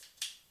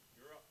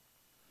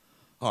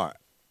 All right.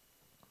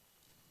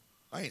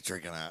 I ain't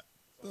drinking that.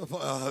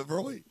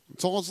 Really?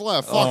 That's all that's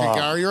left. Fuck it,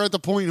 Gary. You're at the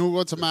point who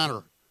what's the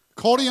matter?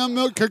 Call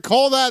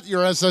that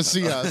your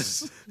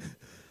SSCS.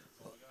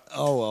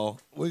 Oh, well.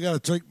 We got to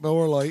drink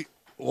Miller Lite.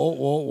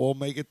 We'll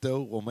make it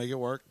do. We'll make it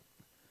work.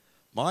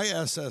 My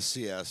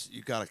SSCS,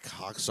 you got a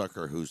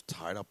cocksucker who's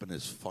tied up in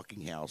his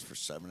fucking house for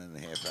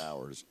 7.5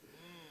 hours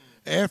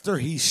after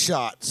he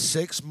shot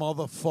 6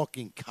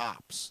 motherfucking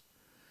cops.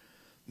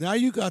 Now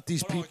you got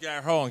these people.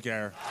 Hold on,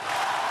 Gary.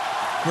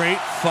 Great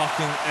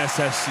fucking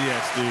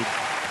SSCS, dude.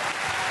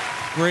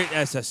 Great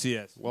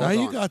SSCS. Well now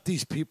done. You got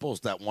these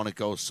peoples that want to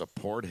go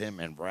support him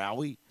and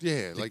rally.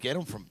 Yeah, to get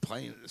him from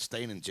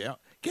staying in jail.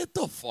 Get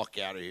the fuck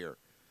out of here.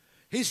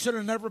 He should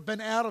have never been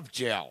out of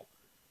jail.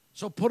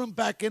 So put him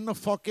back in the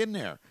fuck in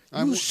there.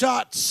 You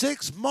shot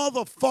 6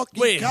 motherfucking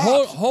Wait,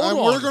 cops. hold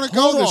on. We're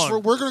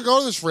gonna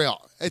go this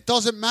route. It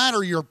doesn't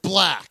matter. You're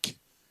black.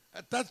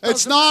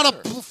 It's not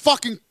a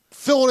fucking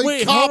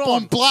Philadelphia cop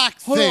on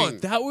black hold thing. on.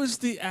 That was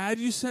the ad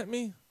you sent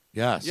me?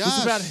 Yes.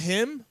 It's about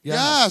him?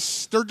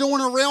 Yes. They're doing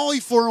a rally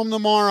for him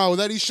tomorrow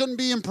that he shouldn't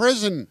be in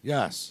prison.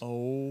 Yes.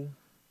 Oh.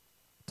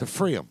 To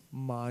free him.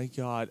 My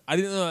God. I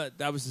didn't know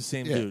that was the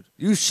same dude.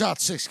 You shot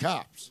 6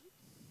 cops.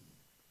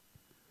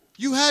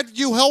 You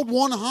held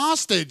one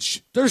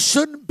hostage. There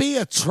shouldn't be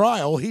a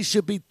trial. He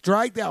should be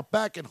dragged out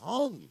back and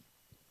hung.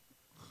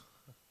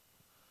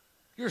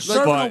 You're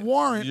serving a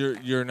warrant.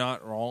 You're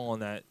not wrong on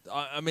that.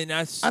 I mean,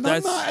 that's I'm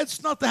not.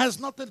 It's not. That has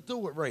nothing to do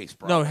with race,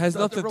 bro. No, it has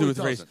nothing to do with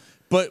race.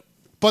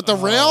 But the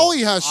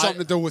rally has something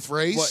to do with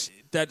race. What,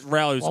 that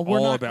rally was we're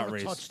all not about gonna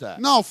race. touch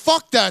that. No,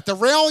 fuck that. The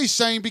rally's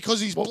saying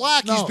because he's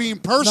black, he's being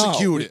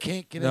persecuted. No, we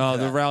can't get into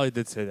the that. rally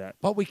did say that.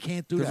 But we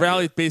can't do the that. The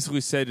rally here. basically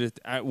said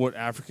that what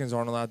Africans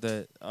aren't allowed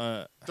to.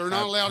 They're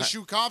not allowed to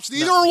shoot cops.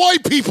 Neither are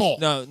white people.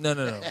 No.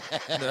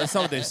 That's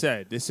not what they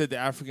said. They said the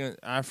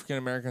African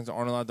Americans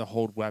aren't allowed to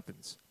hold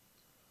weapons.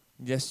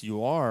 Yes,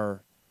 you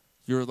are.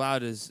 You're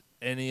allowed as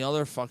any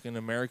other fucking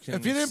American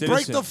If you didn't citizen.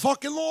 break the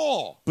fucking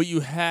law. But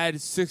you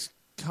had 6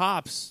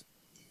 cops.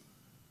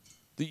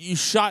 You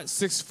shot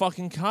 6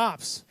 fucking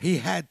cops. He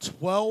had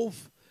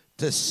 12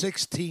 to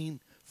 16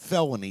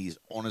 felonies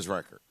on his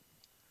record.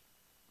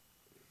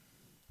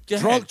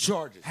 Drug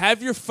charges.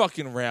 Have your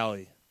fucking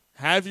rally.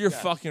 Have your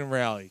fucking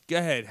rally. Go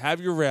ahead. Have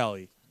your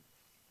rally.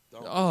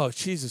 Oh,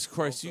 Jesus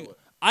Christ.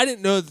 I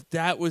didn't know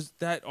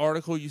that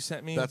article you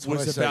sent me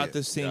was about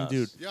the same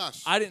dude.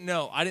 Yes. I didn't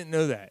know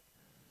that.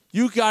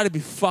 You got to be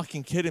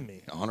fucking kidding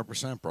me.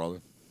 100%,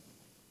 brother.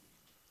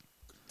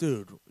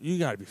 Dude, you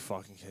got to be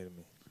fucking kidding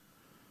me.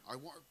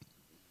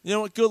 You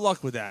know what? Good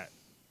luck with that.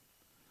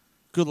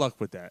 Good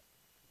luck with that.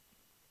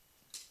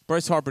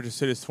 Bryce Harper just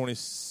hit his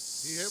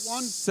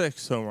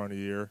 26th home run a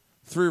year.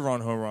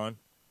 3-run home run.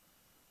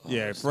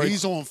 Yeah,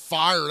 he's on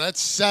fire. That's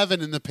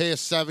 7 in the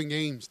past 7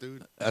 games,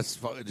 dude. That's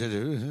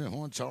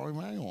Charlie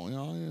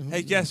Manuel.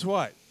 Hey, guess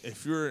what?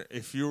 If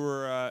you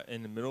were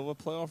in the middle of a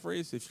playoff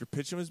race, if your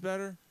pitching was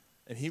better,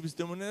 and he was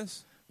doing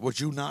this, would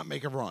you not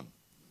make a run?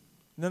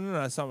 No.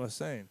 That's not what I'm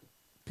saying.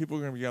 People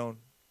are gonna be going,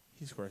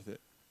 he's worth it.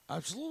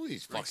 Absolutely,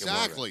 he's fucking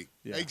exactly.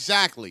 Yeah.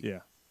 Exactly. Yeah.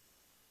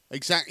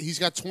 Exactly. He's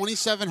got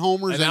 27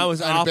 homers. And that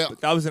was and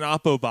that was an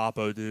Oppo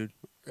Boppo, dude.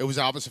 It was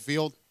opposite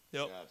field?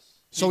 Yep.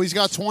 So he's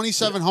got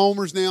 27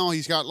 homers now.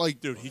 He's got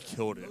Dude, he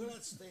killed it. Look at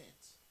that stance.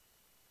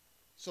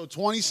 So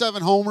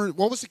 27 homers.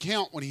 What was the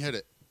count when he hit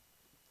it?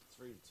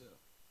 3-2.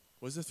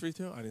 Was it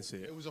 3-2? I didn't see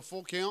it. It was a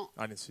full count?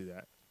 I didn't see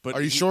that. But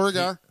Are you sure,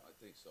 Gar?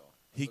 I think so.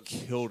 He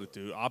killed it,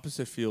 dude.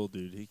 Opposite field,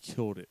 dude. He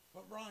killed it.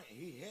 But Ryan,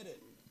 he hit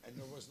it, and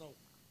there was no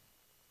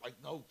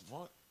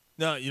front.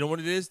 No, you know what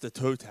it is? The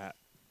toe tap.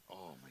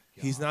 Oh my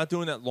God. He's not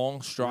doing that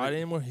long stride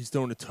anymore. He's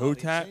doing the toe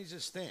tap. He changed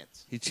his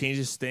stance. He changed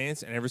his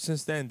stance, and ever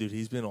since then, dude,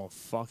 he's been on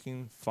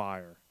fucking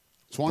fire.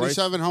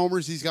 27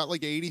 homers. He's got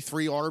like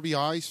 83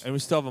 RBIs. And we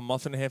still have a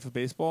month and a half of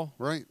baseball.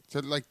 Right. So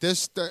like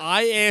this.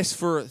 I asked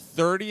for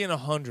 30 and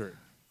 100.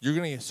 You're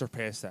going to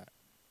surpass that.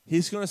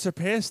 He's going to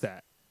surpass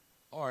that.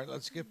 All right,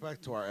 let's get back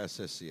to our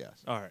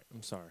SSCS. All right,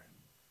 I'm sorry.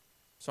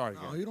 Sorry,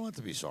 No, Gary. you don't have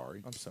to be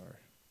sorry. I'm sorry.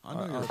 I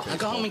know you're a Now go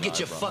baseball home and get guy,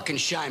 your bro. fucking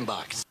shine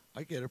box.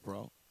 I get it,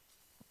 bro.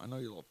 I know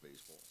you love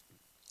baseball.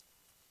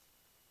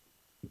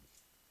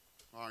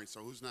 All right,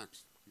 so who's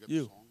next? You got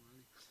You. the song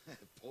ready?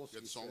 You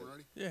got the song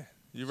ready? Yeah.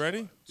 You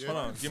ready? Yeah. Hold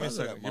on. Give me a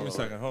second. Give me a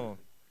second. Hold on.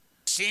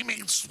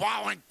 Seeming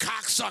swallowing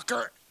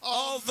cocksucker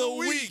Of the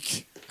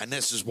week. And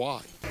this is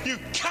why. You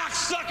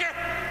cocksucker!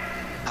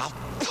 I'll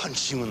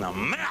punch you in the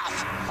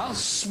mouth. I'll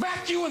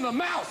smack you in the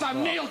mouth.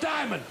 I'm Neil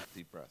Diamond.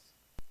 Deep breath.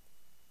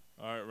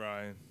 All right,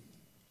 Ryan.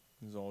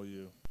 This is all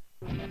you.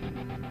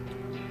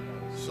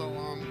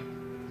 So,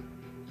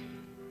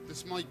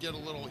 this might get a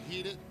little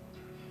heated.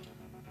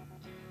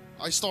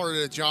 I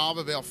started a job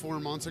about 4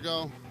 months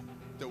ago.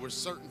 There were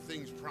certain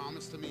things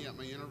promised to me at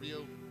my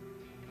interview.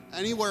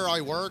 Anywhere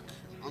I work,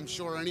 I'm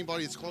sure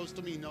anybody that's close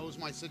to me knows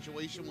my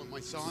situation with my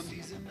son.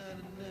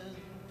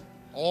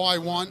 All I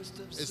want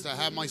is to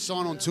have my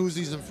son on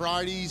Tuesdays and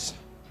Fridays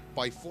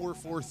by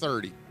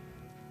 4:30.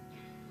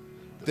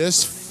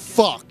 This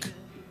fuck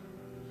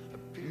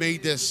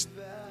made this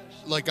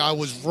like I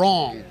was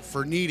wrong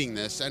for needing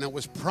this, and it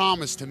was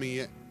promised to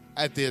me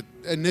at the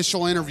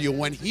initial interview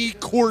when he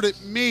courted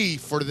me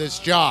for this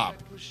job.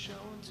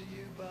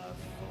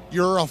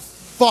 You're a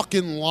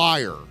fucking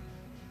liar.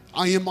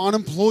 I am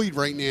unemployed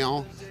right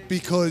now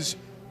because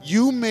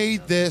you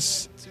made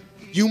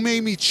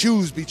me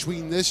choose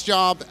between this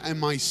job and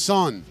my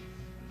son.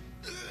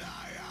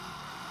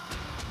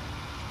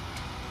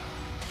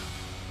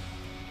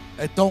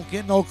 It don't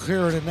get no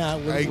clearer than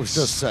that what was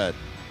just said.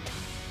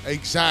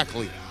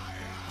 Exactly.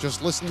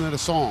 Just listen to the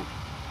song.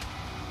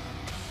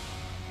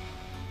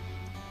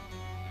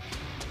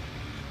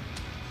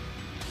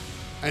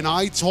 And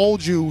I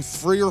told you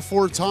 3 or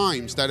 4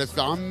 times that if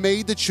I'm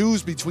made to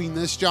choose between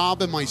this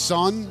job and my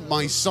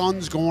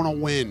son's going to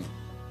win.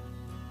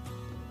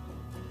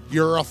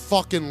 You're a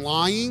fucking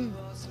lying,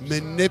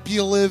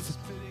 manipulative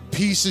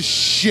piece of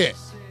shit.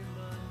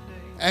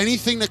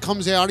 Anything that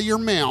comes out of your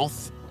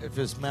mouth, If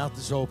his mouth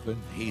is open,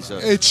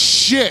 it's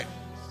shit.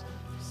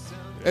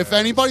 If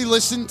anybody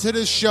listened to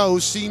this show,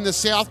 seen the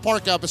South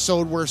Park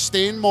episode where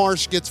Stan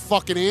Marsh gets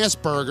fucking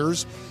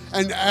Asperger's,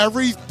 and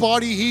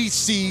everybody he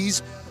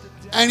sees,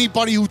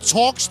 anybody who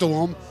talks to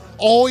him,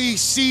 all he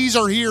sees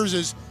or hears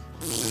is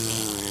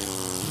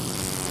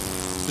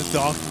The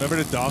duck. Remember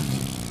the duck?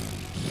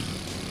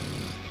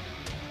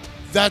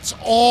 that's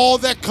all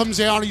that comes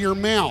out of your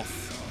mouth.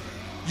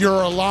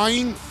 You're a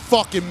lying,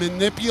 fucking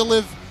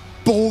manipulative,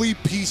 bully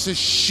piece of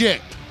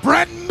shit.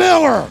 Brett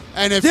Miller.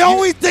 And if the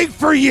only thing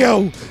for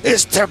you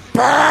is to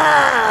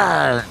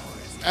burn.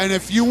 And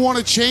if you want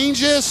to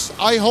change this,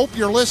 I hope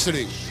you're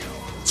listening.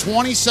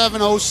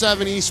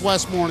 2707 East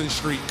West Morning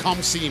Street.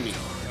 Come see me.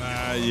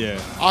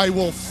 Yeah. I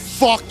will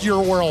fuck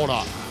your world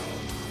up.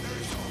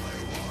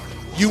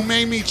 You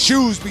made me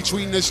choose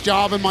between this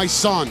job and my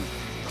son.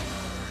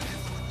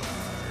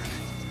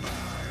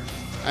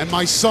 And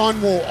my son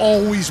will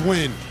always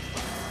win.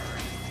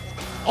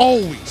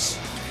 Always.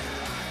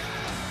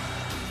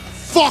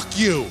 Fuck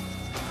you.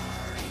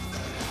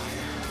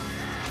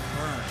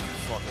 Burn,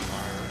 fucking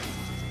liar.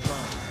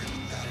 Burn.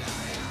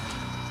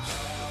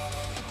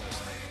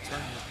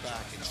 Turn your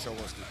back and show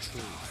us the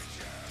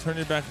truth. Turn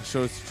your back and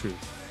show us the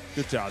truth.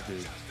 Good job,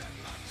 dude.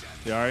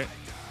 You all right?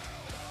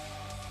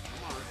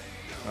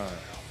 All right.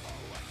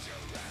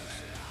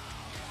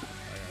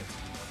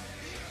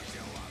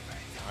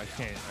 I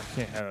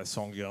can't have that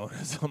song going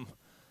as I'm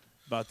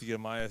about to get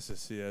my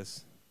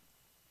SSCS.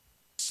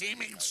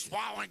 Seeming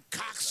swallowing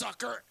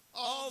cocksucker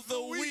Of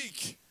the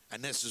week.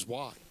 And this is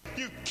why.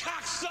 You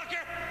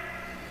cocksucker!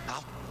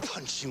 I'll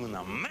punch you in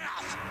the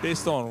mouth.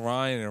 Based on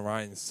Ryan and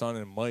Ryan's son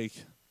and Mike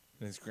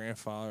and his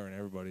grandfather and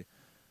everybody.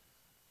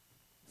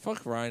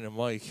 Fuck Ryan and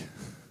Mike.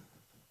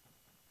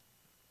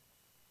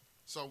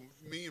 So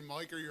me and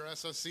Mike are your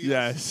SSCs?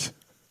 Yes.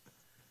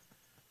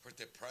 For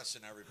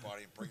depressing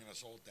everybody and bringing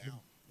us all down.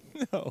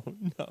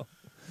 No.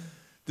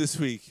 This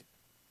week,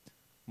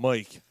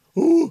 Mike.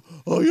 Oh,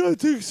 I got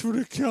tickets for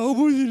the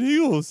Cowboys and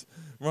Eagles.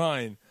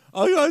 Ryan,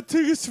 I got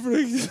tickets for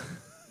the...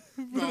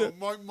 No,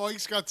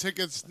 Mike's got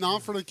tickets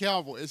not for the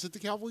Cowboys. Is it the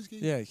Cowboys game?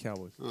 Yeah,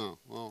 Cowboys. Oh,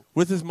 well.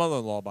 With his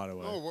mother-in-law, by the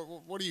way.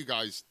 Oh, what are you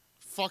guys?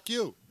 Fuck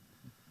you.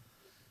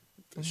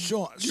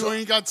 Sean, You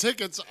ain't got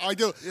tickets. I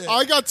do. Yeah.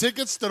 I got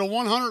tickets to the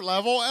 100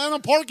 level and a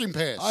parking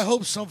pass. I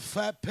hope some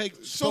fat pig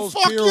So spills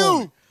fuck beer you. on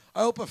me.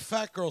 I hope a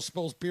fat girl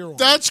spills beer on me.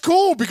 That's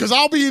cool because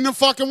I'll be in the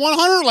fucking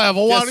 100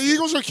 level while Guess- the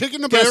Eagles are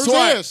kicking the Guess Bears'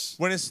 what? ass.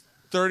 When it's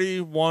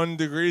 31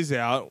 degrees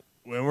out,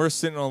 when we're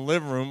sitting on the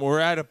living room, we're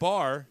at a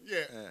bar.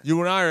 Yeah. You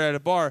and I are at a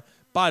bar.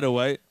 By the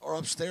way, Or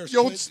upstairs.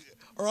 Yo,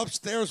 Or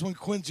upstairs when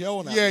Quinn's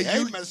yelling at Yeah, me. Hey,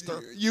 you,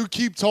 mister. you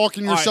keep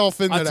talking all right,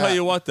 yourself into I'll that. tell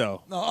you what,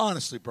 though. No,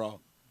 honestly,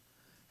 bro.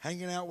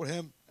 Hanging out with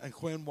him and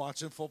Quinn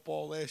watching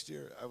football last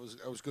year, I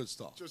was good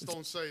stuff. Just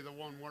don't say the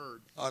one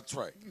word. That's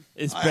right.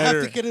 It's I better.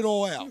 have to get it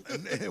all out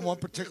in one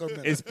particular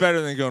minute. It's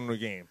better than going to a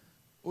game.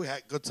 We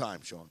had good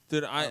time, Sean.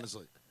 Dude,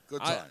 honestly,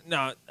 good time.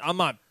 No, I'm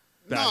not.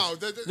 No,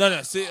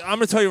 no. See, I'm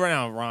gonna tell you right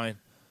now, Ryan.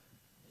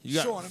 You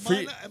got Sean, am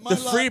free, I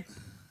allowed-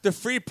 the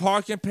free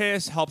parking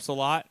pass helps a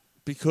lot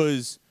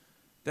because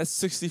that's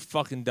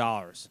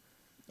 $60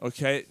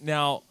 Okay,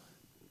 now.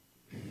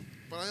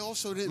 But I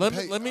also didn't Let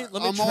pay. me- let me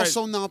I'm try-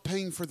 also not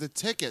paying for the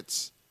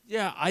tickets.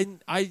 Yeah,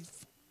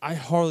 I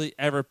hardly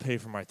ever pay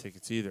for my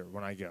tickets either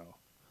when I go.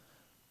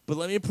 But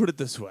let me put it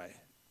this way.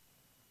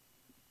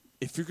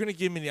 If you're going to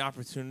give me the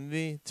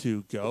opportunity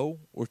to go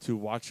or to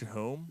watch at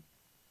home,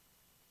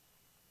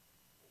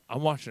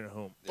 I'm watching at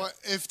home. But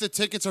if the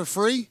tickets are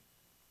free,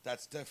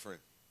 That's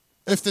different.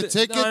 if the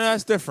ticket, No,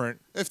 that's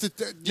different. if the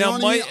you Now, know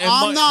what I mean? Mike- and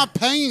I'm Mike- not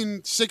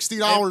paying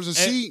 $60 a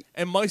seat.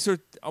 And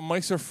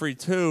mics are free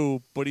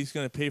too, but he's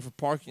going to pay for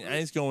parking, and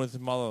he's going with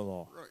his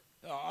mother-in-law.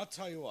 No, I'll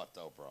tell you what,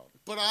 though, bro.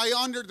 But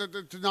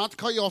not to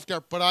cut you off,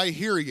 Garrett, but I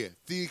hear you.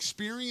 The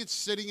experience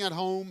sitting at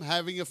home,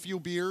 having a few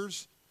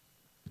beers,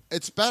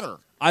 it's better.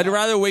 I'd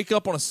rather wake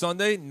up on a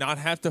Sunday, not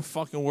have to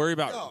fucking worry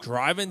about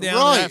driving down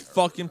Right. that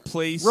fucking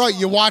place. Right,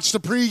 you watch the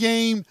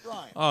pregame.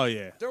 Ryan, Oh,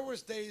 yeah. there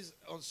was days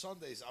on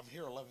Sundays I'm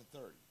here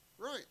 11:30.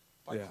 Right.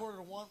 By Yeah.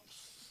 1:45.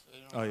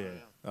 Oh, yeah.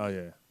 Oh,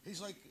 yeah. He's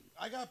like,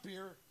 I got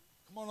beer.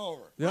 Come on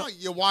over. Yep. Right,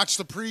 you watch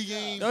the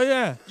pregame. Oh,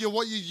 yeah.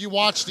 You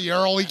watch the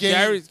early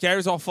game.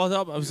 Gary's all fucked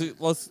up. I was like,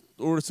 let's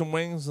order some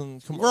wings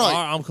and come. Right. All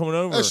right, I'm coming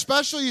over.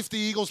 Especially if the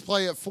Eagles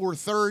play at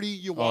 4:30,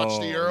 you watch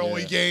the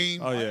early yeah.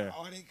 game. Oh, yeah.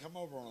 I didn't come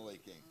over on the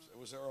late games. It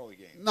was the early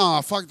game. No,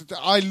 fuck that.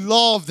 I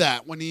love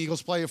that when the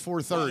Eagles play at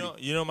 4:30.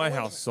 You know my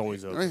house is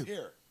always open. Right.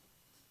 Here,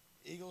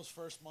 Eagles'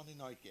 first Monday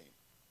night game,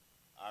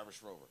 Irish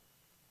Rover.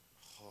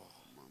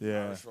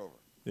 Yeah. Irish Rover.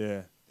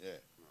 Yeah. Yeah.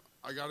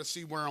 I got to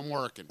see where I'm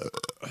working.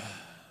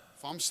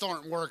 If I'm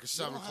starting work at You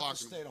 7 don't have o'clock,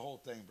 to stay the whole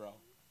thing, bro.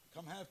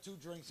 Come have 2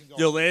 drinks and go.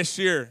 Yo, last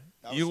year,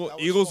 That was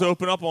Eagles fun.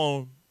 open up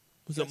on,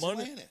 was it Against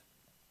Monday? Atlanta.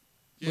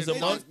 Was Yeah, it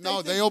Monday?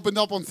 no, they opened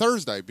up on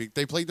Thursday.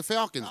 They played the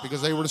Falcons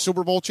because they were the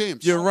Super Bowl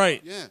champs. You're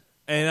right. Yeah.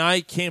 And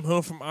I came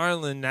home from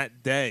Ireland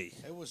that day.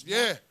 It was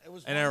Yeah. It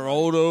was And I Monday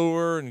rolled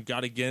over and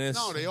got a Guinness.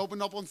 No, they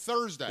opened up on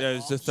Thursday. Yeah, it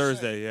was a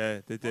Thursday.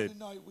 Yeah, they did.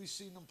 Monday night we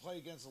seen them play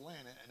against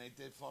Atlanta, and they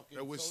did fucking.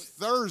 It was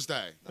Philly.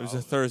 Thursday. It was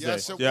a Thursday.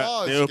 Yes, it yeah,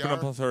 was, they opened up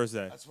Garrett. on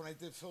Thursday. That's when they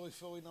did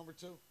Philly number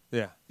 2.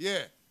 Yeah.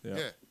 Yeah. Yeah.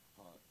 Yeah.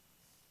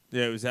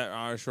 Yeah, it was at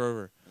Irish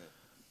Rover.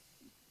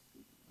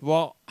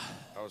 Well,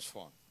 That was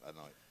fun that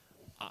night.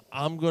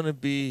 I'm going to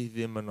be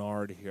the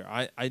minority here.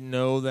 I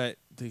know that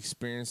the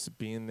experience of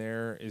being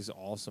there is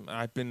awesome.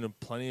 I've been to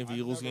plenty of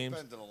Eagles I've never games.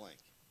 been to the link.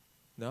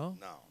 No?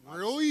 No. Not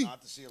Really?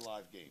 Not to see a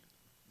live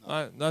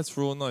game. That's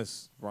real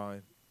nice,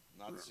 Ryan.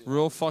 Not to see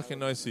Real fucking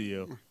nice of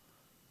you.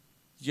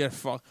 You got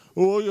fuck.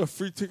 Oh, you got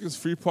free tickets,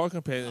 free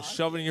parking pass, and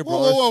shove it in your Whoa,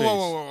 brother's whoa, face. whoa,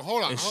 whoa, whoa,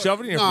 hold on. And hold- shove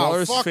it in your no,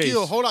 brother's fuck face.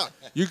 you. Hold on.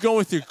 You're going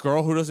with your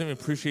girl who doesn't even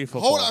appreciate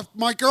football. Hold on.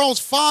 My girl's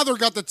father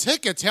got the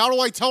tickets. How do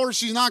I tell her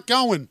she's not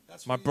going?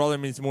 My brother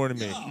means more to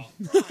me.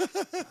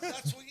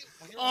 That's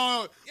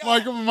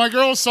what My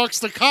girl sucks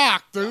the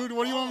cock, dude.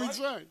 What do you want me to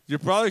say? Your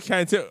brother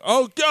can too.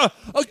 Oh,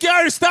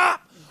 Gary,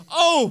 stop!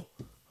 Oh,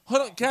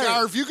 hold on, Gary.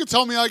 Gary, if you could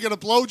tell me I get a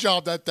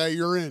blowjob that day,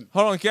 you're in.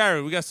 Hold on,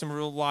 Gary. We got some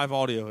real live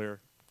audio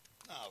here.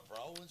 No,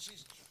 bro. When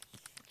she's.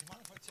 You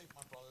mind if I take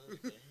my brother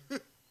to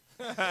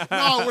the game?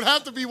 No, it would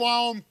have to be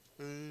while I'm.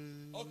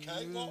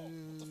 Okay, well,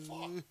 what the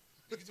fuck?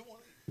 You can do one.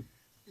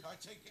 Can I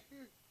take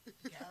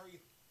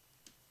Gary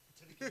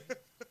to the game?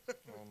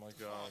 Oh my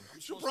God.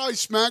 She'll probably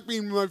smack me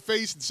in my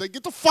face and say,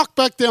 "Get the fuck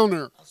back down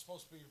there." I'm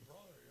supposed to be your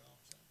brother,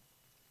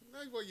 you know what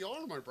I'm saying? Well, you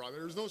are my brother.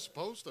 There's no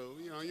supposed to.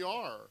 You know, you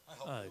are.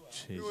 Oh,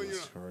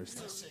 Jesus Christ.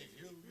 I'll save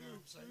you, you know what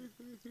I'm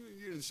saying?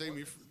 You didn't save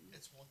me.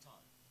 It's one time.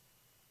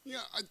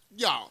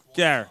 Yeah.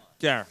 Gary,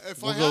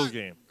 If we'll I go to had- the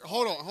game.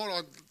 Hold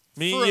on.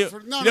 Me For- and you. for-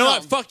 no, you know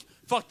no. what?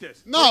 Fuck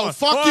this. No, Hold on.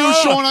 fuck Hold you, on,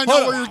 Sean. I know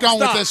hold where on. you're going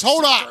Stop. with this.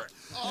 Hold on.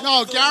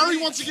 No, Gary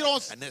wants to get on.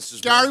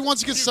 Gary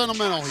wants to get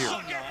sentimental here.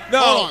 No,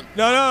 Hold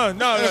on.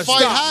 no. If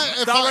Stop. I had,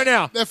 if Stop I, right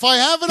now. If I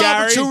have an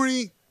Gary,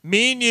 opportunity,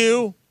 me and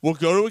you will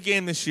go to a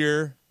game this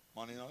year.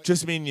 Monday night?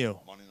 Just me and you.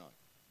 Monday night.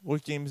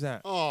 What game is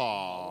that?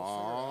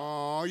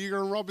 oh, you're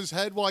gonna rub his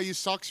head while he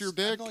sucks your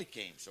dick? A night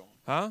game, Sean.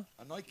 Huh?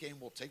 A night game.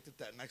 We'll take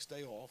that next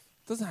day off.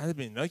 Doesn't have to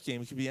be a night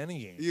game. It could be any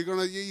game. You're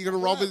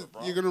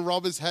gonna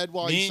rub his head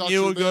while he Me sucks and you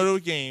your will dick? go to a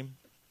game.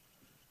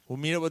 We'll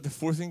meet up with the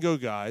Fourth and Go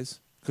guys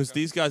because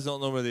these guys don't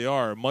know where they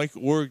are. Mike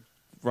or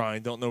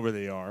Ryan don't know where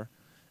they are,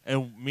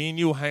 and me and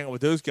you will hang out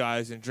with those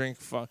guys and drink.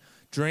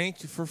 drink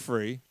for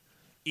free,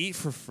 eat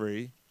for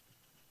free.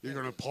 You're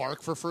gonna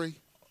park for free?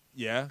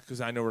 Yeah,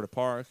 because I know where to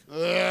park.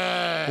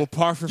 Ugh. We'll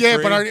park for Yeah,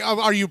 free. but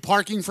are you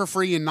parking for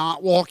free and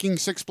not walking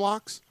 6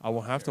 blocks? I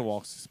won't have to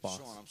walk 6 blocks.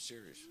 Sean, I'm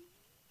serious.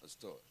 Let's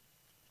do it.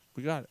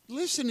 We got it.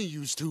 Listen to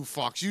yous two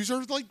fucks. Yous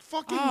are like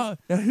fucking. Now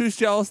who's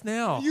jealous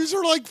now? Yous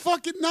are like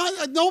fucking.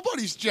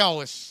 Nobody's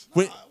jealous.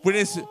 When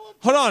it's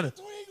hold on,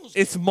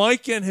 it's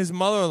Mike and his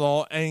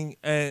mother-in-law and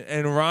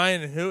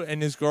Ryan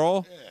and his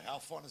girl. Yeah, how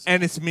fun is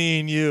And it's me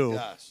and you.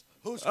 Yes.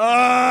 Who's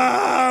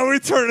we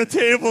turn the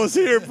tables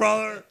here,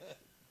 brother.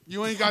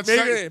 You ain't got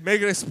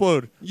make it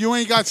explode. You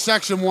ain't got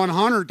section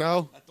 100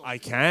 though. I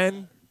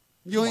can.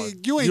 You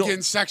ain't You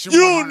getting section.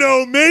 You 100. don't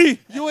know me.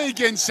 You ain't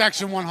getting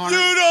section 100.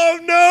 You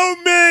don't know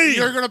me.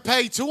 You're gonna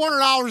pay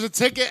 $200 a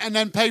ticket and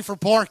then pay for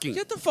parking.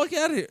 Get the fuck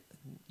out of here.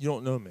 You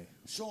don't know me.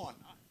 Sean,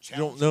 You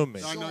don't know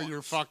me. I know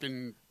you're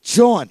fucking.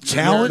 Sean,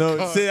 challenge.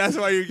 No, see, that's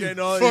why you're getting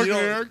all. Fucking You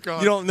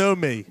haircut. don't know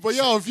me. But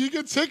yo, if you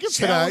get tickets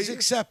to that, Challenge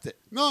accepted.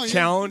 no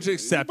Challenge But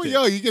accepted.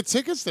 yo, you get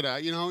tickets to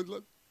that. You know,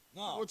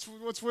 No.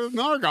 what's with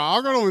another guy?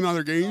 I'll go to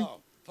another game.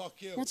 No.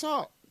 Fuck you. What's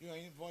up? You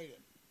ain't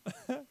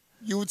invited.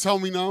 You would tell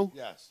me no.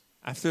 Yes.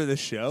 After the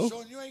show,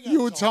 Sean, you ain't got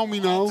You would tell me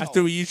no.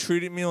 after you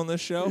treated me on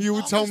this show, You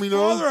would I'm tell his me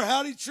brother. no.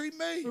 How'd he treat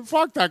me?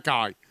 Fuck that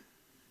guy.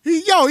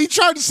 He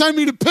tried to send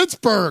me to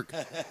Pittsburgh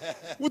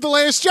with the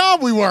last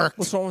job we worked.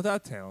 what's wrong with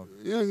that town?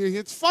 Yeah,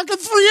 it's fucking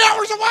 3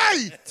 hours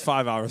away. It's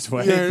 5 hours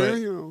away. Yeah, but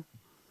you know.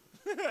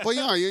 But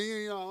yeah,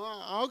 you know,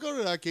 I'll go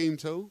to that game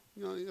too.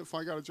 You know, if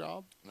I got a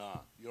job. Nah,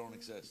 you don't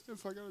exist.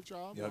 If I got a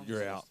job. Yep,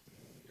 you're out.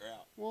 You're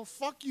out. Well,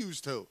 fuck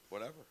yous too.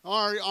 Whatever.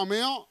 All right, I'm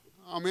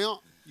out.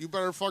 You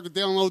better fucking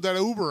download that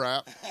Uber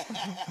app.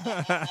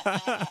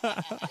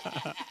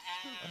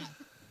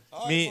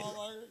 Me,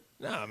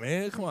 nah,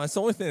 man, come on. It's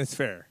the only thing that's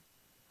fair.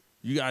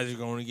 You guys are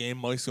going to game.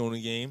 Mike's going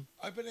to game.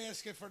 I've been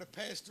asking for the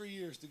past 3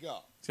 years to go.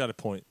 He's got a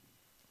point.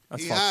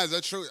 That's He fucked. has.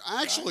 That's true.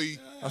 Actually,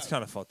 That's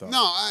kind of fucked up.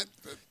 no.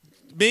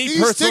 Me These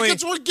personally,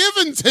 tickets were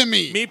given to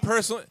me. me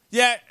personally,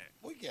 yeah.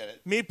 We get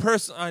it. Me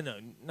personally, I know,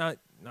 not.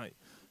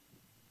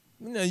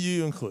 No,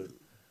 you include.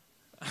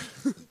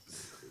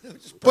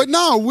 But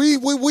no,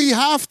 we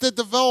have to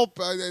develop,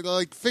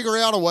 figure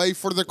out a way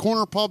for the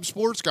corner pub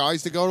sports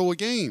guys to go to a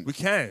game. We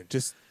can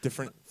just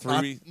different 3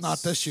 Not- weeks. not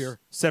this year.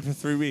 Separate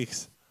 3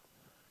 weeks.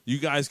 You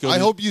guys go. I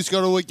hope you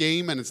go to a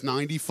game and it's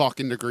 90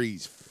 fucking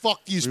degrees. Fuck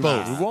you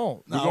both. We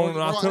won't. We're No, going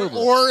in October.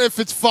 Or if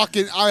it's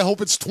fucking, I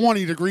hope it's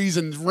 20 degrees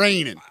and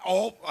raining.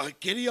 Oh,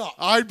 giddy up.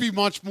 I'd be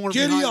much more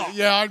Giddy behind. up.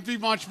 Yeah, I'd be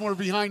much more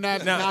behind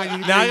that. now, 90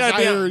 degrees. now I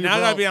gotta hear be. you, Now I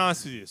bro. gotta be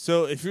honest with you.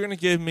 So if you're gonna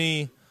give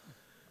me,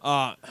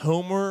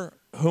 Homer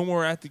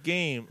at the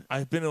game,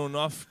 I've been to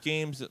enough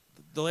games.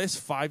 The last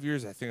 5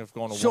 years, I think I've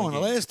gone to Sean, one the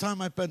game. last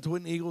time I've been to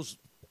an Eagles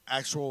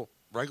actual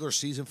regular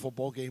season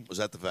football game was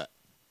at the Vet.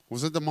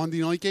 Was it the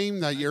Monday night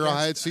game that year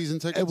I had season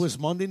tickets? It was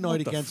Monday night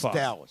What the against fuck?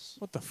 Dallas.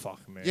 What the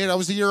fuck, man? Yeah, that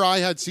was the year I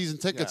had season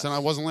tickets Yes. and I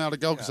wasn't allowed to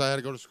go because I had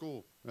to go to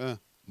school. Yeah.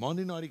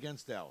 Monday night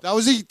against Dallas. That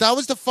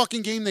was the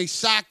fucking game they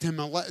sacked him,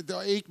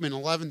 Aikman,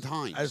 11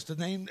 times. As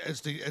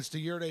the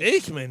year they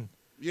Aikman.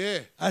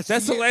 Yeah.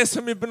 That's the last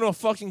time you've been to a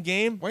fucking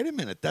game. Wait a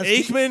minute. That's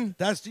Aikman?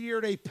 That's the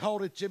year they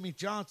pelted Jimmy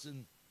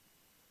Johnson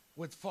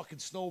with fucking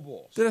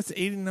snowballs. Dude, that's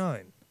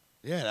 89.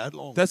 Yeah, that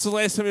long. That's the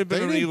last time you've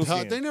been to an Eagles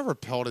game. They never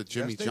pelted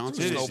Jimmy Yes, they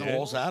Johnson. threw Did they?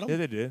 snowballs at him. Yeah,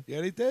 they did.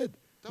 Yeah, they did.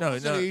 No,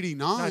 was no, in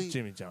 89. not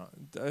Jimmy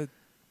Johnson.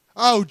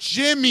 Oh,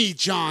 Jimmy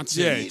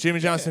Johnson. Yeah, Jimmy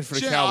Johnson for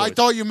the Jim- Cowboys. I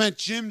thought you meant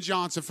Jim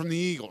Johnson from the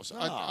Eagles.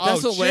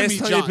 That's the last Jimmy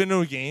time you've been to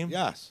a game.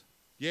 Yes.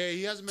 Yeah,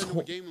 he hasn't been to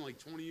a game in like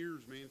 20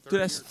 years, man. 30 Dude,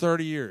 that's years.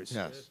 30 years.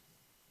 Yes.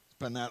 It's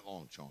been that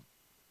long, Sean.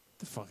 Get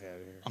the fuck out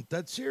of here. I'm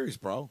dead serious,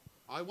 bro.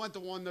 I went to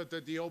one that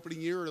the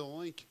opening year of the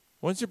link.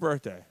 When's your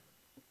birthday?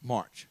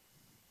 March.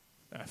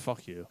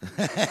 Fuck you.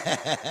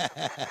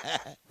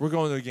 We're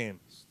going to a game.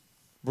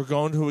 We're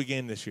going to a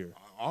game this year.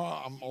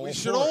 I'm all We for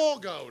should it. all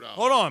go, though.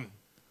 Hold on.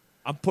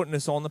 I'm putting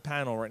this on the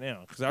panel right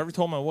now because I already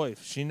told my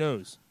wife. She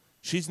knows.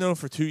 She's known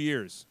for 2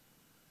 years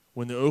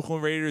when the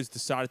Oakland Raiders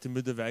decided to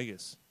move to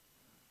Vegas.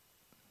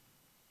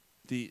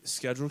 The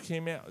schedule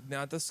came out.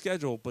 Not the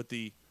schedule, but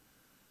the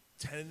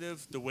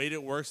tentative, the way that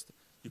it works.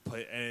 You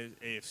play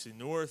AFC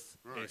North,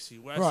 AFC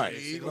West, Right. The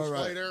AFC Eagles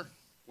North. played there.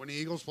 When the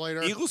Eagles played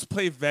there. Eagles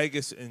play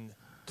Vegas in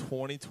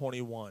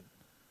 2021.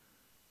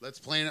 Let's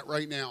plan it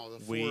right now. The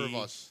four of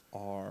us.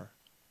 are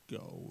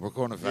going. We're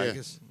going to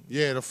Vegas.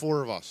 Yeah, the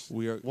four of us.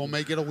 We'll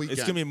make it a weekend.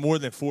 It's gonna be more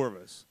than 4 of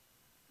us.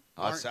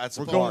 That's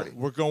a We're party. going.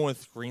 We're going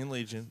with Green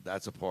Legion.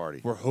 That's a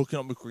party. We're hooking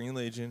up with Green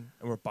Legion,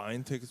 and we're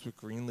buying tickets with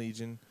Green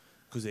Legion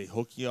because they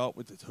hook you up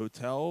with the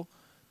hotel,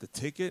 the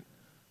ticket,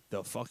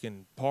 the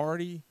fucking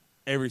party,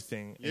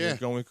 everything. And Yeah. you're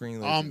going with Green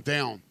Legion. I'm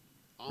down.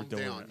 We're I'm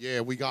doing down. it.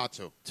 Yeah, we got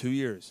to. 2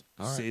 years.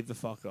 All right. Save the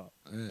fuck up.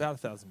 Yeah. About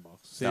 $1,000.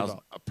 Save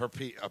 $1,000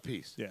 up. a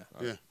piece. Yeah.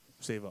 Yeah.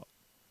 Save up.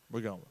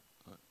 We're going.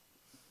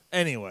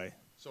 Anyway.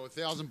 So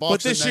 $1,000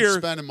 But this and then year,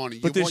 spending money.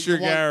 But this year,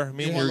 Gar,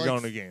 me and you are like,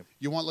 going to a game.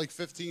 You want like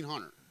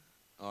 $1,500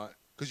 All right.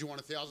 because you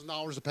want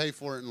 $1,000 to pay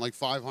for it and like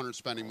 $500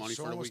 spending money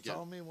Sean for the was weekend.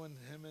 telling me when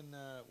him and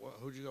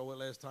who'd you go with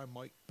last time,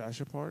 Mike?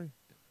 Bachelor party?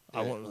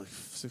 I went with like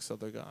 6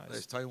 other guys.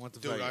 Let's tell you what to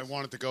Dude, Vegas. I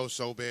wanted to go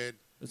so bad.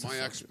 It's a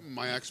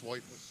My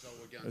ex-wife was so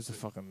against It's a it.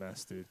 fucking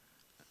mess, dude.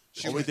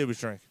 She All we went- did was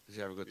drink. Did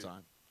you have a good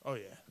time? Oh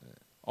yeah.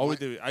 All we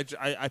did,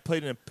 I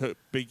played in a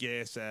big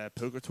ass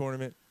poker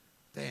tournament.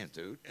 Damn,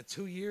 dude. In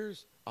 2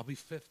 years, I'll be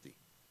 50.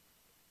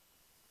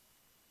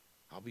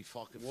 I'll be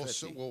fucking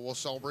 50. We'll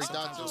celebrate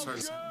that.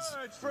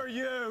 Good for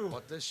you.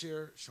 But this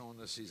year, showing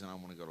this season, I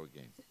want to go to a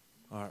game.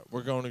 All right,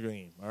 we're going to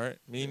game. All right,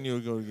 me and you will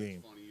go to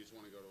game. Funny, you just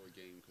want to go to a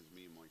game because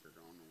me and Mike are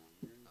going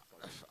to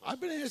one.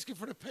 I've been asking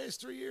for the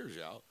past 3 years,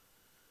 y'all.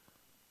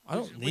 I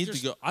don't need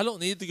to go. I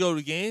don't need to go to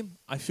a game.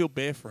 I feel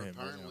bad for him.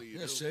 Apparently you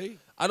Yeah, do. see?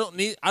 I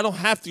don't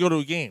have to go to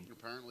a game.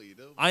 Apparently you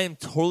do. I am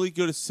totally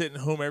good at sitting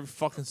home every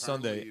fucking Apparently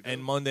Sunday you do.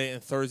 and Monday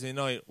and Thursday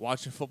night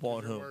watching football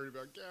at You're home. worried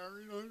about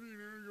Gary not being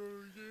able to go to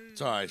a game.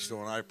 It's all right,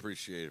 Sean. I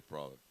appreciate it,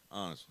 brother.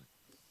 Honestly.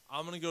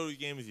 I'm gonna go to a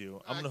game with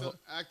you. I'm gonna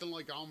Acting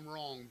like I'm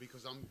wrong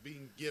because I'm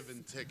being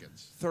given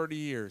tickets. 30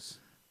 years.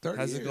 30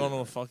 Hasn't years. gone to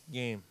a fucking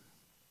game.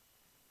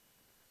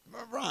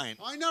 Ryan.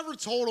 I never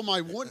told him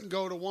I wouldn't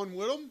go to one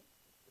with him.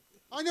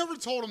 I never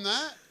told him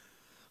that.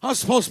 I'm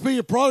supposed to be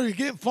your brother. You're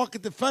getting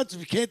fucking defensive.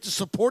 You can't just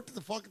support the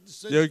fucking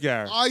decision. You're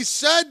Gary. I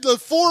said the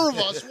four of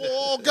us will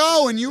all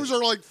go, and you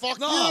are like, fuck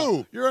No,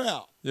 you. you're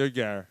out. You're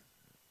Gary.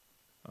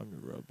 I'm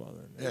your real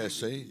brother. Yeah,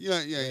 see?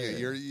 Yeah.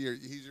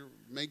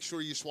 Make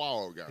sure you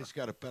swallow, guy. He's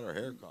got a better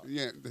haircut.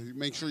 Yeah,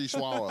 make sure you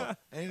swallow.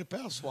 Ain't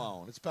about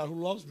swallowing. It's about who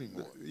loves me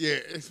more. Yeah.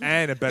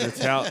 And a better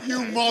towel. You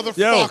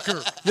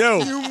motherfucker. Yo.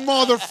 You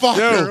motherfucker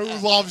Yo.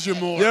 who loves you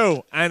more.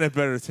 Yo, and a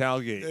better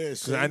tailgate. Yeah,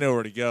 Because see? I know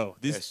where to go.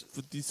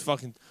 These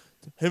fucking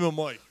him and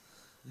Mike.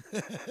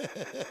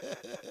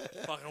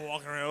 Fucking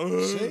walking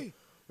around. See?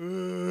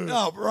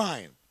 No, but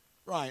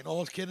Ryan,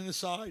 all kidding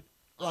aside,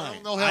 I Ryan,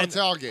 don't know how to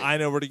tailgate. I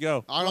know where to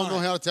go. I don't know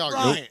how to tailgate.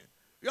 Ryan,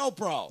 yo,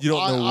 bro. You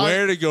don't know I-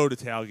 where to go to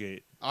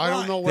tailgate. I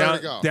don't know where down,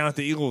 to go. Down at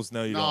the Eagles?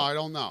 No, you No, don't. I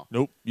don't know.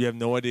 Nope. You have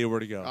no idea where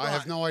to go. I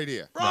have no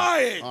idea.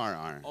 Ryan. All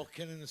right. All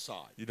kidding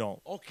aside, You don't.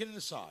 all kidding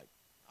aside,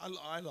 I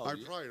love I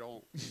you. probably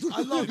don't.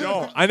 I love You you.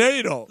 don't. I know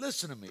you don't.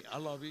 Listen to me. I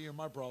love you. You're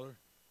my brother.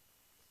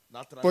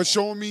 Not that I. But want-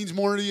 Sean means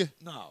more to you?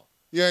 No.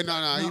 Yeah,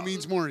 no. He No,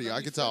 means more to you. let I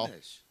me could tell.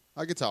 finish.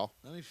 I could tell.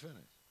 Let me finish.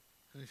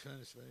 Let me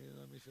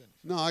finish.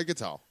 No, I could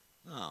tell.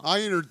 No. I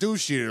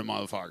introduced you to the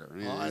motherfucker.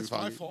 Oh, that's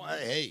my fault.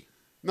 Hey,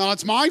 No,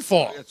 it's my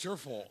fault. it's your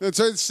fault. It's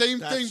the same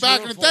That's thing back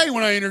in your the day fault.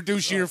 when I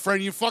introduced you to your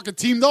friend. You fucking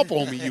teamed up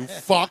on me, you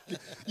fuck.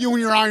 You and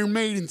your Iron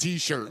Maiden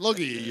t-shirt. Look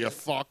at you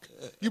fuck.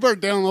 You better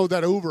download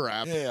that Uber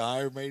app. Yeah,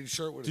 Iron Maiden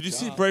shirt with. Did a you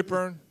see job.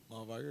 Brightburn?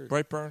 Motherfucker.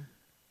 Brightburn?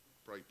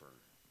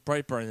 Brightburn.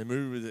 Brightburn, the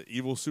movie with the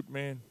evil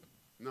Superman.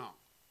 No.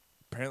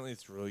 Apparently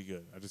it's really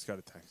good. I just got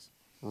a text.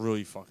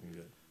 Really fucking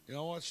good. You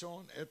know what,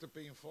 Sean? After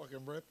being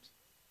fucking ripped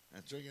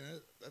and drinking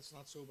it, that's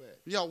not so bad.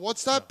 Yeah,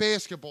 what's that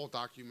basketball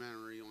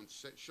documentary on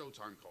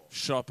Showtime called?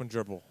 Shut up and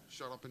dribble.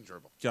 Shut up and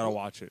dribble. Gotta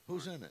watch it.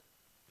 Who's in it?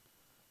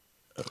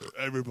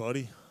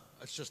 Everybody.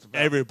 It's just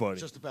about Everybody.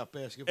 Just about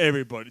basketball.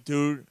 Everybody,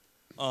 dude.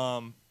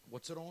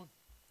 What's it on?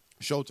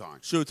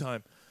 Showtime.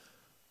 Showtime.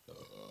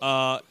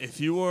 If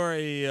you are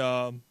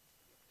a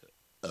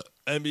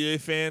NBA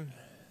fan,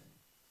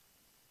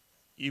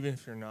 even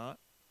if you're not,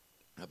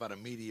 How about a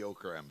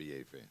mediocre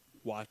NBA fan?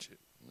 watch it.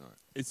 All right.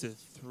 It's a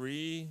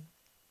three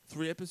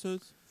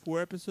episodes,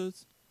 4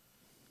 episodes,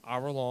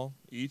 hour long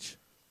each.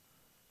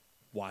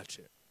 Watch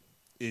it.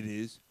 It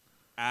is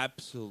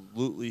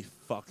absolutely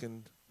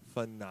fucking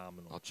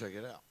phenomenal. I'll check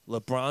it out.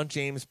 LeBron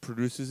James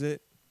produces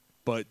it,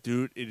 but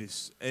dude, it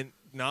is, and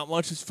not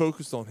much is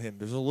focused on him.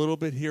 There's a little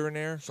bit here and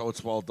there. So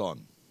it's well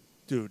done.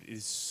 Dude, it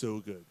is so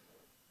good.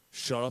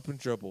 Shut up and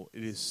dribble.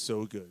 It is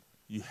so good.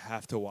 You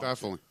have to watch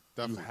Definitely. it.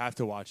 Definitely. You have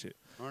to watch it.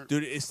 All right.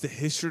 Dude, it's the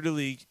history of the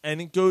league,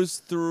 and it goes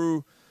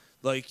through,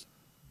 like,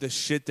 the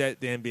shit that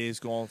the NBA is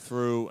going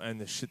through and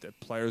the shit that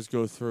players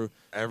go through.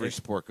 Every Like,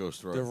 sport goes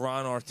through. The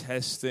Ron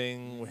Artest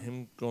thing, with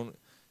him going,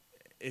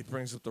 it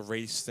brings up the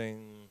race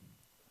thing.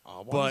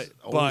 Always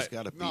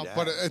gotta be No, that.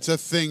 but it's a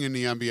thing in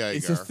the NBA.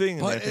 It's a Gar. thing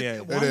in But the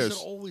NBA. why It does is.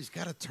 it always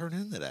got to turn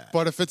into that?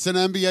 But if it's an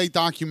NBA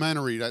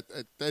documentary,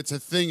 it's a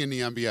thing in the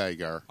NBA,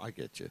 Gar. I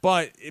get you.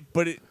 But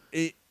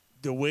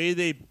the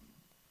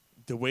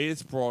way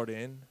it's brought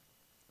in,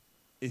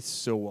 it's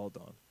so well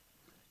done.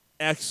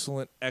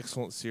 Excellent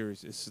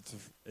series.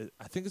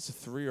 I think it's a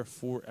 3 or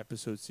 4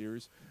 episode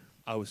series.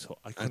 I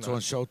couldn't. It's on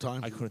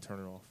Showtime? I couldn't turn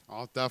it off.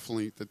 Oh,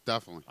 definitely.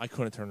 I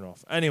couldn't turn it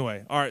off.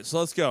 Anyway, all right, so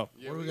let's go.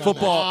 What do we got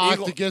Football. I have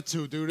Eagle- to get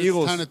to, dude. It's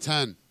Eagles. 10 to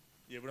 10.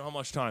 Yeah, we don't have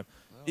much time.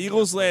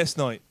 Eagles last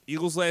night.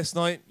 Your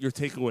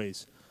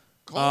takeaways.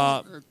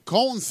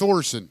 Colton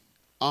Thorson.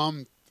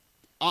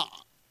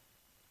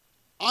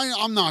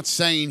 I'm not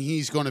saying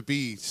he's going to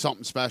be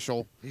something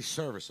special, He's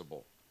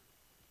serviceable.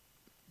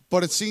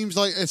 but it seems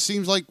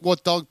like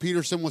what Doug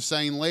Peterson was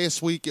saying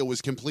last week. It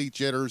was complete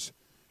jitters.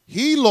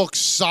 He looked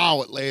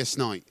solid last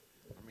night.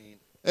 I mean,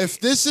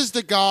 If this is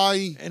the guy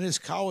in his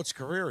college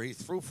career, he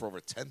threw for over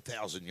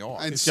 10,000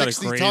 yards and He's got a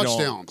 60 great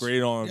touchdowns. arm.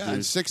 Great arm, Yeah, dude.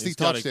 and 60 He's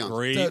got touchdowns. a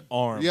great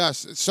arm.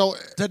 Yes. So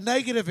The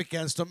negative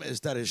against him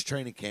is that his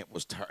training camp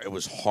was it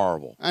was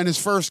horrible. and his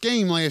first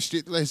game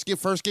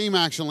first game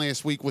action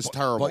last week was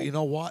terrible. But you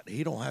know what?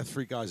 He don't have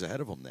 3 guys ahead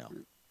of him now.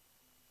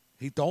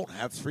 He don't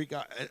have 3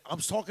 guys. I'm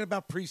talking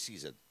about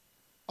preseason.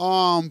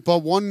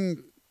 But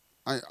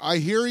I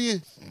hear you.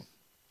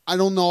 I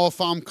don't know if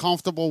I'm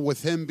comfortable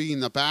with him being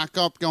the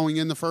backup going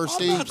in the first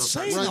I'm game. not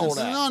saying Right. all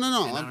that. No.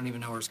 And I don't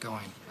even know where it's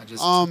going. I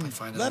just Um, I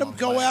find it Let him along the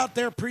go way. out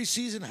there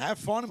preseason, have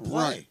fun, and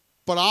play. Right.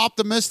 But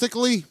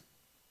optimistically,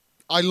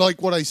 I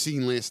like what I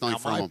seen last night Now,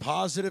 from my him.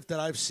 positive that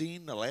I've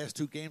seen the last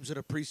 2 games of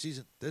the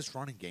preseason, this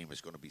running game is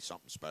going to be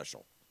something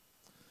special.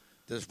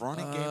 This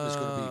running game is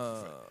going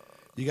to be.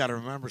 You got to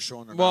remember,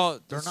 Sean. They're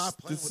not playing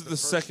This with is the the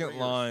first second stringers.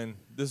 line.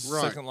 This is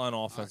Right. second line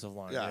offensive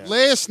line. yeah. Yeah.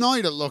 Last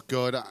night it looked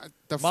good.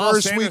 The Miles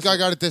first Sanders- week I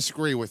got to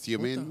disagree with you,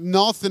 man.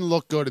 Nothing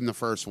looked good in the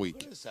first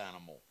week. This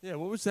animal Yeah,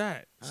 what was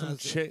that? Some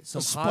it's a- chick, some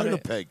a spider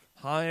hot pig.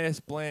 high ass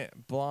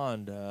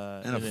blonde, and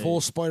a in full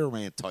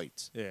Spider-Man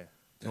tights. Yeah,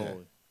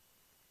 totally.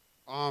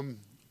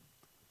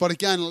 But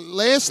again,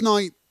 last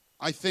night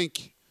I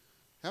think.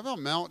 How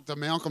about the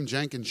Malcolm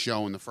Jenkins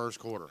show in the first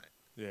quarter?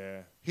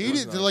 Yeah, He That was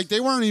did nice. like they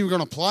weren't even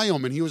going to play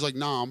him, and he was like,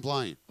 "Nah, I'm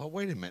playing." But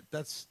wait a minute,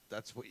 that's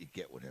what you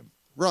get with him.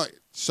 Right.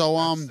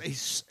 So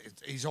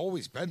He's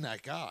always been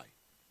that guy.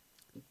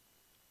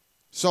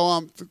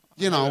 So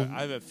you know,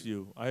 I have a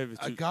few. I have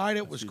A guy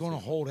that was going to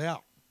hold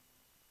out.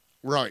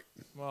 right.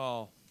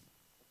 Well,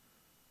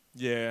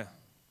 yeah,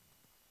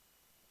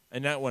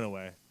 and that went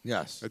away.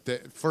 Yes.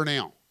 For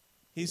now,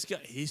 He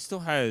still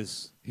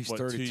has. He's what,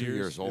 32 2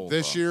 years old.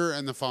 this year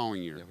and the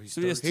following year.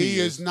 So he has 2 He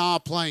years. is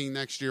not playing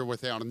next year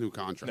without a new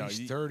contract. No,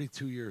 He's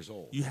 32 years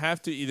old. You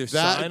have to either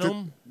That- sign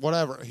him.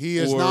 whatever. He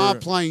is or- not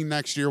playing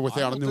next year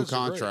without a don't new disagree.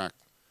 contract.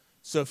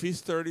 So if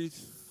he's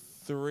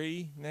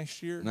 33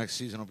 next year, Next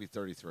season will be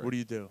 33. what do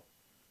you do?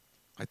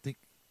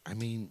 I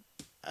mean,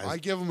 I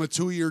give him a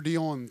 2-year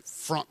deal and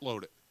front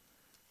load it.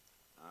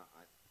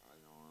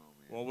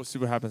 Well, we'll see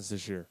what happens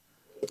this year.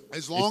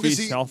 As long if as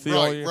he's he healthy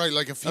all right, year. right.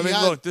 Like if he I mean,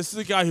 had, look, this is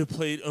a guy who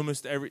played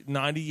almost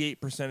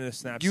 98% of the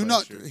snaps. you know,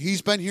 last year.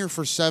 he's been here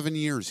for 7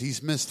 years.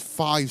 He's missed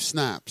 5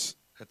 snaps.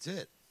 that's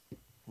it.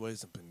 Well, he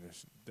hasn't been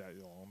this that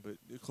long, but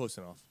close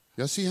enough.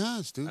 Yes, he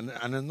has, dude.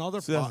 And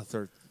another So that's the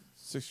third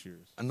 6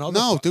 years.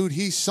 No, dude,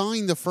 he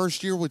signed the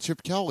first year with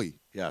Chip Kelly.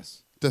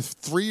 Yes. The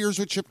 3 years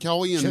with Chip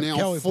Kelly and Chip now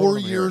Kelly 4 brought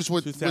him here. years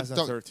with Doug.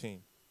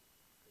 2013.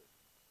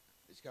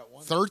 He's got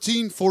one.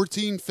 13,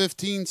 14,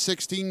 15,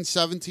 16,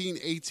 17,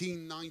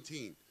 18,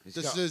 19. He's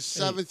This got is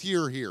his 7th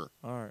year here.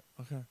 All right.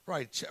 Okay.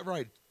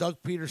 Right.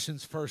 Doug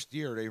Peterson's first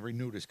year, they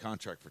renewed his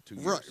contract for 2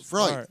 years.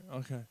 Right. All right.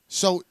 Okay.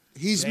 So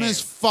he's Damn.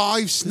 missed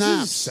 5 This is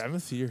snaps. his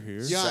 7th year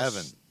here. Yes.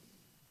 7.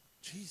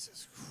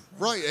 Jesus Christ.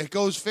 Right. It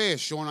goes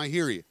fast, Sean. I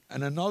hear you.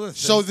 And another thing.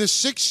 So the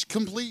 6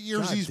 complete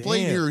years God he's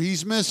played damn. here,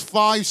 he's missed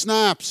 5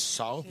 snaps.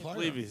 solid I player.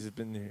 believe he's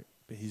been here.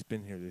 He's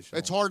been here this year.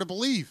 It's hard to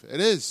believe.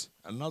 It is.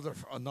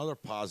 Another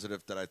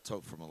positive that I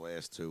took from the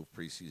last 2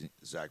 preseason,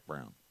 Zach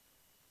Brown.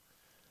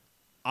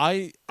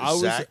 I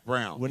was Zach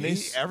Brown. when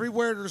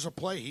Everywhere there's a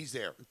play, he's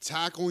there.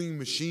 Tackling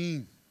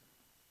machine.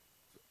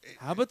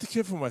 How about the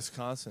kid from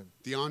Wisconsin?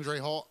 DeAndre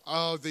Hall.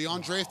 Oh, the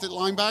undrafted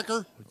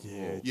linebacker?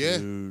 Yeah, Yeah.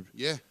 dude.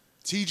 Yeah.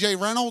 TJ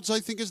Reynolds, I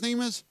think his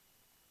name is.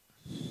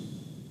 I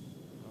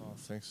don't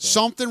think so.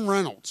 Something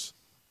Reynolds.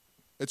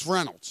 It's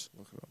Reynolds.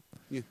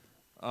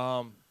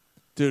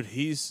 Dude,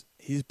 he's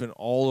been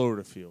all over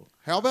the field.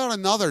 How about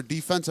another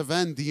defensive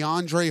end,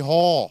 DeAndre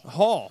Hall?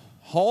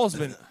 Hall's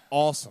been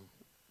awesome.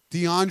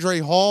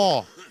 DeAndre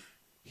Hall.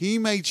 He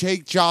may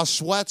take Josh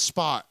Sweat's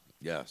spot.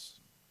 Yes.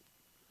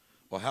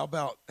 Well, how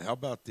about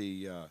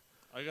the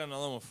I got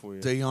another one for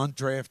you. the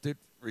undrafted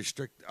The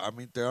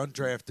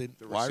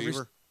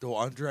receiver? the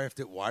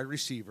undrafted wide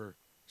receiver,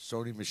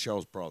 Sony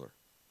Michel's brother.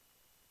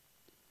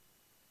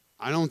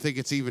 I don't think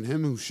it's even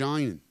him who's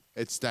shining.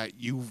 It's that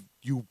you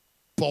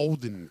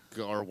Bolden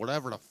or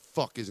whatever the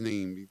fuck his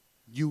name.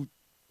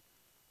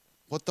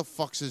 What the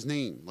fuck's his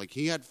name? Like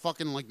he had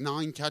fucking like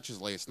 9 catches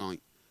last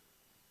night.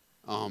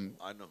 I know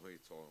who you're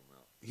talking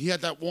about. He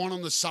had that one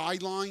on the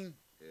sideline.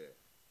 Yeah.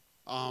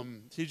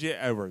 TJ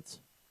Edwards.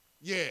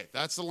 Yeah,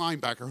 that's the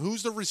linebacker.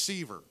 Who's the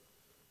receiver?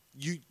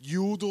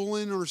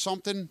 Udelin or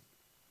something?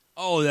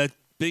 Oh, that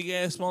big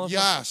ass motherfucker.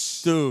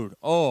 Yes. Dude.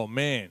 Oh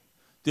man.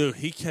 Dude,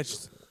 he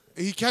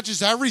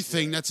catches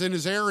everything that's in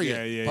his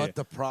area. Yeah. But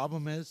the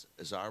problem is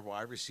our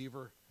wide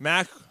receiver.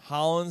 Mac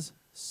Hollins.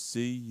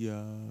 See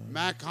ya.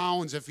 Mac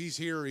Collins, if he's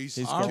here, he's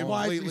our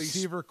completely wide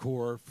receiver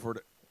core for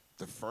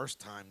the first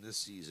time this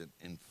season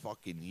in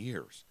fucking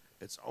years.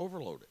 It's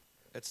overloaded.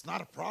 It's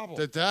not a problem.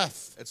 The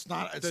depth. It's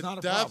not. It's the not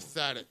a depth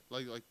problem. at it.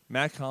 Like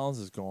Mac Collins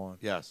is gone.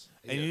 Yes.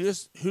 And you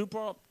just who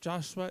brought up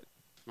Josh Sweat?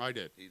 I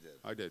did. He did.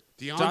 I did.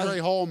 DeAndre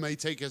Hall may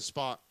take his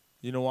spot.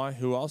 You know why?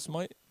 Who else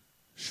might?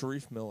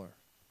 Sharif Miller.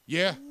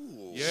 Yeah.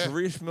 Yeah.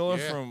 Sharif Miller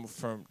Yeah.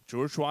 from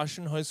George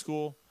Washington High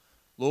School,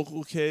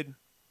 local kid.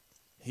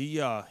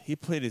 He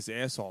played his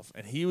ass off,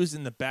 and he was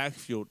in the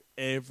backfield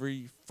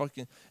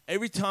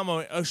every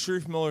time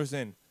Sharif Miller's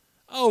in.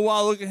 Oh,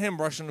 wow, look at him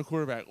rushing the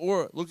quarterback.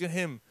 Or look at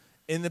him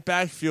in the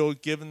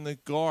backfield giving the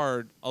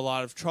guard a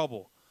lot of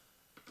trouble.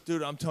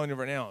 Dude, I'm telling you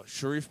right now,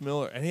 Sharif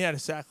Miller, and he had a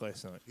sack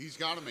last night. He's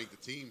got to make the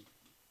team.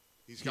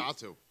 He's got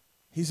to.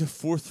 He's a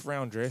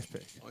 4th-round draft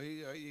pick. Well,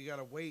 you got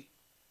to wait.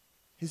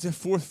 He's a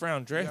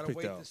 4th-round draft pick, You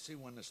got to though. wait to see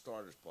when the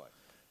starters play.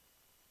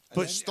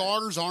 But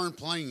starters aren't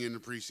playing in the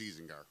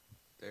preseason, Gar.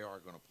 They are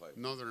going to play.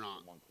 No, they're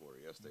not. One quarter,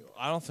 yes, they are.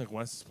 I don't think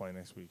Wentz is playing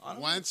next week.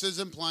 Wentz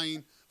isn't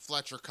playing.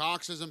 Fletcher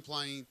Cox isn't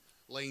playing.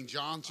 Lane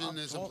Johnson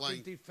isn't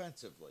playing.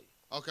 Defensively.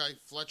 Okay,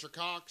 Fletcher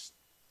Cox,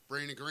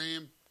 Brandon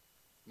Graham,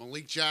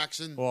 Malik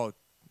Jackson. Well,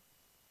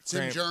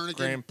 Tim Jernigan.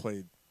 Graham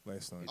played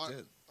last night. He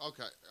did.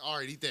 Okay, all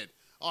right, he did.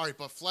 All right,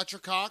 but Fletcher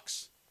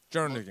Cox,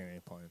 Jernigan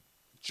ain't playing.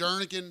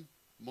 Jernigan,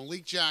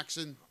 Malik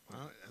Jackson,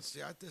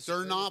 See, I disagree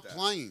they're not with that.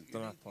 playing.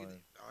 They're not playing.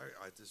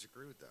 I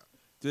disagree with that.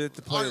 Did it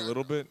to play a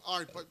little bit? All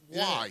right, but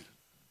why?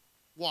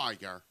 Why,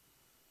 Gar?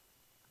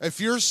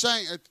 If you're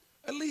saying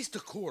at least a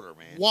quarter,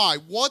 man. Why?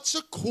 What's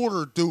a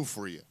quarter do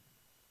for you?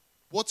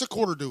 What's a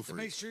quarter do for To you?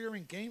 make sure you're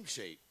in game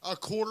shape. A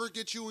quarter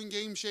gets you in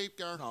game shape,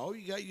 Gar? No,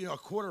 a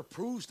quarter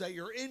proves that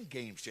you're in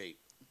game shape.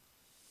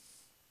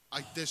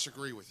 I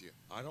disagree with you.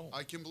 I don't.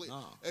 I completely.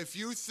 No. If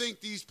you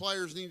think these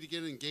players need to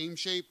get in game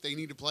shape, they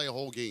need to play a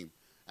whole game.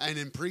 And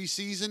in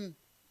preseason,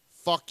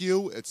 fuck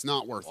you. It's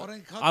not worth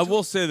it. I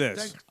will say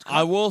this.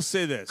 I will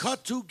say this.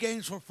 Cut 2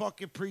 games for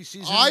fucking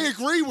preseason. I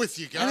agree with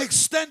you, Gar. And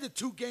extended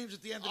 2 games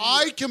at the end of the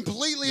I year.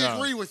 completely No,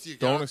 agree with you,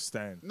 Gar. Don't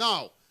extend.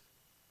 No.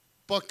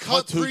 But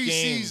cut 2 preseason.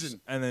 games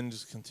and then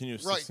just continue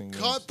 16 Right.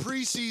 games. Cut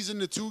preseason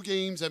to 2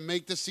 games and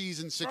make the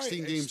season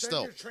 16 games Extend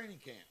still. your training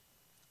camp.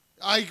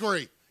 I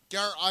agree.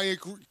 Gar, I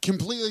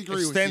completely agree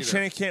with you. Extend there.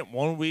 training camp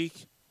 1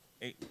 week.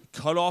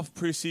 Cut off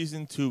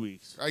preseason 2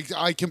 weeks.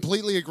 I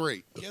completely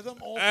agree. Give them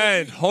all.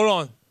 And hold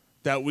on.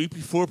 That week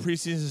before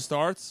preseason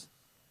starts,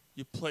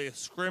 you play a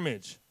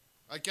scrimmage.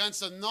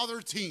 Against another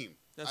team.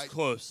 That's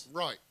close.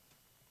 Right.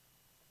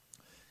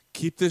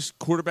 Keep this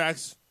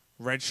quarterbacks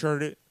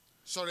redshirted.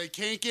 So they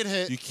can't get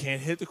hit. You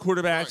can't hit the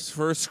quarterbacks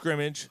for a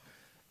scrimmage.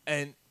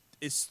 And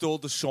it's still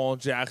Deshaun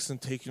Jackson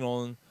taking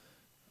on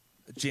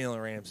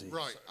Jalen Ramsey.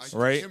 Right. I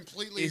Right?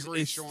 completely It's,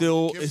 agree, it's Sean.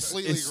 still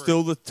Completely it's agree.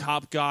 still the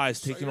top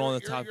guys So taking on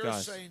the top you're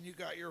guys. saying you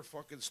got your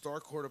fucking star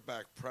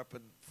quarterback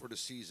prepping for the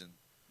season,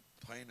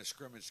 playing a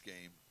scrimmage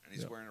game, and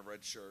he's Yeah. wearing a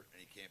red shirt,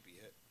 and he can't be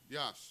hit.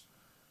 Yes.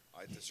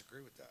 I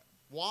disagree with that.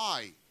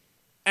 Why?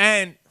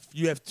 And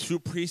you have 2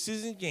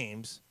 preseason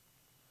games.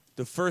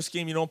 The first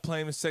game you don't play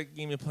him. The second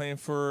game you're playing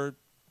for a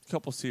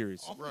couple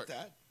series. I'm with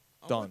that.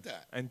 I'm Done. with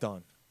that. And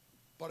done.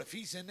 But if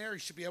he's in there, he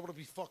should be able to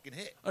be fucking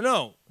hit. Oh,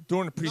 no.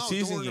 During the No,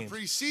 preseason during the games.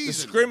 preseason. The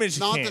scrimmage you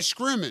Not can't. the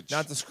scrimmage.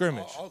 Not the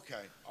scrimmage. Oh, okay.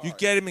 All You right.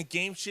 get him in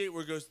game shape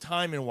where it goes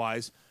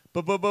timing-wise.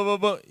 But,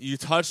 you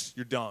touch,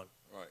 you're done.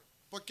 Right.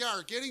 But,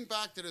 Garrett, getting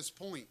back to this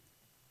point,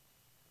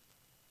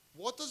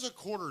 what does a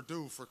quarter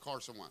do for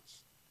Carson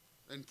Wentz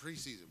in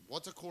preseason?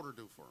 What's a quarter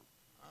do for him?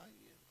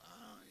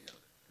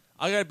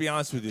 I got to be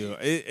honest with you.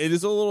 It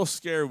is a little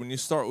scary when you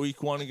start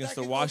week 1 against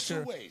the That can go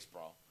Washington. 2 ways,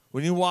 bro.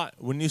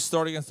 When you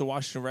start against the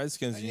Washington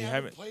Redskins and you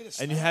haven't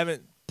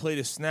played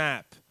a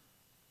snap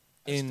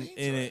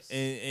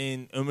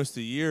in almost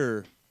a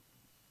year,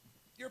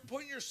 You're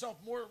putting yourself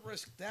more at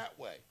risk that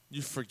way.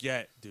 you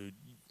forget, dude.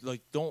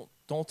 Like don't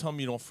tell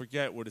me you don't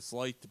forget what it's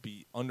like to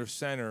be under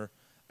center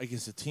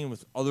against a team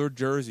with other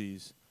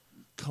jerseys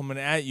coming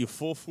at you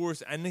full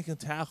force and they can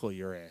tackle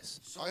your ass.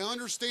 I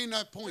understand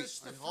that point. This is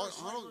the I first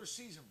don't- regular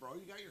season, bro.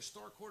 You got your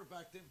star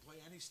quarterback didn't play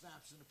any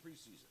snaps in the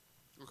preseason.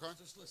 Okay.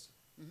 Just listen.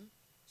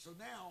 So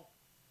now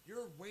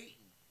you're waiting.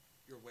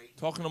 You're waiting.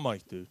 Talking to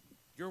Mike, dude.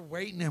 You're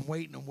waiting and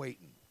waiting and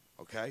waiting.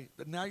 Okay.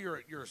 But now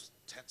you're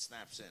 10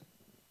 snaps in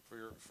for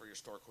your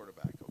star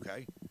quarterback.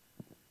 Okay.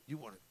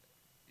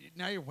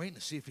 Now you're waiting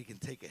to see if he can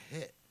take a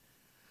hit.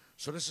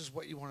 So this is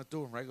what you want to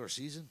do in regular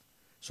season.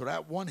 So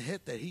that one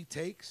hit that he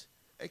takes,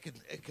 it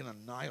can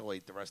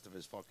annihilate the rest of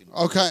his fucking.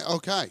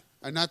 Okay,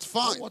 and that's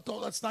fine.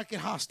 Let's not get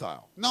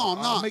hostile. No,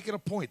 I'm not. I'm making a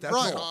point. That's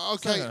right. all.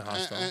 Okay. It's not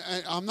hostile.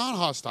 And I'm not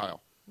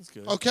hostile. That's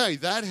good. Okay,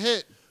 that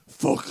hit.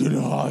 Fucking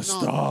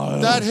hostile.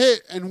 That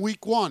hit in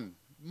week 1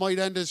 might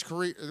end his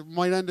career.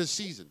 Might end his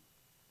season.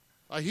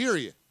 I hear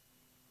you.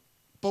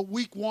 But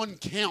week 1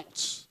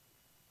 counts.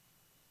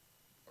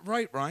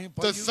 Right, Ryan.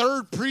 But The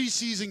third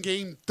preseason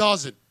game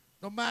doesn't.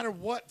 No matter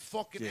what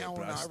fucking Yeah,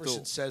 Allen but I Iverson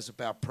still- says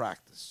about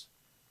practice,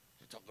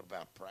 you're talking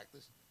about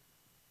practice.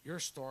 Your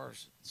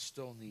stars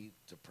still need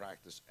to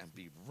practice and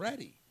be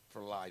ready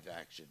for live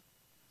action.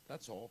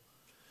 That's all.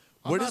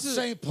 I'm What not is it-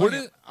 saying what play.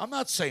 is- I'm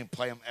not saying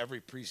play them every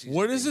preseason.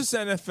 What does game. this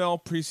NFL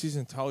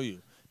preseason tell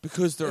you?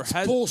 Because It's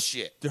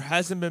bullshit. There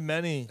hasn't been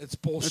many. It's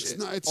bullshit. It's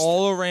not. It's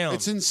all around.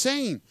 It's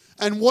insane.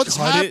 And what's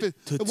Cut happened?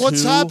 it to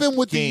What's 2 happened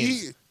with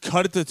games.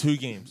 Cut it to 2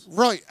 games.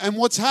 Right, and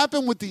what's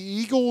happened with the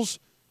Eagles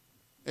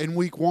in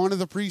week 1 of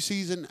the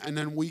preseason and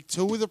then week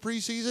 2 of the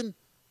preseason?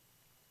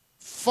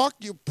 Fuck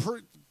you.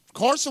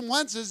 Carson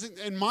Wentz isn't,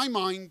 in my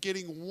mind,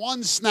 getting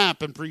 1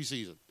 snap in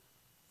preseason.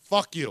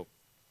 Fuck you.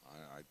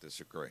 I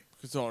disagree.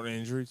 Because of all the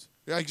injuries.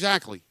 Yeah,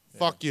 exactly.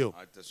 Fuck you.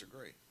 I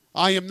disagree.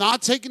 I am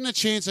not taking the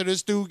chance of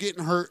this dude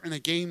getting hurt in a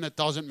game that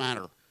doesn't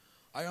matter.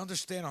 I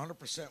understand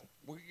 100%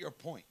 your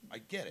point. I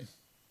get it.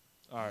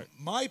 All right.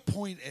 My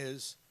point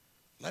is,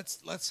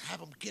 let's have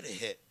him get a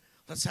hit.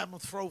 Let's have him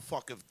throw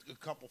a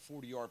couple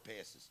 40-yard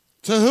passes.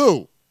 To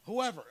who?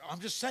 Whoever. I'm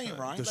just saying,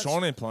 Ryan.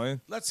 Deshaun ain't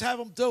playing. Let's have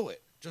him do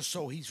it, just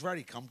so he's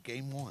ready come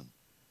game 1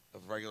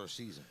 of the regular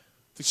season.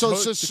 The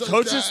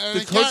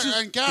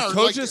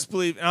coaches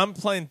believe. And I'm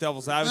playing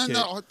devil's advocate.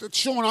 No,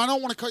 Sean, I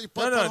don't want to cut you.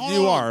 But, No,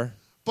 you are.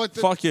 But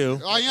fuck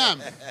you. I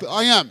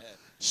am.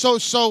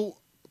 So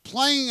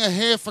playing a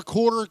half a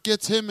quarter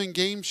gets him in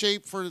game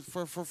shape for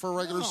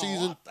regular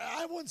season.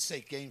 I wouldn't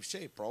say game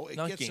shape, bro. It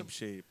Not gets game him,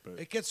 shape, but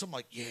it gets him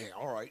like, yeah,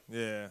 all right.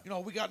 Yeah. You know,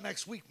 we got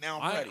next week. Now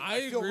I'm ready.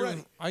 I feel agree ready.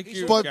 with- I agree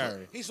He's with on-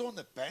 Gary. He's on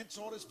the bench,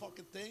 all this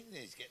fucking thing.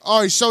 He's getting.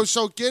 All right, so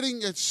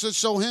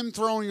him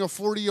throwing a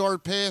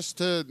 40-yard pass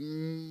to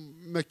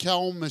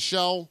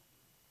Michelle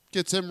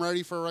gets him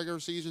ready for a regular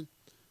season.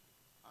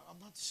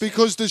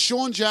 Because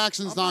Deshaun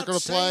Jackson's not going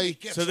to play.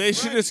 So they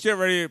should just get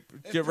ready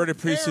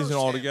preseason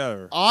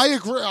altogether. I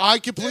agree. I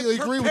completely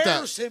agree with that.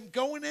 Prepares him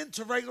going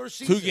into regular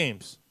season. 2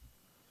 games.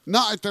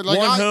 Not like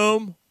One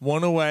home,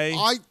 one away.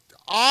 I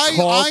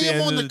Call at the am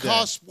end on of the the day.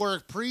 cusp where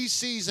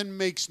preseason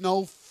makes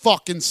no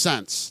fucking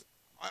sense.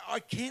 I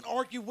can't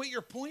argue with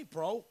your point,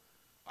 bro.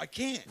 I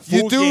can't.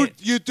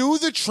 You do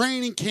the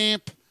training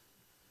camp,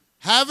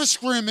 have a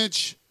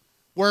scrimmage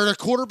where the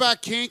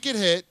quarterback can't get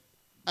hit,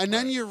 and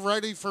then you're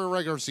ready for a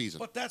regular season.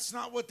 But that's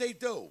not what they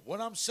do. What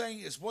I'm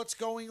saying is what's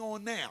going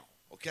on now.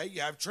 Okay,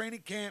 you have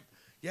training camp.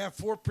 You have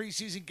 4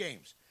 preseason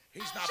games.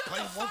 He's not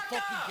playing one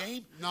fucking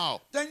game. No.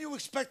 Then you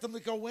expect him to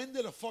go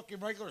into the fucking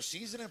regular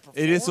season and perform.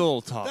 It is a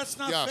little tough. That's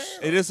not Yes.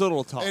 fair. It is a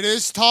little tough. It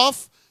is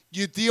tough.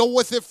 You deal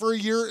with it for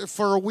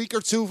a week or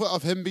 2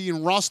 of him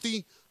being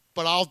rusty,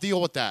 but I'll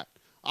deal with that.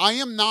 I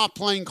am not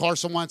playing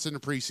Carson Wentz in the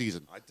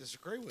preseason. I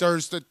disagree with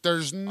There's I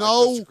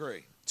no.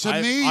 disagree. To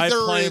I me, play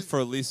him there for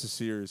at least a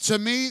series. to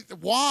me,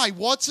 why?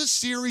 What's a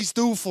series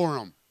do for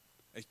him?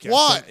 It gets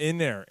What? him in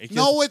there? It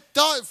No, it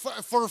does.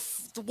 For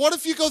what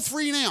if you go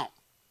 3 and out?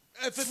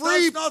 If it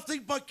Free- does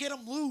nothing but get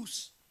him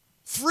loose.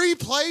 3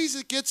 plays,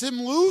 it gets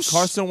him loose.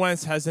 Carson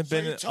Wentz hasn't So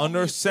been you're telling under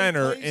me if 3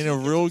 center plays, in he a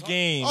gets real a touchdown?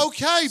 game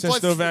Okay, since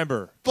but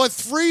November. But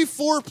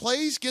 3-4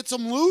 plays gets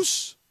him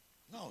loose.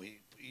 No,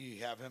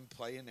 you have him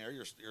play in there.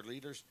 Your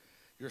leaders,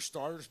 your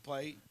starters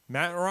play.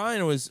 Matt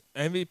Ryan was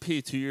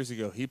MVP 2 years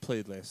ago. He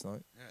played last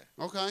night.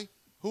 Okay.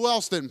 Who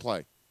else didn't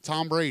play?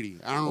 Tom Brady,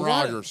 Aaron Well,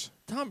 Rodgers.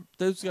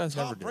 Those guys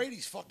Tom never did.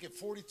 Brady's fucking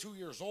 42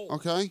 years old.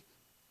 Okay.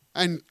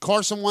 And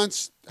Carson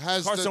Wentz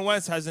has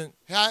Wentz hasn't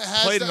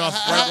has played the- enough.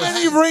 How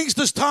many rings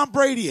does Tom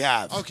Brady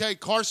have? Okay,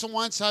 Carson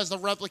Wentz has the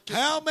replica.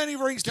 How many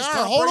rings does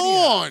Garrett, Tom hold Brady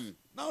on. have?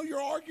 No,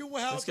 you're arguing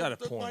with how He's got a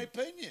my point.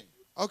 opinion.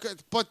 Okay,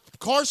 but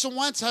Carson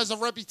Wentz has a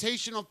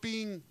reputation of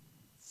being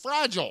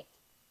fragile.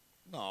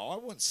 No, I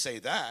wouldn't say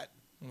that.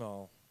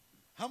 No.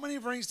 How many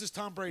rings does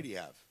Tom Brady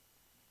have?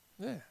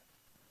 Yeah.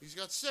 He's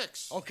got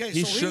 6. Okay,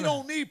 He so he shouldn't-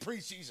 don't need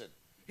preseason.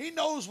 He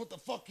knows what the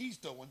fuck he's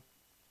doing.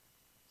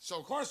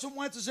 So Carson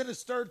Wentz is in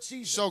his 3rd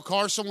season. So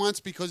Carson Wentz,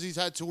 because he's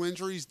had 2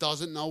 injuries,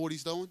 doesn't know what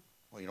he's doing.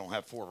 Well, you don't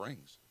have 4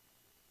 rings.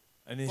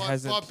 And he But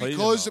hasn't played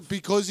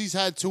because he's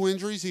had 2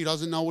 injuries, he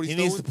doesn't know what He he's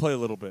needs doing. to play a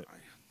little bit.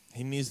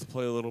 He needs to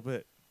play a little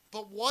bit.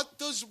 But what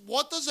does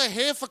a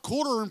half a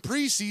quarter in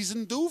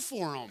preseason do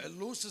for him? It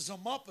loosens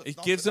him up. If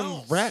It gives him nothing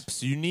else.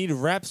 reps. You need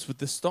reps with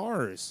the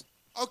stars.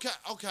 Okay,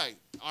 all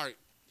right.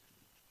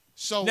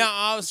 So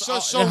Now, Oh, so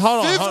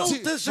hold on. 15 I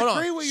don't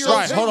disagree with your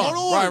Right, opinion. hold on.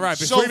 Hold on. Right.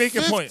 So Before you make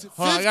your point,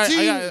 hold on.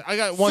 I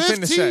got one thing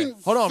to say.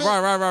 15 Hold on.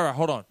 Right.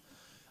 Hold on.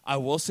 I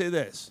will say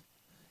this: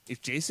 if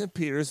Jason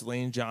Peters,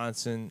 Lane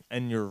Johnson,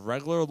 and your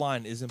regular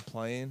line isn't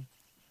playing,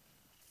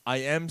 I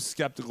am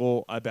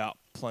skeptical about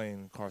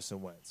playing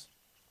Carson Wentz.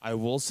 I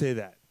will say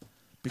that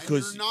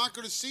because you're not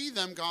going to see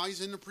them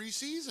guys in the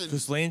preseason.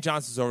 because Lane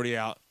Johnson's already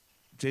out,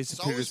 Jason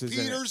So Peters is is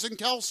in it. Peters and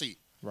Kelsey.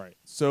 Right.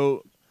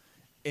 So,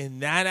 in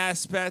that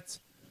aspect,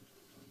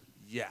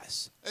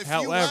 yes. If you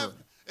However,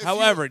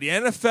 have- the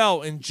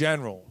NFL in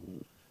general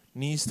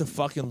needs to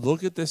fucking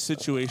look at this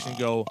situation and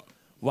go,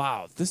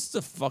 wow, this is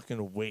a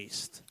fucking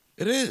waste.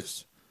 It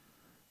is.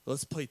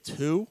 Let's play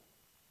 2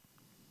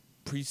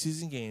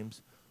 preseason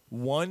games,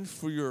 1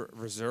 for your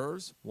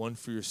reserves, 1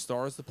 for your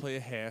stars to play a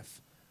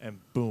half, and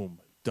boom,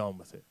 done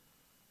with it.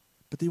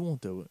 But they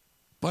won't do it.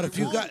 But if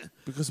you got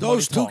Because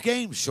those money 2 talks.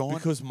 games, Sean,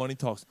 Because money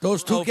talks.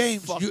 those 2 Oh,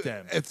 games, fuck you,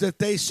 them. if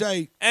they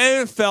say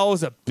NFL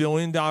is a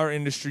billion-dollar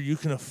industry. You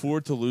can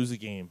afford to lose a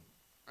game.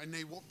 And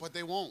but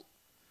they won't.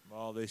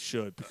 Well, they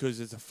should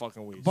because it's a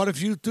fucking waste. But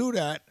if you do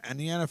that, and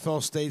the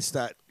NFL states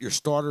that your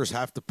starters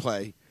have to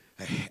play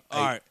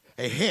a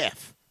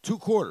half, 2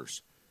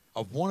 quarters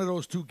of one of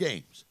those 2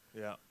 games,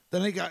 Yeah.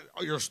 then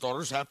your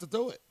starters have to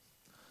do it.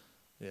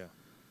 Yeah.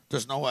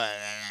 There's no way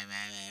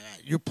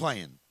you're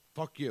playing.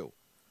 Fuck you.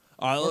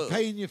 We're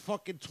paying you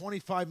fucking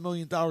 $25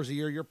 million a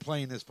year. You're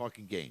playing this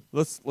fucking game.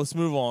 Let's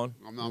move on.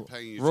 I'm not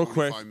paying you real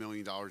quick. $25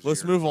 million a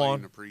Let's year move to play on.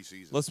 in the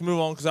preseason. Let's move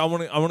on because I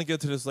want to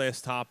get to this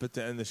last topic at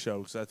the end of the show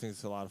because I think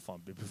it's a lot of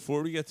fun. But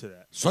before we get to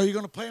that, So you're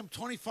going to pay him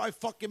 $25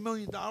 fucking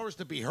million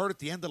to be hurt at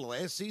the end of the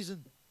last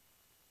season?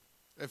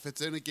 If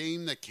it's in a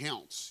game that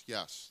counts,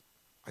 yes.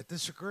 I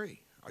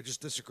disagree. I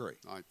just disagree.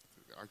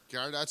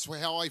 That's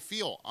how I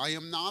feel. I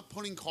am not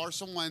putting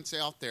Carson Wentz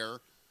out there.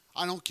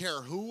 I don't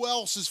care who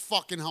else is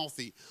fucking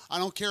healthy. I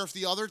don't care if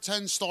the other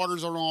 10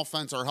 starters on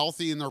offense are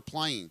healthy and they're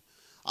playing.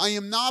 I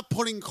am not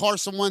putting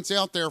Carson Wentz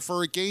out there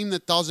for a game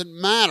that doesn't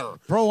matter.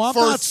 Bro, I'm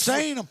not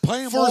saying I'm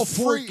playing all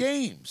 4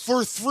 games.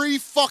 For 3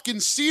 fucking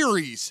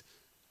series.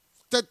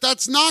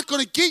 That's not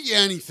going to get you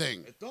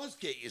anything. It does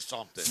get you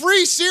something.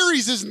 3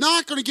 series is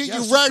not going to get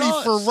Yes, you ready it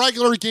does. for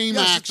regular game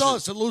Yes, action. it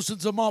does. It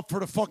loosens them up for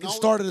the fucking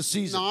start of the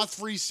season. Not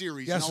 3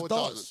 series. Yes, no, it it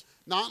does. doesn't.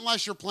 Not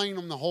unless you're playing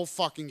them the whole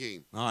fucking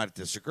game. No, I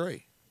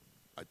disagree.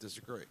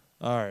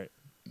 all right.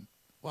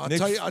 Well, I'll Nick-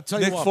 tell you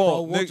Nick what,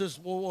 Foles- bro. Nick-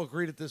 We'll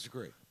agree to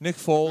disagree. Nick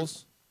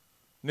Foles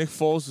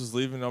is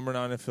leaving number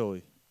 9 in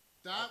Philly.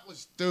 That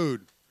was,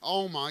 dude.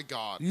 Oh my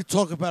God. You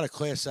talk about a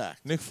class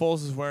act. Nick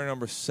Foles is wearing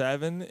number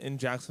 7 in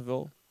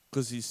Jacksonville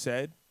because he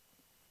said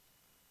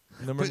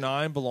number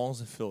 9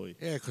 belongs in Philly.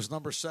 Yeah, because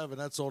number 7,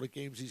 that's all the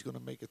games he's going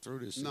to make it through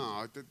this season.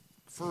 No,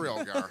 for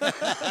real, Gar.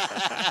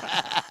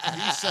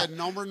 He said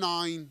number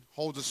 9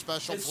 holds a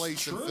special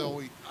place in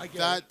Philly. I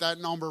get That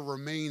number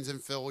remains in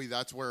Philly.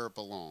 That's where it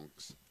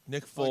belongs.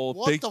 Nick Foles,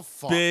 what big, the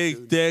fuck, big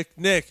dude? dick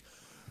Nick,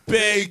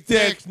 big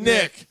dick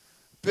Nick,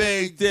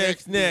 big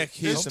dick Nick.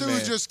 He's This the dude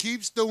man. just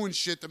keeps doing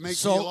shit to make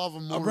So, me love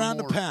him more around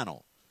and more. the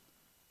panel,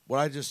 what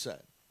I just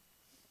said,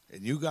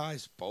 and you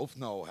guys both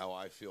know how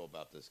I feel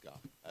about this guy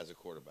as a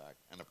quarterback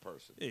and a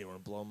person. Yeah, you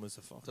want to blow him as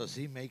a fuck. Does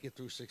he make it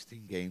through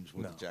 16 games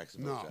with No. the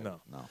Jacksonville Jaguars?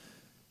 No.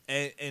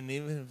 And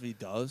even if he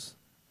does,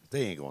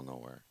 They ain't going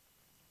nowhere.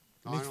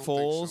 I Nick don't think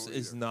Foles so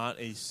is either. not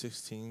a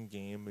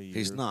 16-game-a-year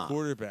He's not.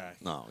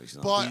 quarterback. No, he's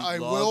not. But We I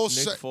love will Nick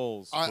say,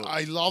 Foles, but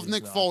I love he's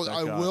Nick not Foles. that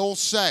I guy. will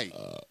say,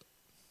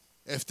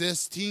 if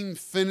this team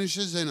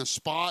finishes in a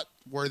spot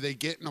where they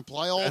get in the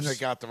playoffs, And they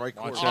got the right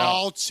quarterback.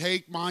 I'll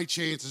take my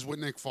chances with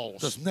Nick Foles.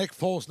 Does Nick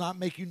Foles not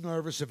make you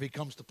nervous if he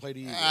comes to play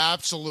the Eagles?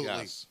 Absolutely.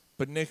 Yes.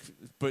 But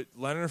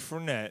Leonard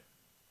Fournette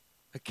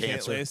can't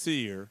Cancer. last a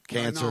year.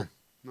 Cancer.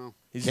 No.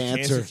 He's Cancer.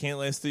 a cancer, can't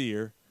last a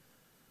year.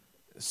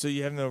 So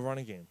you have no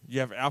running game. You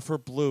have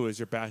Alfred Blue as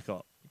your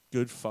backup.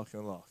 Good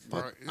fucking luck.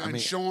 All right. And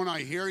Sean,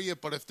 I hear you,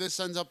 but if this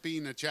ends up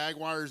being the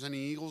Jaguars and the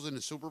Eagles in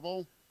the Super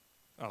Bowl,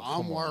 Oh, I'm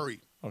come on.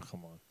 worried. Oh,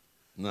 come on.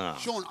 Nah.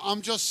 Sean,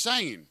 I'm just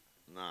saying.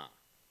 Nah.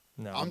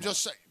 No, I'm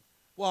just saying.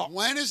 Well,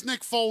 when is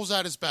Nick Foles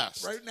at his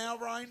best? Right now,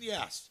 Ryan,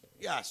 yes.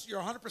 Yes, you're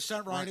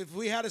 100% Ryan. If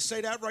we had to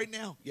say that right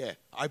now, yeah,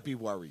 I'd be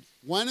worried.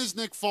 When is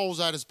Nick Foles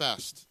at his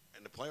best?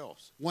 In the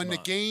playoffs. When the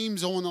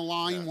game's on the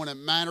line, when it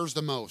matters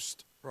the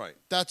most. Right.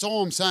 That's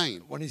all I'm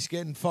saying. When he's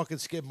getting fucking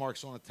skid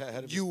marks on the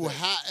head of his dick.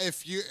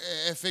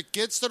 If it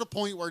gets to the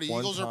point where the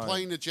One Eagles are time.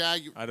 playing the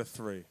Jaguars, Out of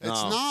 3. it's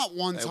not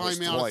one It time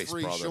was out twice, of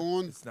 3, brother.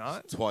 Sean. It's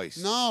not? Twice.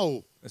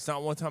 No. It's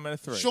not one time out of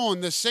 3. Sean,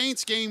 the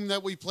Saints game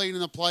that we played in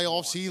the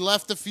playoffs, he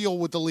left the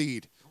field with the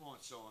lead. Come on,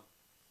 Sean.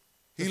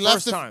 He The left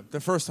first time. The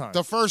first time.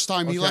 The first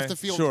time he Okay, left the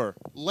field. sure.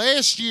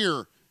 Last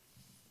year,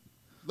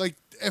 like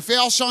if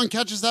Alshon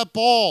catches that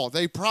ball,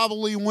 they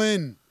probably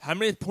win. How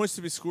many points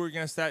did we score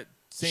against that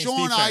Saints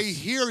Sean, defense? I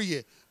hear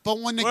you, but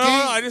when the Well,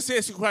 game, I just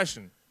asked you a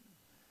question.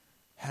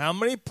 How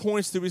many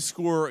points did we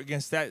score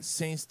against that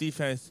Saints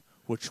defense,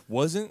 which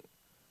wasn't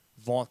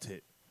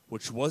vaunted,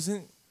 which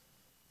wasn't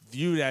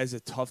viewed as a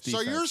tough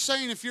defense? so you're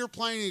saying if you're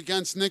playing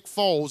against Nick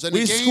Foles and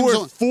we the game's scored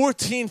on,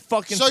 14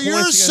 fucking so points. you're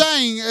against-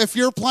 saying if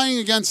you're playing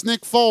against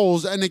Nick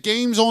Foles and the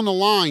game's on the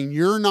line,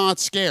 you're not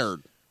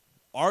scared.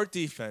 our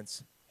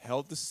defense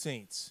held the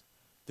Saints,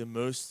 the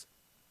most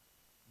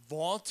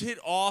vaunted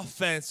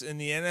offense in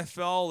the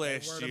NFL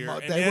last year,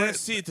 and the they were-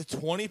 NFC to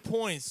 20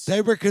 points.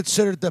 They were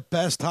considered the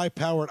best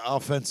high-powered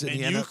offense in and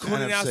the you NFC.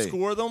 couldn't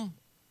outscore them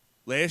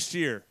last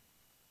year.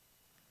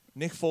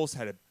 Nick Foles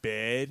had a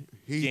bad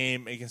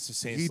game against the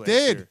Saints He last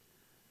did. year.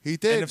 He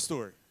did. End of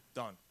story.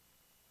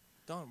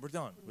 Done. We're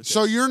done. with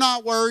So this. you're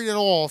not worried at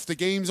all if the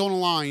game's on the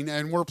line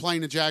and we're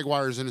playing the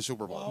Jaguars in the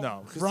Super Bowl?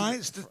 No. 'cause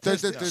Ryan,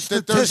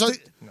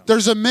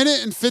 There's a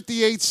minute and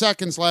 58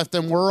 seconds left,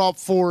 and we're up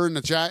 4 in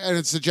and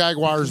it's the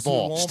Jaguars'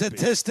 ball.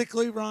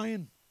 Statistically,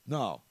 Ryan,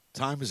 no.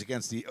 Time is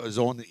is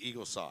on the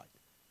Eagles' side.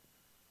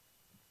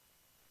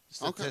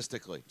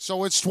 Statistically.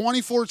 So it's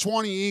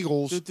 24-20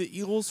 Eagles. Dude, the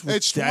Eagles were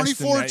It's destined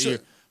 24 that year.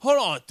 Hold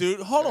on, dude.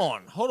 Hold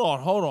on.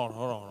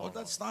 Well,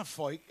 that's not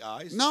fight,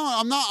 guys. No,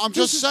 I'm not. I'm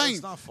just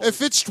saying.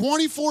 If it's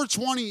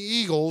 24-20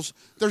 Eagles,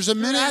 there's a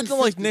You're minute and acting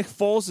like Nick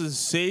Foles is the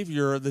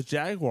savior of the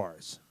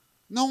Jaguars.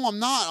 No, I'm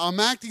not. I'm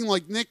acting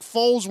like Nick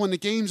Foles when the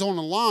game's on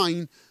the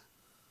line.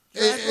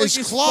 You're acting like It's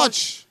he's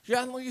clutch. You're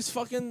acting like he's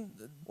fucking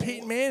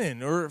Peyton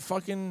Manning or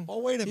fucking. Oh,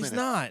 wait a He's minute.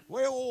 not.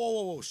 Wait,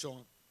 whoa,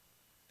 Sean.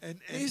 And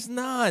He's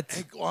not.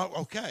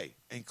 Okay.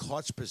 In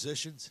clutch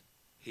positions,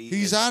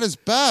 He's at his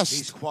best.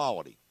 He's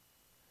quality.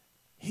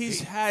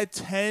 He's had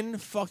 10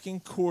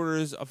 fucking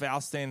quarters of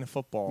outstanding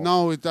football.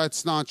 No,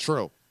 that's not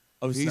true.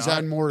 Oh, it's He's not?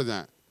 had more than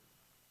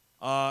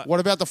that. What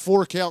about the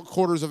 4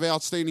 quarters of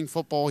outstanding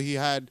football he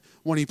had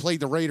when he played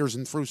the Raiders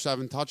and threw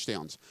 7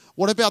 touchdowns?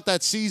 What about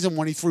that season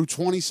when he threw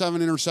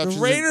 27 interceptions? The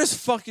Raiders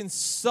fucking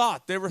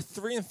sucked. They were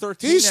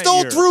 3-13. He that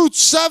still year. threw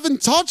 7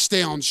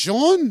 touchdowns,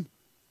 Sean.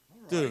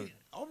 Dude.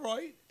 All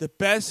right. The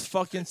best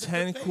fucking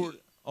 10 quarter.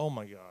 Oh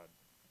my god.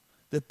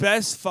 The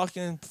best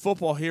fucking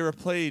football he ever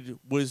played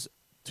was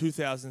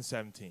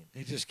 2017.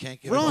 He just can't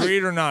get Right.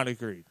 Agreed or not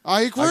agreed?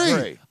 I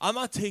agree. I'm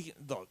not taking.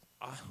 Look,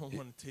 I don't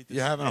want to take this.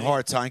 You're having a any-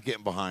 hard time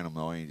getting behind him,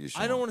 though, ain't you,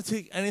 Sean? I don't want to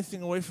take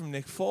anything away from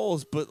Nick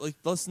Foles, but like,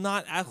 let's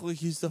not act like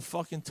he's the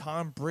fucking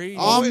Tom Brady.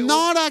 I'm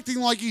not acting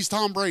like he's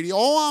Tom Brady.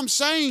 All I'm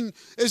saying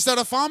is that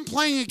if I'm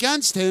playing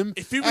against him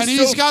he was and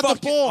he's so got the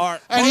fucking- ball all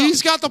right, and hold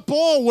he's got the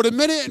ball with 1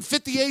 minute and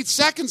 58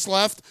 seconds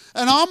left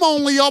and I'm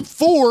only up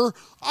 4,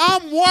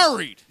 I'm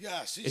worried.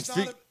 Yes,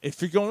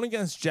 If you're going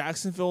against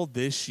Jacksonville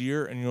this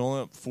year and you're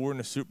only up 4 in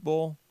the Super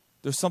Bowl,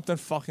 there's something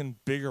fucking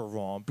bigger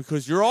wrong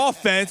because your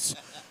offense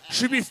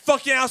should be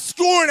fucking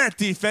outscoring that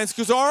defense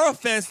because our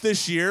offense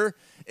this year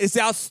is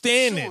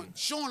outstanding.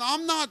 Sean,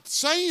 I'm not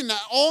saying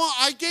that.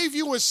 I gave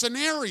you a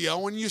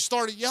scenario and you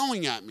started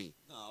yelling at me.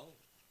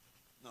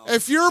 No.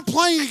 If you're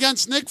playing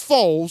against Nick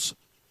Foles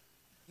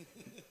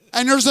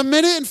and there's 1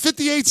 minute and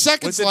 58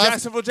 seconds With the left.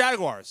 Jacksonville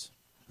Jaguars,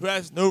 who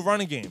has no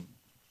running game.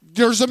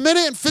 There's 1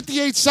 minute and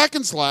 58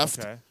 seconds left.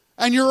 Okay.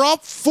 And you're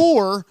up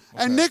 4,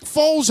 and Nick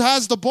Foles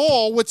has the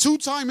ball with 2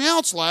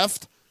 timeouts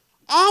left,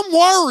 I'm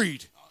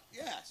worried.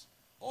 Yes.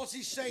 All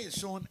he's saying,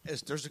 Sean,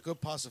 is there's a good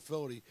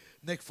possibility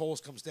Nick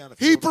Foles comes down the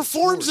He field and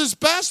performs scores. his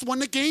best when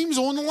the game's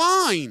on the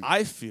line.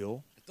 I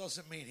feel It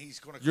doesn't mean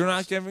he's going to. you're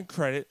not giving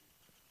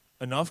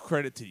enough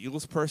credit to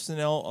Eagles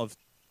personnel of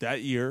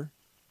that year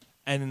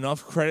and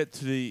enough credit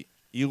to the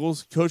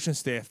Eagles coaching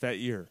staff that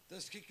year.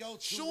 This could go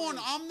Sean,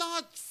 I'm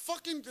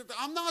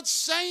not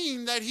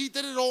saying that he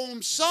did it all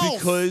himself.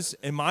 Because,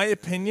 in my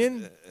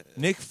opinion,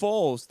 Nick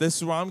Foles, this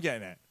is what I'm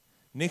getting at.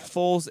 Nick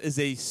Foles is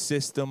a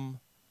system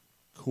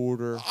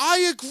quarter.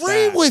 I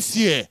agree with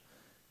you.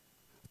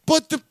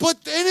 But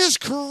in his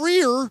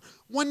career,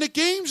 when the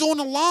game's on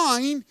the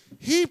line,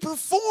 he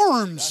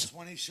performs. That's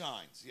when he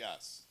shines,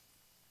 yes.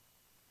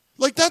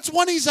 Like, that's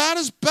when he's at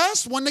his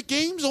best, when the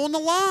game's on the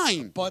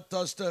line. But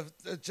does the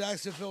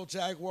Jacksonville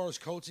Jaguars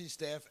coaching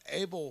staff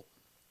able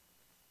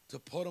to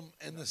put him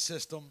in the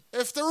system?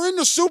 If they're in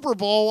the Super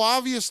Bowl,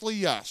 obviously,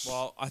 yes.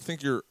 Well, I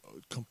think you're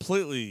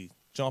completely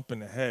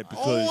jumping ahead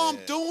because All I'm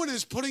doing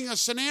is putting a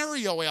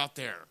scenario out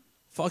there.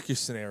 fuck your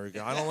scenario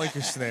guy. I don't like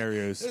your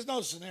scenarios. There's no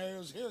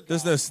scenarios here, guys.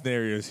 There's no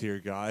scenarios here,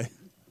 guy.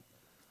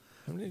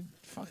 How many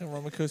fucking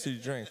rum and coke did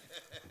you drink?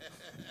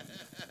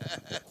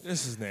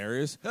 This is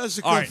scenarios. That's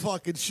a All good right,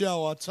 fucking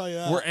show, I'll tell you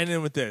that. we're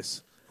ending with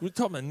this. We're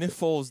talking about Nick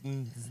Foles'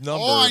 number.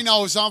 All I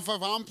know is if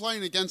I'm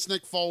playing against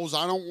Nick Foles,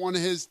 I don't want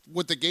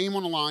with the game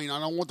on the line, I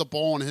don't want the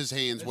ball in his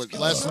hands with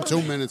less than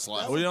 2 minutes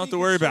left. Well, you don't have to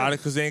worry about it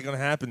because it ain't going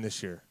to happen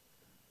this year.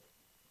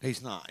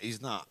 He's not. He's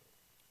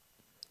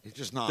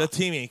just not. That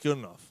team ain't good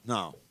enough.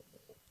 No.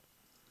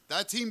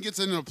 That team gets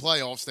into the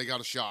playoffs, they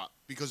got a shot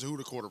because of who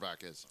the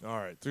quarterback is. All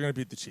right, they're going to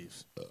beat the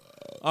Chiefs.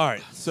 All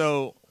right,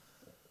 so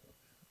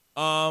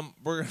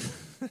we're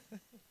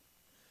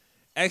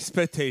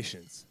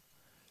expectations.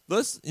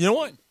 You know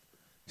what?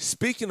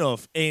 Speaking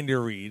of Andy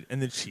Reid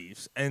and the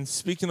Chiefs, and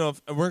speaking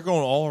of, we're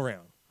going all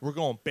around. We're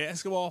going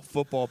basketball,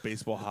 football,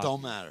 baseball, hockey.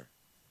 Don't matter.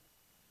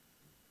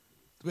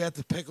 Do we have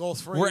to pick all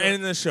 3? We're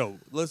ending the show.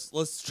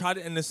 Let's try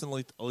to end this in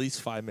like at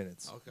least 5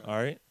 minutes. Okay. All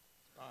right.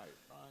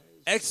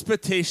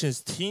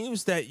 Expectations.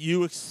 Teams that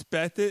you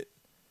expected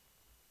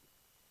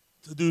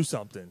to do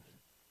something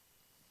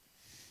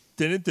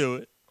didn't do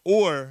it,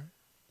 or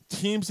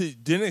teams that you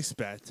didn't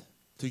expect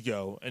to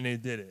go and they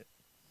did it,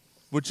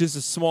 which is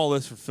a small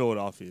list for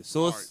Philadelphia.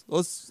 So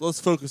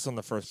let's focus on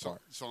the first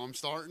part. So I'm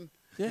starting?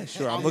 Yeah,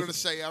 sure. I'm going to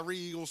say every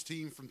Eagles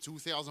team from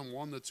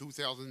 2001 to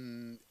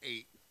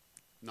 2008,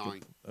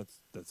 9.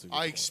 That's a good I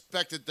point.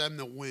 expected them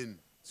to win,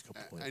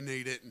 and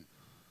they didn't.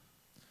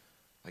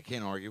 I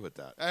can't argue with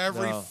that.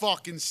 Every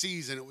fucking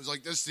season, it was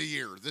like, this the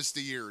year, this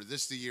the year,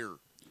 this the year.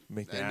 And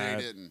they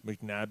didn't.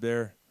 McNabb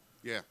there.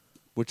 Yeah.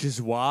 Which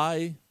is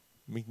why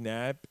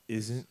McNabb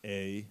isn't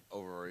a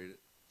overrated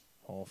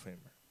Hall of Famer.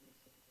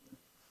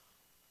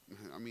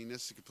 I mean,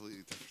 this is a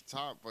completely different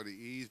top, but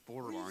he's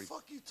borderline. What the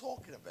fuck are you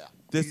talking about?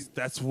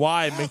 That's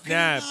why How can he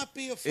McNabb not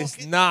be a is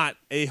fucking- not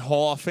a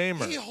Hall of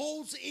Famer. He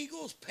holds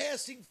Eagles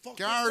passing fucking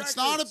Garrett, it's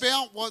not records.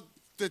 about what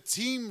the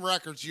team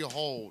records you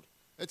hold.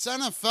 It's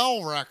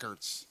NFL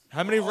records.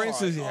 How many rings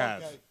does he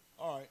have?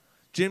 All right.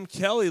 Jim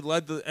Kelly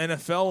led the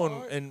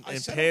NFL in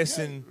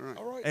passing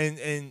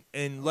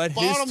and led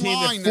Bottom his team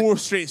line, to 4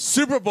 straight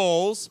Super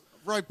Bowls.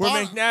 Right, where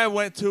bottom- McNabb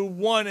went to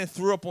 1 and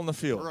threw up on the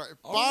field. Right.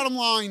 Bottom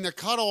line, the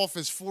cutoff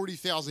is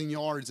 40,000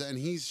 yards, and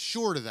he's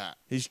short of that.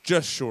 He's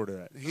just short of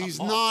that. He's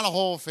not a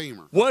Hall of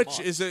Famer. Which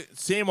is the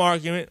same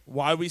argument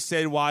why we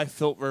said why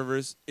Philip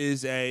Rivers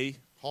is a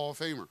Hall of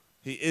Famer.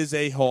 He is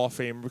a Hall of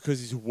Famer because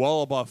he's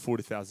well above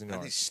 40,000 And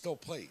he yards. still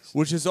plays.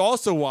 Which is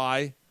also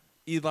why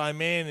Eli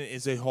Manning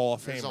is a Hall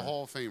of Famer. He's a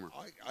Hall of Famer.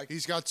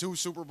 He's got 2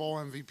 Super Bowl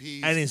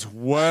MVPs. And he's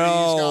And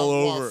well he's got,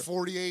 over. what,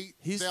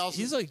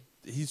 48,000?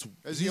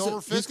 Is he over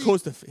 50? He's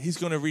close to. He's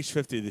going to reach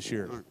 50 this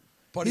year.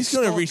 But he's he's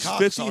going to still a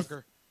reach 50.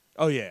 cocksucker.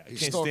 Oh yeah, He's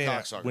can't still a stand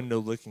that cocksucker. window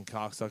licking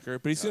cocksucker.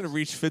 But he's going to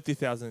reach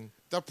 50,000.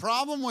 The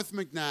problem with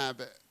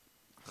McNabb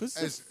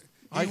is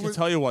I can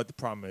tell you what the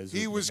problem is.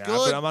 He with was McNabb,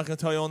 good. but I'm not going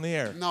to tell you on the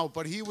air. No,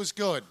 but he was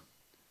good.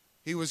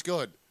 He was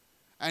good.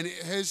 And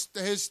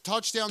his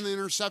touchdown to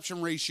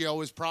interception ratio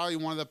is probably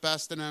one of the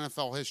best in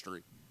NFL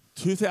history.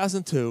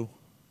 2002.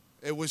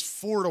 It was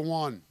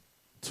 4-1.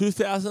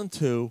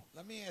 2002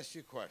 Let me ask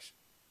you a question.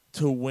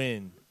 to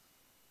win.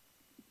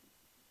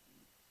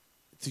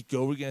 To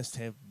go against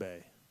Tampa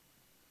Bay.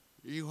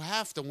 You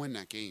have to win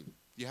that game.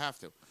 You have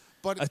to.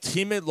 But A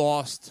team that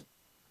lost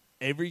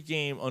every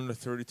game under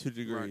 32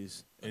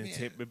 degrees in the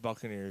Tampa Bay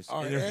Buccaneers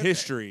All in right, their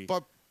history.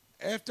 But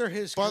after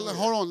his But career,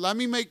 hold on, let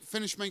me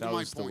finish making That my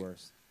was the point.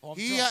 worst. Oh, I'm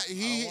He sorry.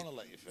 he I don't wanna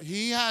let you finish.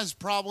 he has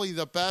probably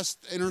the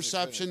best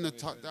interception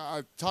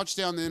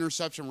touchdown to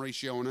interception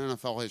ratio in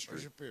NFL Where's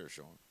history. your beer,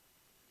 Sean?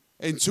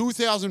 In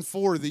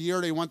 2004, the year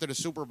they went to the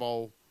Super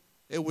Bowl,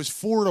 it was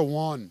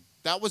 4-1.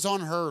 That was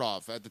unheard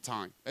of at the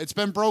time. It's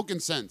been broken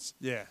since.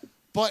 Yeah.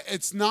 But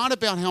it's not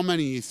about how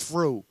many he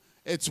threw.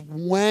 It's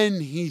when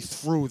he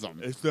threw them.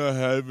 It's not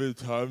how many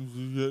times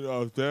you get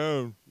knocked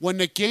down. When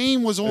the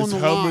game was on It's the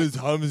how line. many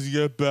times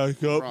you get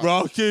back up, Right.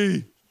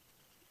 Rocky.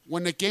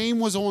 When the game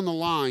was on the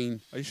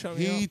line, Are you shutting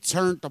me he up?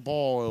 turned the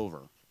ball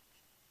over.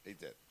 He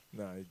did.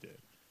 No, he did.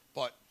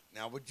 But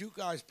now, would you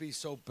guys be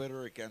so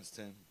bitter against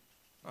him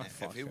if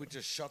fuck he him. would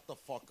just shut the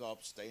fuck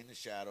up, stay in the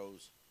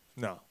shadows?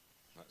 No.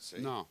 See?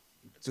 No.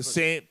 It's The 'cause-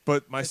 same,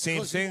 but my it's same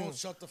 'cause he thing. won't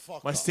shut the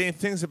fuck My up. same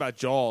things about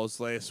Jaws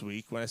last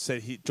week when I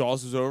said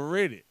Jaws was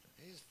overrated.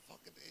 He's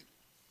fucking.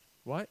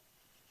 What?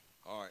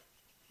 All right.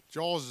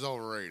 Jaws is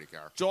overrated,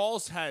 Gar.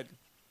 Jaws had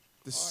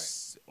the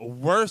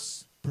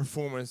worst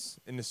performance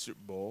in the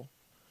Super Bowl.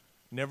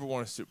 Never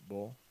won a Super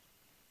Bowl.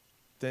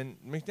 Than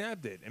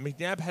McNabb did, and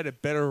McNabb had a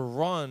better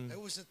run.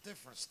 It was a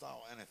different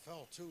style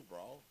NFL too,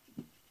 bro.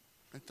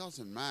 It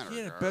doesn't matter. He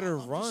had a Gar. better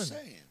I'm run. just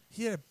saying.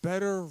 He had a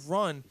better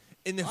run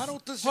in the. I don't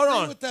hold disagree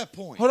on. with that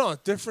point. Hold on,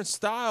 different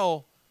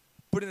style,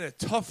 but in a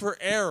tougher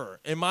era,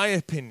 in my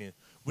opinion.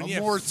 When A you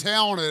have more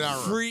talented era.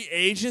 free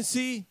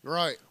agency,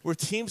 right, where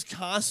teams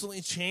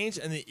constantly change,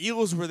 and the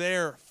Eagles were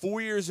there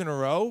 4 years in a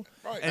row,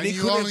 Right. and And he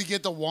you couldn't- only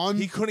get the one?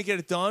 He couldn't get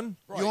it done.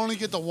 You only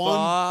get the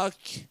one? Fuck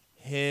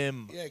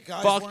him. Yeah,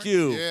 guys Fuck weren't-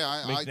 you,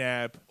 Yeah,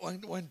 McNabb.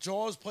 When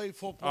Jaws played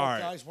football, All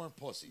right. guys weren't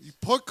pussies.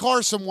 Put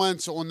Carson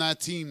Wentz on that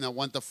team that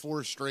went to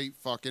 4 straight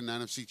fucking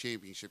NFC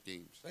championship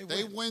games.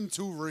 They win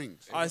 2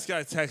 rings. I just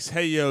got a text.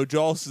 Hey, yo,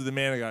 Jaws is the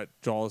man. I got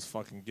Jaws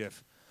fucking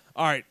gif.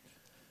 All right.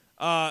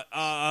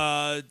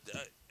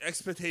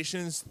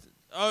 Expectations.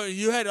 Oh,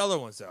 you had other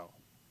ones, though.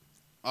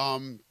 All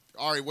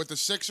right, with the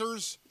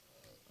Sixers,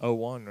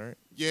 0-1, right?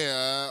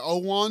 yeah,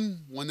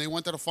 0-1 when they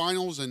went to the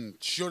finals and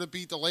should have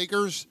beat the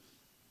Lakers.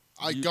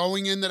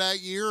 Going into that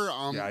year,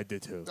 Yeah, I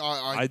did too.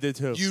 I did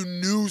too. You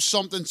knew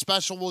something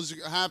special was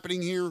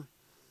happening here.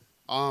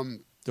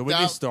 The way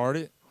they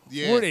started?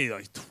 Yeah. What were they,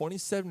 like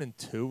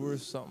 27-2 or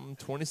something?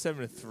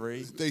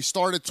 27-3? They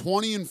started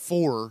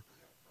 20-4,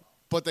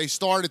 but they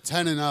started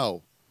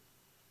 10-0.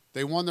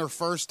 They won their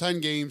first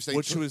 10 games,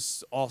 Which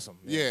was awesome.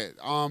 Yeah.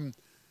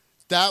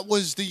 That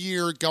was the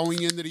year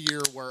going into the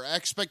year where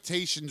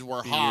expectations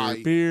were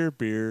high.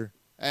 Beer.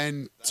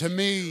 And to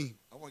me,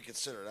 I wouldn't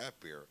consider that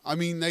beer. I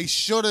mean, they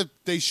should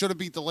have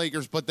beat the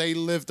Lakers, but they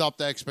lived up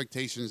to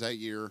expectations that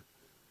year.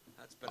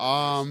 That's been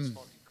since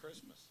fucking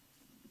Christmas.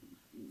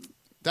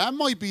 That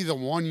might be the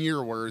one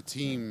year where a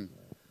team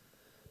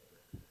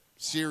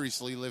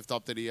seriously lived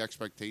up to the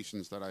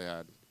expectations that I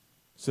had.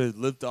 So it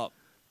lived up.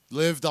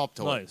 Lived up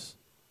to Nice.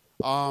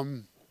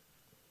 it.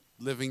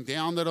 Living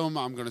down to them,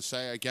 I'm going to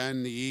say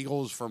again, the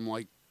Eagles from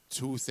like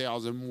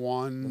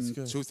 2001,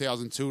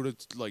 2002 to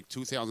like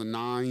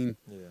 2009.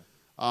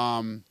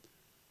 Yeah.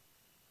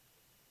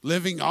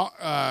 Living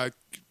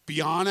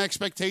beyond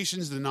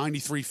expectations, the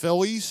 93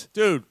 Phillies.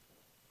 Dude.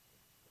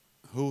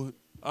 Who?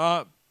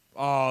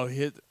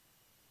 Hit.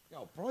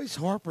 Yo, Bryce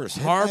Harper's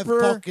hit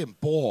Harper that fucking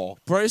ball.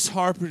 Bryce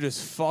Harper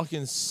just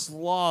fucking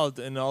slugged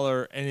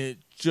another, and it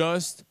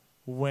just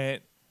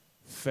went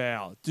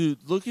foul. Dude,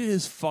 look at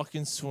his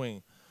fucking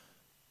swing.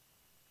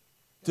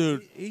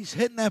 Dude. He's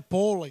hitting that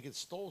ball like it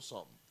stole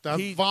something. That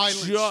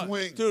violent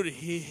swing. Dude,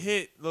 he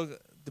hit, look,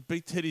 the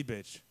big titty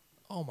bitch.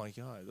 Oh, my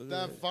God. Look at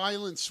That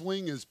violent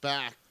swing is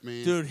back,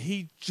 man. Dude,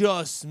 he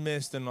just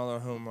missed another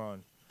home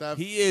run.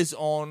 He is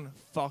on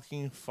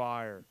fucking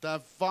fire.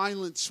 That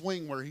violent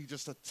swing where he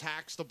just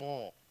attacks the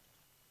ball.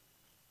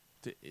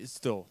 It's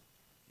still,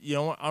 you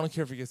know what? I don't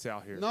care if he gets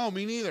out here. No,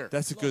 me neither.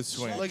 That's a good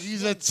swing. Like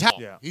he's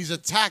Yeah. he's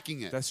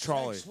attacking it. That's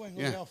Charlie. Swing,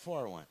 look how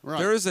far it went. Right.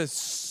 There is a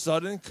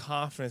sudden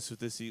confidence with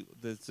this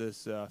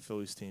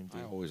Phillies team,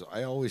 dude.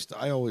 I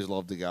always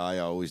loved the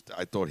guy.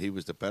 I thought he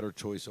was the better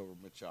choice over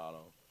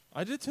Machado.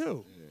 I did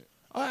too.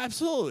 Oh,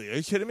 absolutely. Are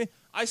you kidding me?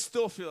 I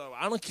still feel like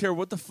I don't care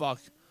what the fuck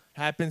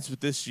happens with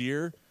this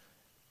year.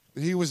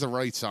 He was the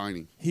right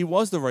signing. He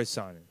was the right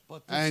signing.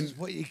 But this is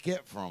what you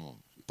get from him.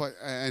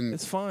 And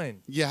it's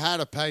fine. You had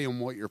to pay him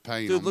what you're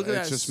paying Dude, him. look at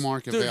It's that. just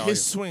market Dude, value.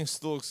 his swing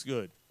still looks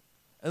good.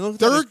 And look at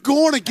They're that.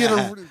 going to get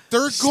a.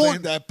 They're Slam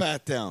going. that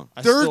bat down.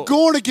 They're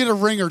going to get a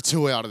ring or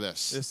two out of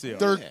this. Yes, they are.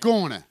 They're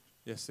going to.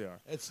 Yes, they are.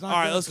 It's All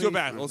right, let's go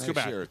back. Let's go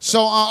back. So,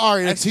 all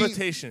right,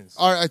 Expectations.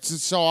 All right,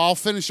 so I'll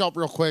finish up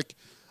real quick.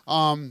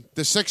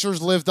 The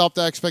Sixers lived up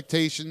to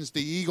expectations.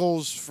 The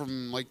Eagles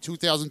from like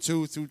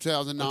 2002 through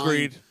 2009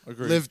 Agreed.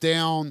 lived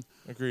down.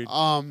 Agreed.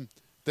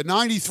 The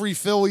 93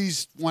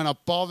 Phillies went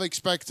above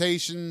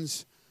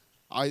expectations.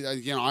 I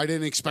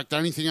didn't expect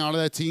anything out of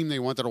that team. They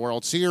went to the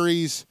World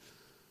Series.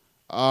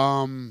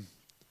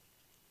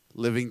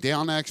 Living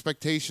down to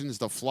expectations,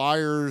 the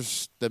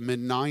Flyers, the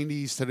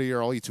mid-90s to the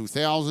early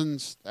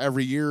 2000s.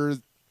 Every year,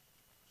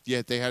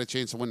 yet they had a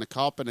chance to win the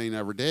Cup, and they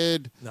never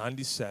did.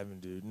 97,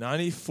 dude.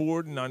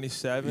 94 to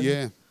 97.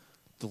 Yeah.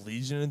 The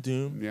Legion of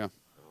Doom. Yeah.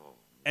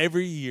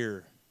 Every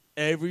year,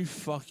 every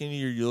fucking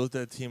year, you looked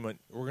at that team and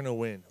we're going to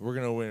win. We're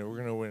going to win. We're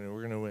going to win. We're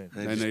going to win.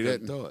 And they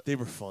didn't. do it. They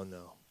were fun,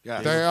 though.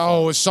 Yeah.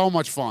 It was so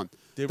much fun.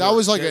 That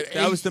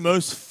was the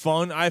most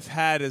fun I've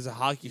had as a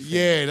hockey fan.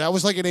 Yeah, that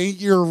was like an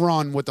 8-year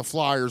run with the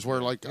Flyers where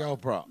like Yo,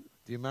 bro,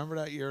 do you remember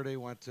that year they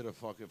went to the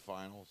fucking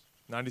finals?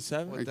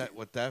 97?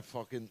 With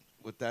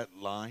that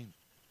line?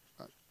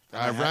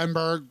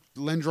 Renberg,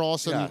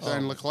 Lindros,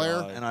 and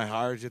Leclerc. And I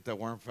hired you at the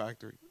Worm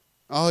Factory.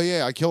 Oh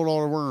yeah, I killed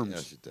all the worms.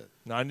 Yes, you did.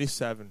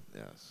 97.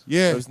 Yes.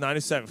 Yeah. It was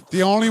 97.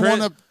 The only one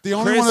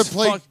that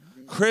played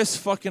Chris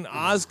fucking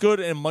Osgood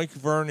and Mike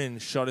Vernon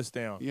shut us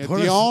down. Yeah,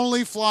 the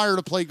only Flyer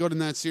to play good in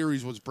that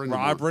series was Brind'Amour.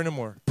 Rob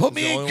Brind'Amour. Put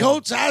me in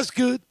coats,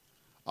 Osgood.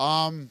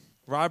 Rob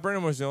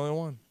Brind'Amour was the only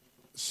one.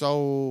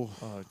 So,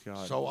 oh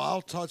god. So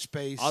I'll touch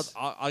base.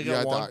 I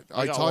got one.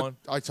 I got one.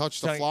 I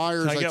touched the Can I-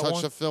 Flyers. can I I get touched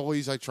one? the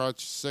Phillies. I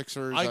touched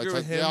Sixers. I agree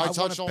with him. Yeah, I I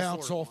touched all want to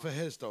bounce four. off of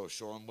his though,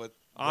 Sean. With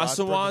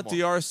Ottawa, Rod Brind'Amour.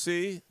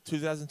 DRC,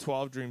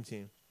 2012 Dream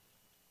Team.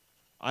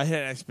 I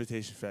had an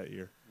expectation for that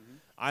year.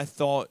 I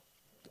thought,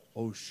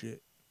 oh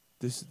shit,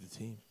 this is the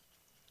team.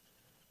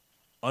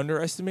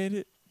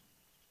 Underestimated?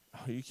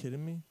 Are you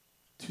kidding me?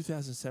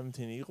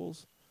 2017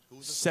 Eagles.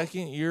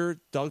 Second year,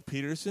 Doug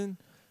Peterson.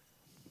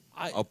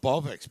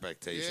 Above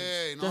expectations.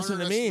 Yeah, That's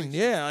what I mean.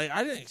 Yeah,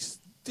 I didn't.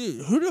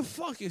 Dude, who the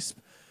fuck is?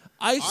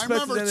 I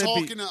expected them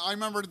to be. I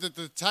remember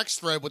the text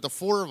thread with the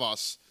four of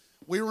us.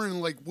 We were in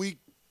like week.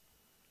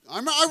 I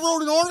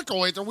wrote an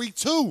article after week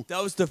 2.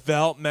 That was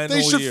developmental.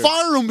 They should year.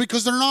 fire them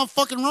because they're not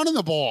fucking running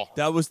the ball.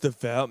 That was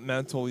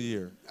developmental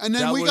year. And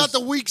then That we was- got to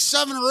week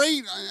 7 or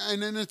 8,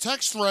 and in the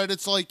text thread,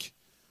 it's like,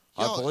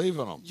 I believe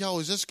in him. Yo,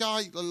 is this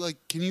guy like?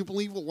 Can you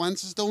believe what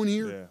Wentz is doing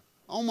here? Yeah.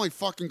 Oh my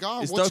fucking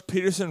god! Is What's Doug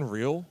Peterson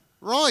real?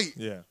 right?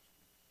 Yeah.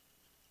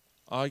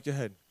 All right, go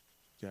ahead,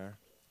 Gary.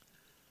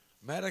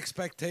 Met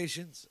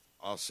expectations.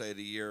 I'll say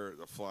the year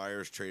the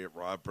Flyers traded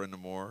Rod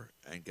Brind'Amour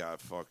and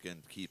got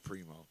fucking Keith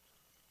Primo.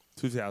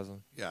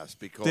 2000. Yes,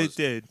 because They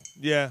did.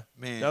 Yeah.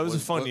 man, that was a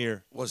fun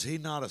year. Was he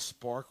not a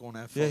spark on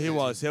that? Yeah, he fucking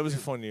was. team? That was a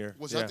fun year.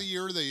 Was yeah. that the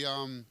year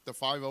the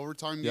 5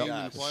 overtime Yep. game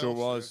in the playoffs? Sure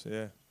was.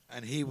 Yeah.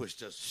 And he was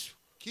just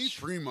Keith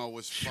Primo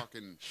was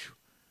fucking.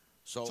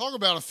 so. Talk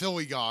about a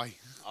Philly guy.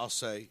 I'll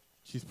say.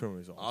 Keith Primo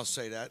is awesome. I'll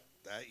say that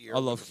year. I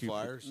love with the Keith,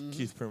 Flyers.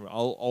 Keith Primo.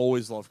 I'll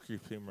always love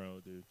Keith Primo,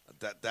 dude.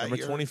 That Number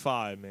year,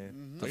 25,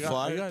 man. The I got,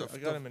 Flyers. I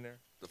got him in there.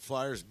 The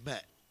Flyers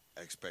met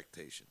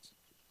expectations.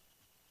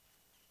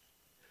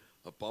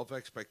 Above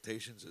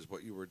expectations is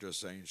what you were just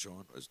saying,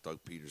 Sean. Was Doug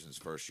Peterson's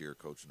first year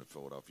coaching the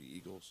Philadelphia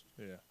Eagles?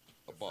 Yeah.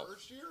 Above.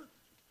 First year?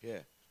 Yeah,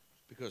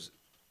 because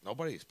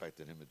nobody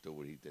expected him to do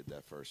what he did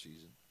that first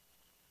season.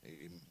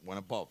 He went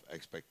above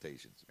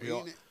expectations. We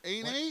all-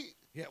 8-8.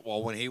 Yeah,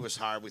 well, when he was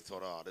hired, we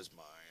thought, oh, this is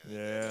mine.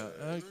 Yeah,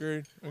 I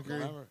agreed.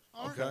 Remember?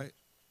 Okay.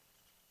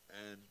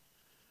 And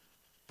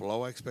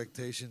below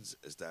expectations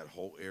is that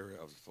whole area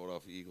of the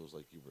Philadelphia Eagles,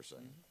 like you were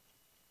saying.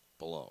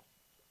 Below.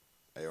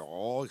 They are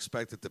all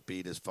expected to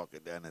beat his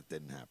fucking then. It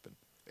didn't happen.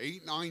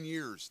 8-9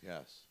 years.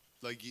 Yes.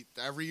 Like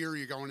every year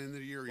you're going into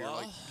the year, you're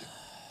like,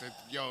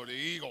 yo, the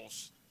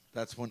Eagles.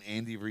 That's when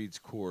Andy Reid's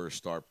core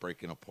start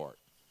breaking apart.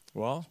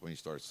 Well, That's when you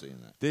start seeing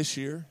that. this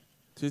year,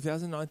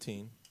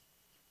 2019,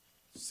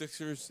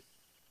 Sixers,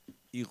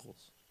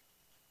 Eagles.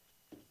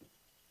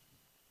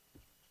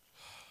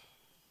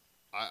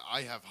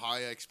 I have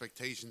high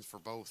expectations for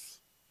both.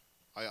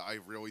 I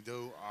really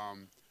do.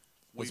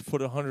 Let's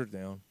put 100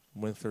 down.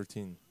 Win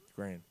 13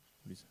 grand.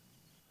 What do you say?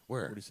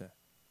 Where? What do you say?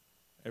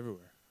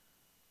 Everywhere.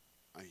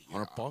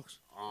 $100?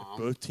 If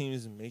both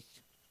teams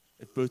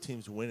if both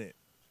teams win it,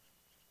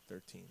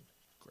 13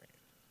 grand.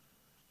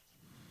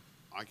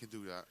 I could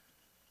do that.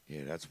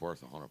 Yeah, that's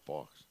worth $100.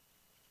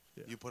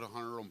 Yeah. You put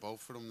 100 on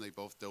both of them, they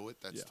both do it.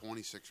 That's Yeah.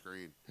 26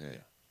 grand. Yeah.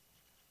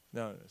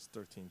 No, it's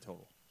 13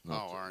 total. Oh,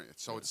 all right.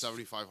 So it's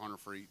 7,500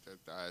 for each.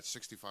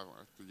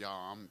 6,500.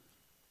 Yeah,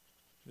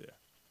 Yeah.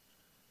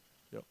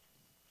 Yep.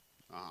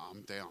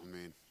 I'm down,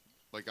 man.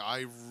 Like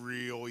I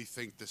really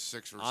think the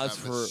Sixers Odds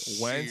have for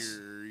a Wentz?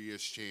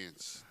 serious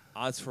chance.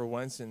 odds for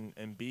Wentz and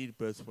Embiid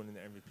both winning the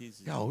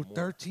MVPs. Is Yo, more.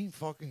 13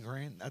 fucking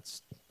grand.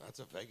 That's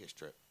a Vegas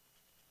trip.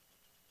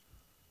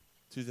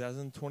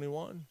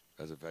 2021.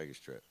 That's a Vegas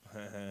trip.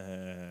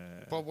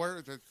 But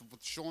with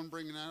Sean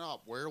bringing that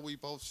up, where do we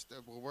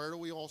where do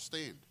we all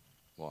stand?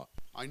 What?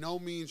 I know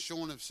me and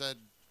Sean have said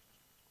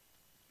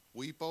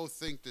we both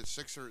think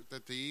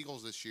that the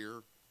Eagles this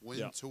year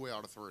win 2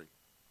 out of 3.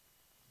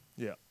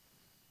 Yeah.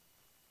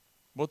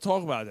 We'll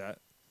talk about that.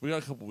 We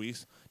got a couple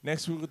weeks.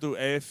 Next week we'll do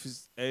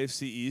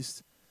AFC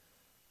East,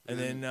 and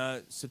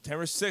then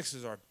September 6th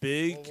is our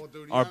big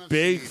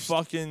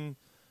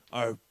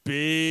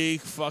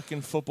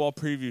fucking football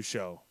preview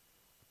show.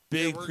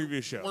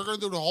 Preview show. We're gonna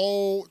do the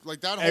whole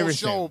that whole Everything.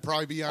 show will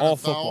probably be NFL. All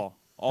football.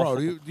 All Bro,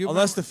 football. do you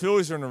Unless the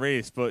Phillies are in the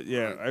race, but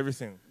yeah,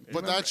 everything.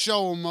 But that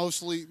show will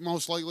most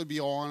likely be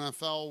all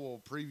NFL.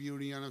 We'll preview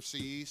the NFC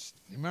East.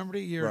 You remember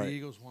the year Right. the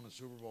Eagles won the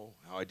Super Bowl?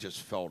 How I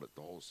just felt it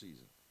the whole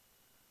season.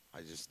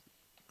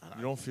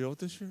 You don't feel it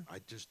this year? I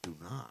just do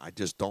not. I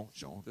just don't,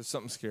 Sean. There's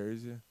something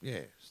scares you.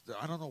 Yeah,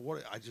 I don't know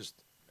what.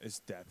 It's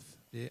depth.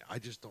 Yeah, I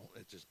just don't.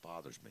 It just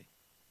bothers me.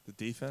 The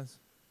defense,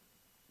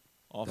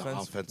 The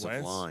offense, offensive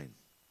Wentz? line.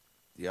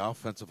 The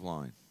offensive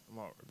line. I'm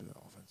all right with the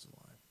offensive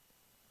line.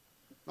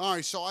 All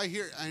right, so I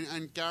hear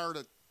and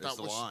Garrett, that It's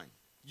the was line.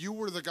 you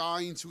were the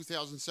guy in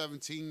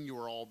 2017. You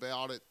were all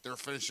about it. They're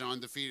finishing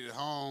undefeated at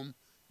home.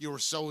 You were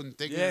so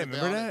indignant. Yeah, about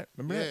remember that? it.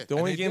 Remember Yeah. that? The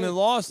only game they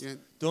lost.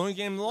 The only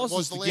game they lost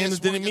was the game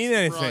that didn't mean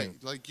anything.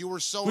 Right. Like you were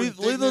so We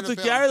indignant looked at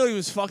about Gary like he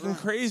was fucking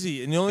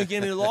crazy, and the only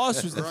game they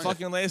lost was the Right.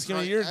 fucking last game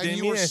of Right. the year. And Didn't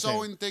you mean were anything.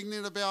 so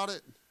indignant about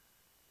it.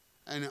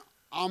 And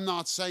I'm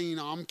not saying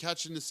I'm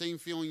catching the same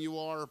feeling you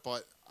are,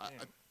 but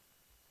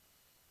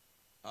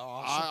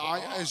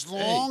as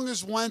long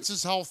as Wentz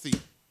is healthy,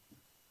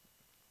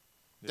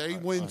 they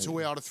win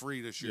 2 out of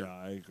 3 this year. Yeah,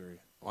 I agree.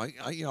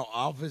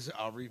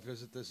 I'll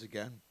revisit this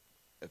again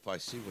if I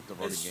see what the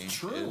running It's game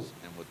true. is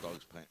and what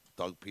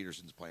Doug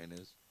Peterson's plan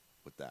is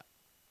with that.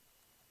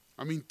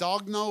 I mean,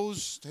 Doug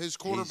knows his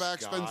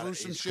quarterback's been through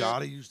some shit. He's got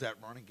to use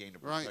that running game to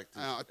Right.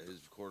 protect his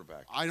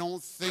quarterback. I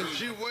don't think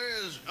She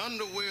wears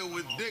underwear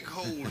with dick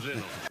holes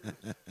in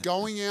them.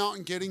 going out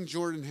and getting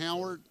Jordan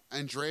Howard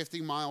and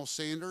drafting Miles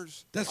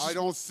Sanders, I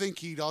don't think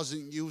he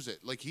doesn't use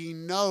it. Like, he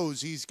knows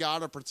he's got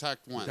to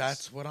protect Wentz.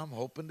 That's what I'm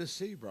hoping to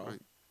see, bro.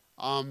 Right.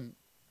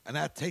 And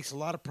that takes a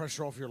lot of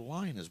pressure off your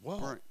line as well.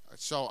 Right.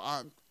 So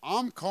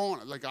I'm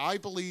calling it. Like, I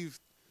believe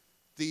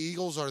the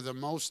Eagles are the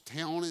most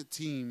talented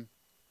team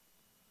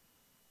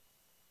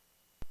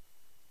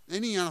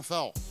in the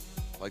NFL.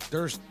 Like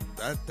there's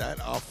that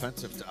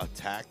offensive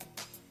attack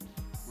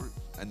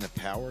and the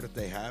power that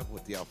they have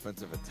with the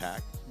offensive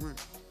attack.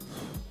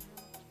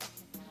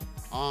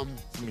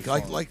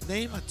 Like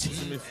name a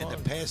team in the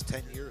past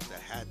 10 years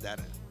that had that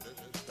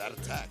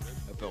attack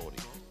ability.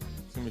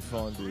 It's gonna be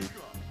fun, dude.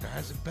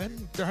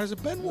 There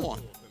hasn't been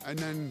one. And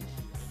then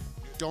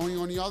going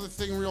on the other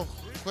thing real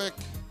quick,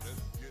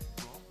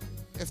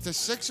 if the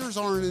Sixers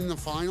aren't in the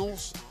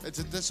finals, it's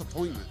a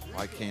disappointment.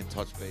 I can't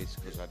touch base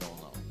because I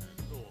don't know.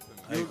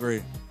 I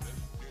agree.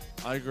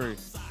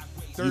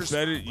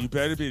 You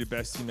better be the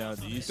best team out of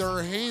the East.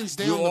 They're hands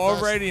down You the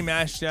already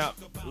matched out.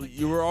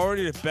 You were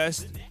already the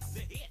best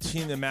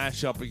team to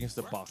match up against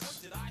the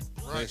Bucks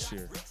last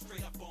year.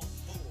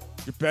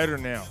 You're better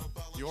now.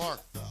 You are.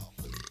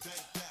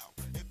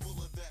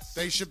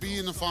 They should be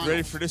in the finals.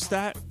 Ready for this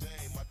stat?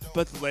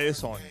 But the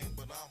latest on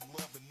you.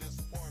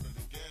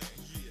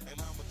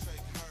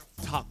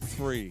 Top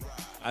 3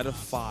 out of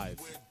 5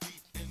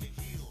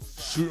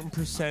 shooting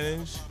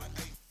percentage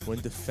when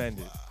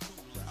defended.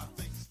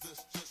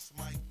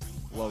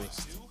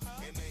 Lowest.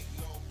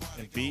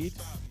 Embiid,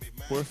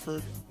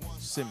 Horford,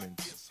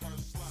 Simmons.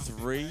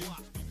 3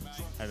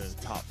 out of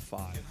the top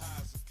 5.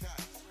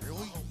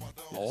 Really?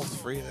 All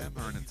 3 of them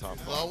are in the top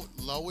 5.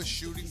 Lowest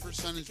shooting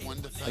percentage when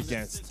defended?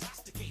 Against.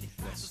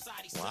 Yes.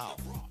 Wow.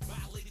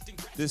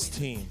 This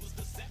team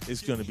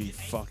is going to be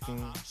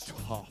fucking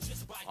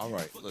tough. All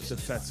right, listen.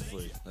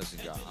 Defensively. Listen,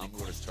 guy, I'm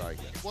going to try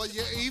again. Well,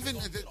 yeah, even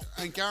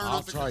and Garen,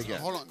 I'll try again.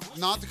 Hold on,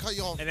 not to cut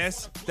you off. And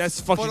that's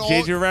fucking But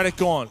JJ Redick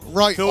gone.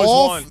 Right, Phillies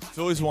all- won.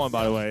 Phillies won,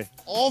 by the way.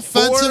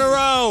 Offensive, 4 in a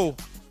row.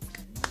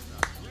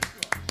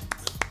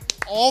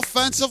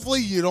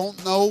 Offensively, you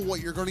don't know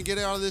what you're going to get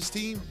out of this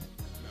team.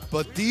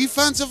 But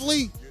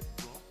defensively,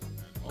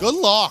 good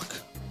luck.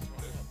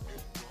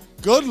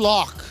 Good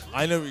luck.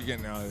 I know what you're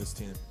getting out of this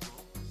team.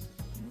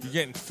 You're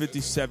getting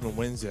 57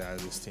 wins out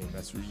of this team.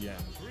 That's what you're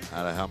getting.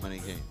 Out of how many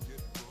games?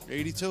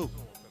 82.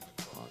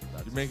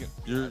 You're making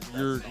your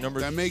number.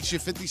 That makes you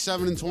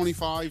 57 and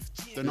 25,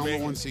 the number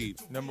making 1 seed.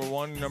 Number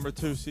 1, number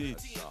 2 seed.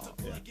 Yeah.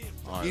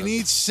 All right, You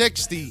need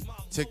 60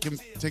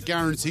 to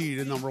guarantee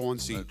the number 1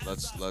 seed.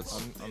 Let's.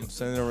 I'm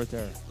sending it right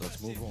there.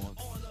 Let's move on.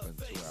 It's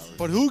been 2 hours.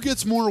 But who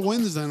gets more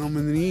wins than them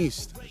in the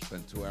East? It's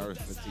been 2 hours,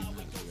 15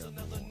 minutes. We gotta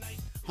move on.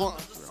 Hold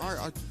on. All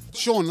right,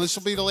 Sean, this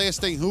will be the last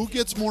thing. Who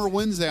gets more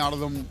wins out of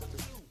them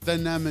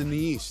than them in the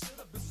East?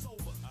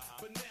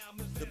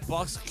 The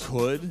Bucks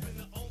could,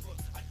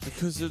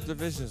 because the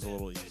division is a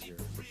little easier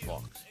for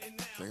Bucks.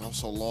 They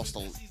also lost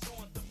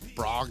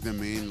Brogdon,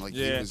 man. Like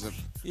he Yeah. was a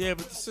Yeah,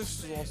 but the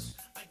Sixers lost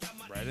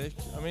Redick.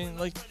 I mean,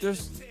 like,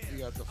 there's... You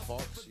got the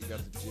Fox, you got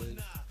the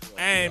Jig.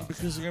 And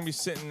because you're going to be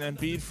sitting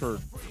Embiid for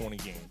 20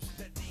 games.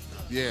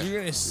 Yeah.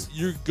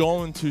 You're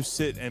going to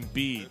sit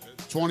Embiid.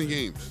 20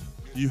 games.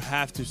 You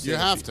have to sit You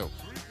have Embiid. to.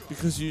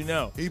 Because you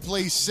know. He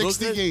plays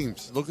 60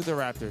 games. Look at the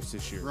Raptors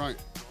this year. Right.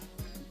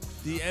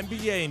 The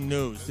NBA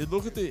knows. They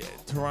look at the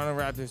Toronto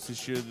Raptors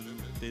this year.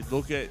 They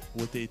look at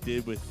what they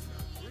did with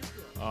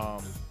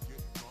Kawhi.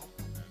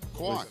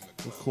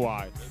 With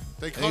Kawhi.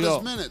 They And cut you his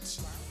go,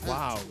 minutes.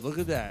 Wow, look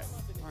at that.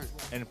 Right.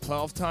 And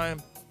playoff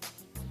time,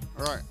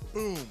 All right.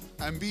 Boom.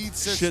 Embiid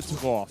sits. shit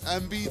took off.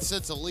 Embiid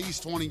sits at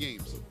least 20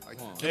 games. I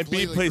Embiid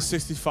completely plays agree.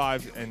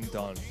 65 and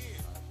done.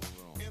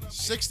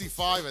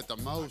 65 at the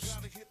most.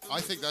 I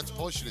think that's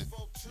pushing it.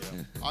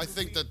 I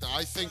think that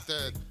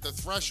the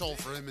threshold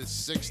for him is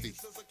 60.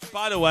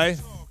 By the way,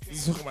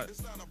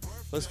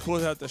 let's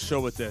close out the show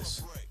with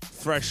this.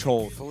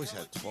 Threshold. Phillies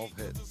had 12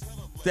 hits.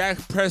 Dak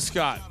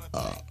Prescott.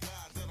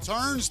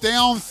 Turns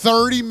down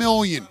 $30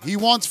 million. He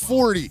wants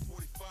 40.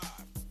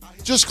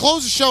 Just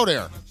close the show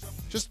there.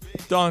 Just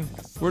done.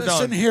 We're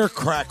Listen done. here,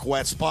 crack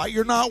wet spot.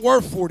 You're not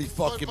worth 40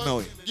 fucking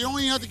million. You don't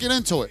even have to get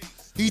into it.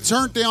 He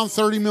turned down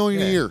 $30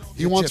 million a year.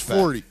 He get wants your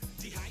 40.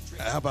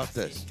 How about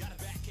this?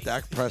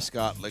 Dak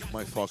Prescott licked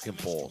my fucking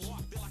balls.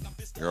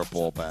 You're a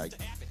ball bag,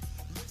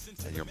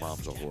 and your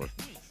mom's a whore.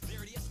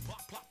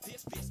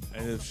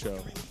 End of the show.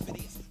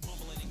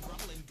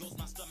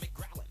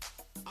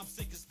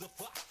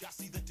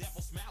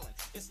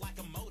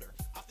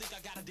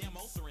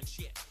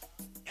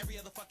 Every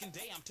other fucking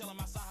day I'm telling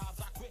myself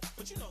how I quit,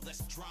 but you know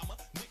that's drama.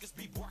 Niggas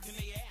be barking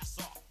their ass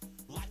off.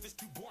 Life is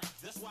too boring,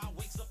 that's why I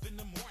wakes up in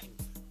the morning.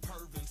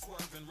 Pervin,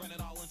 swerving, run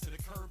it all into the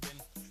curb and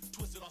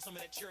twist it on some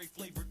of that cherry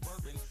flavored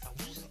bourbon. I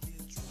wanna